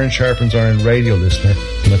Riley, an Iron Sharpens Iron radio listener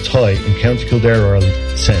from Athy in County Kildare, Ireland,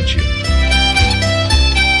 sent you.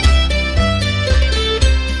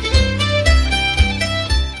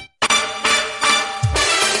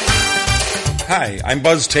 Hi, I'm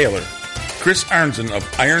Buzz Taylor. Chris Arnzen of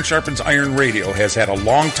Iron Sharpens Iron Radio has had a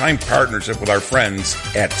long-time partnership with our friends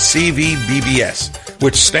at CVBBS,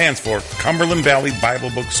 which stands for Cumberland Valley Bible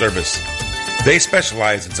Book Service. They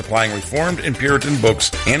specialize in supplying Reformed and Puritan books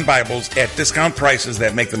and Bibles at discount prices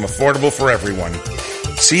that make them affordable for everyone.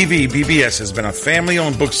 CVBBS has been a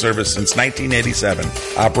family-owned book service since 1987,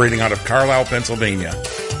 operating out of Carlisle, Pennsylvania.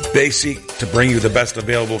 They seek to bring you the best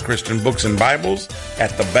available Christian books and Bibles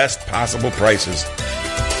at the best possible prices.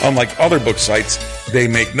 Unlike other book sites, they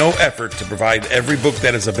make no effort to provide every book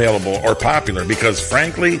that is available or popular because,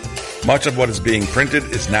 frankly, much of what is being printed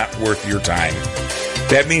is not worth your time.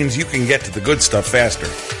 That means you can get to the good stuff faster.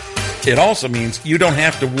 It also means you don't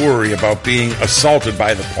have to worry about being assaulted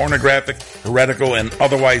by the pornographic, heretical, and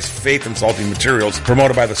otherwise faith-insulting materials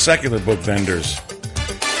promoted by the secular book vendors.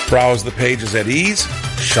 Browse the pages at ease,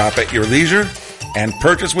 shop at your leisure, and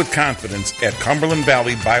purchase with confidence at Cumberland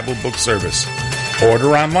Valley Bible Book Service.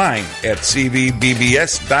 Order online at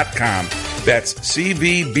cvbbs.com. That's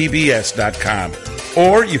cvbbs.com.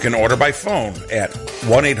 Or you can order by phone at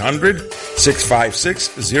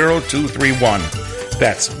 1-800-656-0231.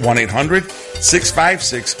 That's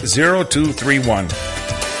 1-800-656-0231.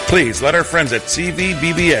 Please let our friends at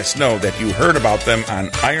CVBBS know that you heard about them on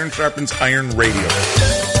Iron Sharpens Iron Radio.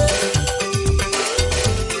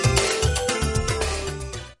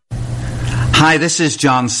 Hi, this is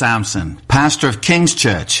John Sampson, pastor of King's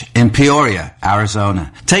Church in Peoria,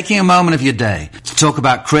 Arizona, taking a moment of your day to talk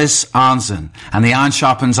about Chris Arnzen and the Iron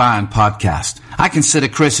Sharpens Iron podcast. I consider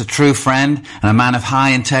Chris a true friend and a man of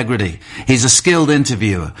high integrity. He's a skilled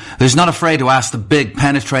interviewer who's not afraid to ask the big,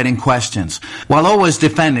 penetrating questions while always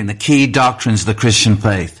defending the key doctrines of the Christian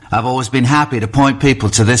faith. I've always been happy to point people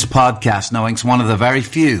to this podcast, knowing it's one of the very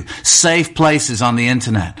few safe places on the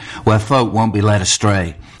internet where folk won't be led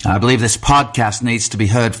astray. I believe this podcast needs to be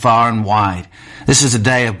heard far and wide. This is a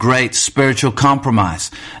day of great spiritual compromise,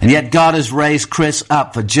 and yet God has raised Chris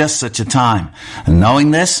up for just such a time. And knowing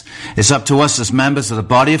this, it's up to us as members of the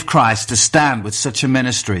body of Christ to stand with such a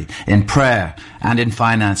ministry in prayer and in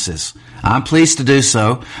finances. I'm pleased to do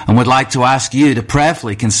so and would like to ask you to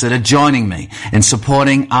prayerfully consider joining me in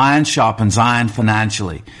supporting Iron Sharpens Iron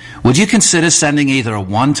financially. Would you consider sending either a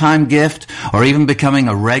one-time gift or even becoming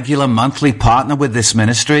a regular monthly partner with this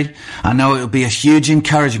ministry? I know it would be a huge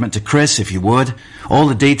encouragement to Chris if you would. All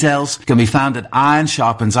the details can be found at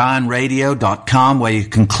ironsharpensironradio.com, where you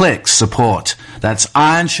can click support. That's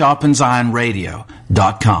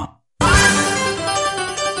ironsharpensironradio.com.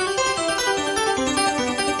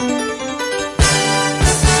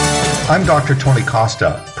 I'm Dr. Tony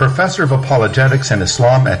Costa, Professor of Apologetics and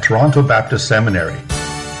Islam at Toronto Baptist Seminary.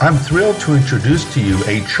 I'm thrilled to introduce to you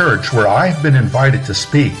a church where I've been invited to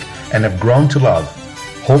speak and have grown to love,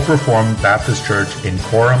 Hope Reformed Baptist Church in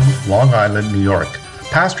Coram, Long Island, New York,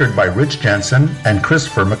 pastored by Rich Jensen and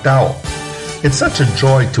Christopher McDowell. It's such a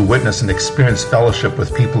joy to witness and experience fellowship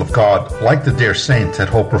with people of God like the dear saints at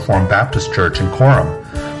Hope Reformed Baptist Church in Coram,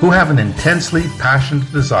 who have an intensely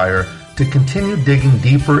passionate desire to continue digging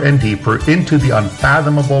deeper and deeper into the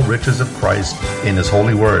unfathomable riches of Christ in His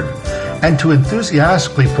holy word, and to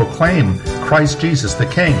enthusiastically proclaim Christ Jesus the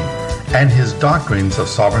King and His doctrines of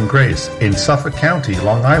sovereign grace in Suffolk County,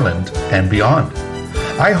 Long Island, and beyond.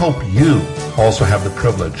 I hope you also have the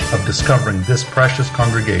privilege of discovering this precious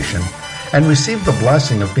congregation and receive the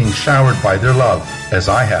blessing of being showered by their love, as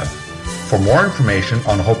I have. For more information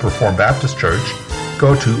on Hope Reformed Baptist Church,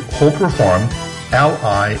 go to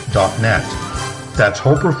hopereformedli.net. That's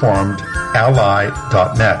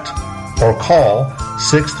hopereformedli.net. Or call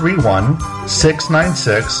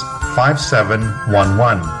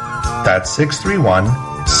 631-696-5711. That's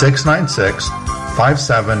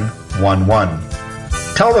 631-696-5711.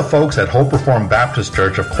 Tell the folks at Hope Reformed Baptist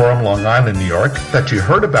Church of Coram, Long Island, New York, that you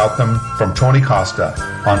heard about them from Tony Costa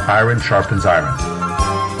on Iron Sharpens Iron.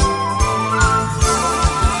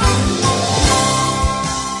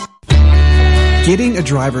 Getting a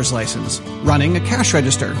driver's license, running a cash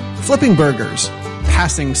register, flipping burgers,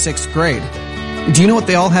 passing 6th grade. Do you know what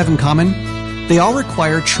they all have in common? They all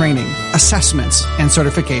require training, assessments, and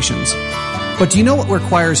certifications. But do you know what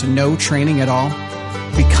requires no training at all?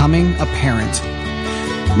 Becoming a parent.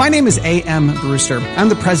 My name is A.M. Brewster. I'm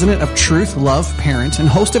the president of Truth Love Parent and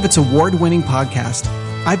host of its award-winning podcast.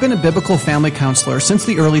 I've been a biblical family counselor since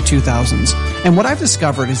the early 2000s, and what I've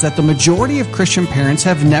discovered is that the majority of Christian parents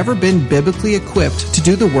have never been biblically equipped to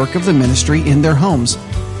do the work of the ministry in their homes.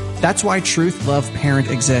 That's why Truth Love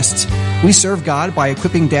Parent exists. We serve God by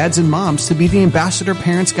equipping dads and moms to be the ambassador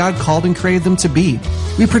parents God called and created them to be.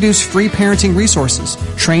 We produce free parenting resources,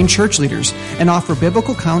 train church leaders, and offer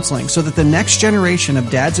biblical counseling so that the next generation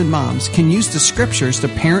of dads and moms can use the scriptures to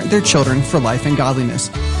parent their children for life and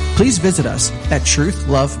godliness. Please visit us at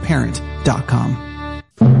truthloveparent.com.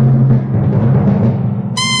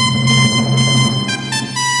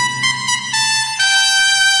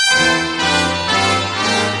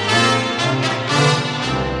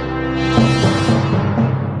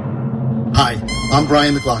 I'm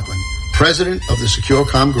Brian McLaughlin, president of the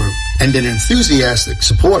SecureCom Group and an enthusiastic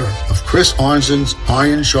supporter of Chris Arnzen's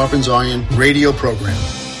Iron Sharpens Iron radio program.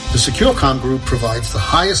 The SecureCom Group provides the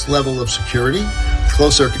highest level of security,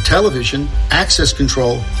 closed-circuit television, access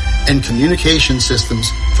control, and communication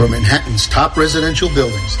systems for Manhattan's top residential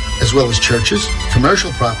buildings, as well as churches,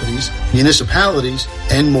 commercial properties, municipalities,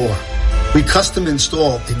 and more. We custom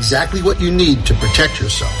install exactly what you need to protect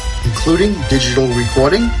yourself, including digital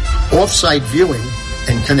recording, off-site viewing,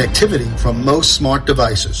 and connectivity from most smart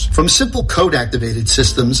devices. From simple code-activated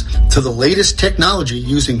systems to the latest technology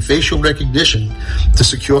using facial recognition, the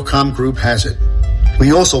SecureCom Group has it.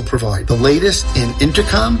 We also provide the latest in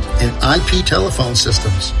intercom and IP telephone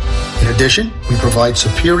systems. In addition, we provide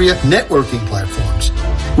superior networking platforms.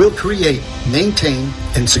 We'll create, maintain,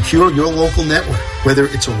 and secure your local network. Whether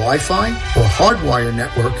it's a Wi-Fi or hardwire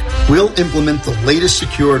network, we'll implement the latest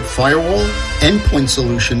secured firewall, endpoint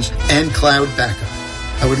solutions, and cloud backup.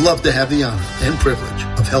 I would love to have the honor and privilege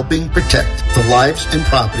of helping protect the lives and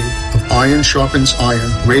property of Iron Sharpens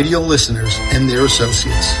Iron radio listeners and their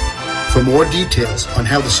associates. For more details on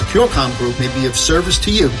how the SecureCom Group may be of service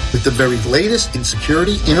to you with the very latest in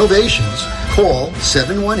security innovations, call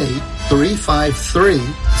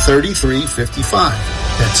 718-353-3355.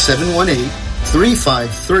 That's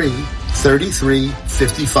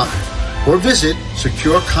 718-353-3355. Or visit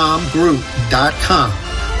SecureComGroup.com.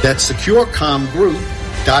 That's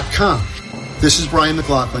SecureComGroup.com. This is Brian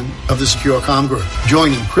McLaughlin of the SecureCom Group,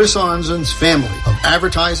 joining Chris Arnzen's family of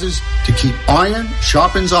advertisers to keep Iron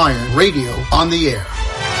Sharpens Iron radio on the air.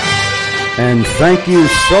 And thank you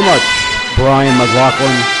so much, Brian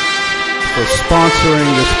McLaughlin, for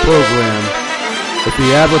sponsoring this program with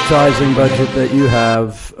the advertising budget that you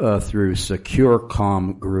have through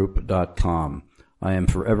SecureComGroup.com. I am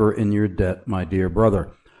forever in your debt, my dear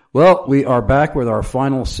brother. Well, we are back with our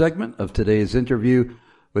final segment of today's interview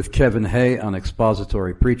with Kevin Hay on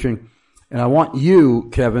expository preaching. And I want you,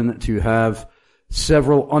 Kevin, to have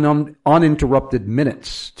several uninterrupted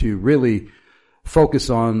minutes to really focus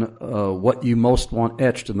on what you most want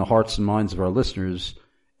etched in the hearts and minds of our listeners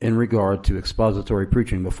in regard to expository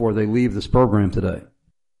preaching before they leave this program today.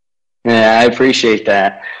 Yeah, I appreciate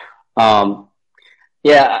that. I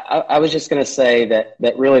was just going to say that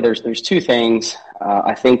really there's two things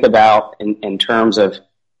I think about in terms of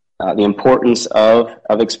the importance of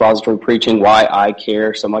expository preaching, why I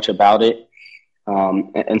care so much about it.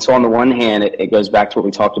 And so on the one hand, it goes back to what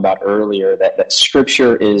we talked about earlier, that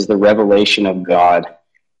Scripture is the revelation of God.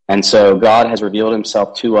 And so God has revealed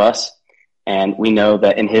himself to us, and we know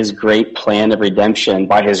that in his great plan of redemption,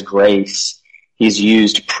 by his grace, he's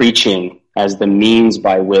used preaching as the means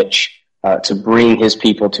by which to bring his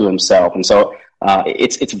people to himself. And so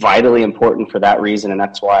it's vitally important for that reason, and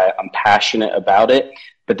that's why I'm passionate about it.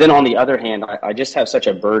 But then on the other hand, I just have such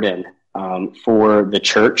a burden for the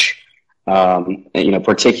church,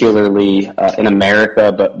 particularly in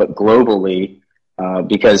America, but globally,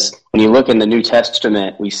 because when you look in the New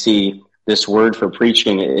Testament, we see this word for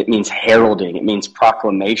preaching. It means heralding. It means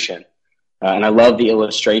proclamation. And I love the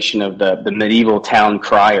illustration of the medieval town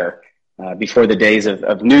crier before the days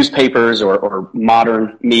of newspapers or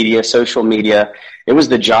modern media, social media. It was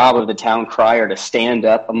the job of the town crier to stand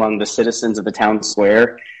up among the citizens of the town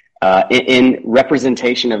square in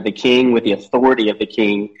representation of the king, with the authority of the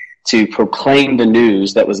king, to proclaim the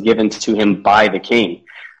news that was given to him by the king.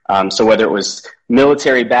 So whether it was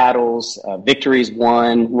military battles, victories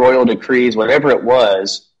won, royal decrees, whatever it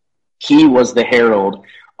was, he was the herald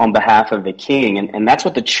on behalf of the king. And that's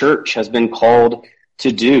what the church has been called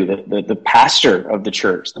to do. The pastor of the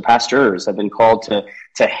church, the pastors have been called to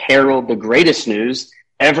herald the greatest news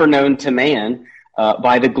ever known to man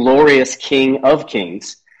by the glorious King of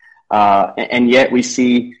Kings. And yet we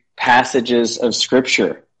see passages of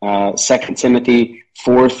Scripture, 2 Timothy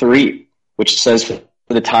 4:3, which says, "For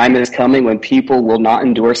the time is coming when people will not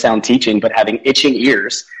endure sound teaching, but having itching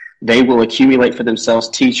ears, they will accumulate for themselves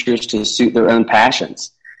teachers to suit their own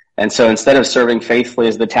passions." And so instead of serving faithfully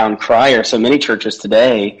as the town crier, so many churches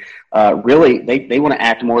today, really, they want to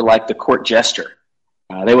act more like the court jester.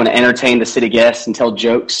 They want to entertain the city guests and tell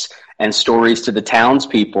jokes and stories to the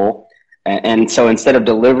townspeople. And so instead of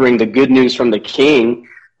delivering the good news from the king,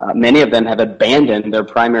 many of them have abandoned their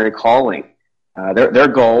primary calling. Their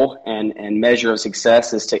goal and measure of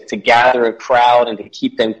success is to gather a crowd and to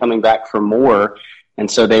keep them coming back for more.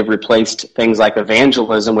 And so they've replaced things like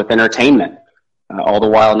evangelism with entertainment, all the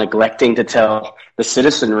while neglecting to tell the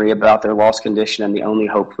citizenry about their lost condition and the only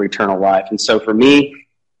hope for eternal life. And so for me,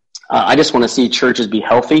 I just want to see churches be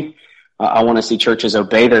healthy. I want to see churches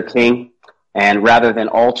obey their king. And rather than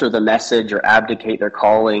alter the message or abdicate their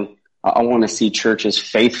calling, I want to see churches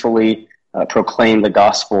faithfully proclaim the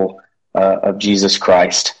gospel of Jesus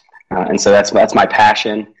Christ. And so that's my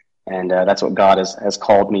passion, and that's what God has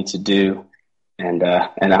called me to do. And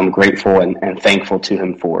I'm grateful and thankful to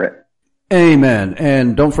him for it. Amen.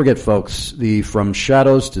 And don't forget, folks, the From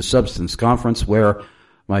Shadows to Substance Conference, where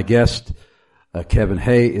my guest, Kevin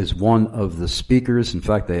Hay, is one of the speakers. In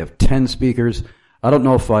fact, they have 10 speakers. I don't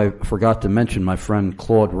know if I forgot to mention my friend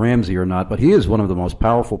Claude Ramsey or not, but he is one of the most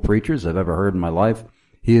powerful preachers I've ever heard in my life.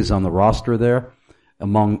 He is on the roster there,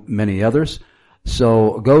 among many others.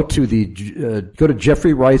 So go to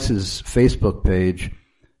Jeffrey Rice's Facebook page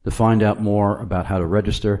to find out more about how to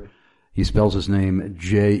register. He spells his name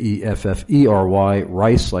Jeffery,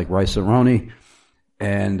 Rice, like Rice-A-Roni.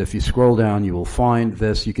 And if you scroll down, you will find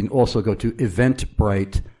this. You can also go to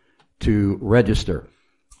Eventbrite to register.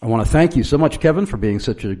 I want to thank you so much, Kevin, for being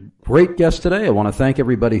such a great guest today. I want to thank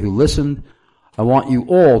everybody who listened. I want you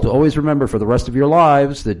all to always remember for the rest of your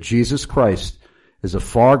lives that Jesus Christ is a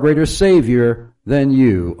far greater Savior than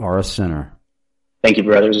you are a sinner. Thank you,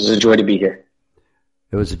 brothers. It was a joy to be here.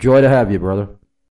 It was a joy to have you, brother.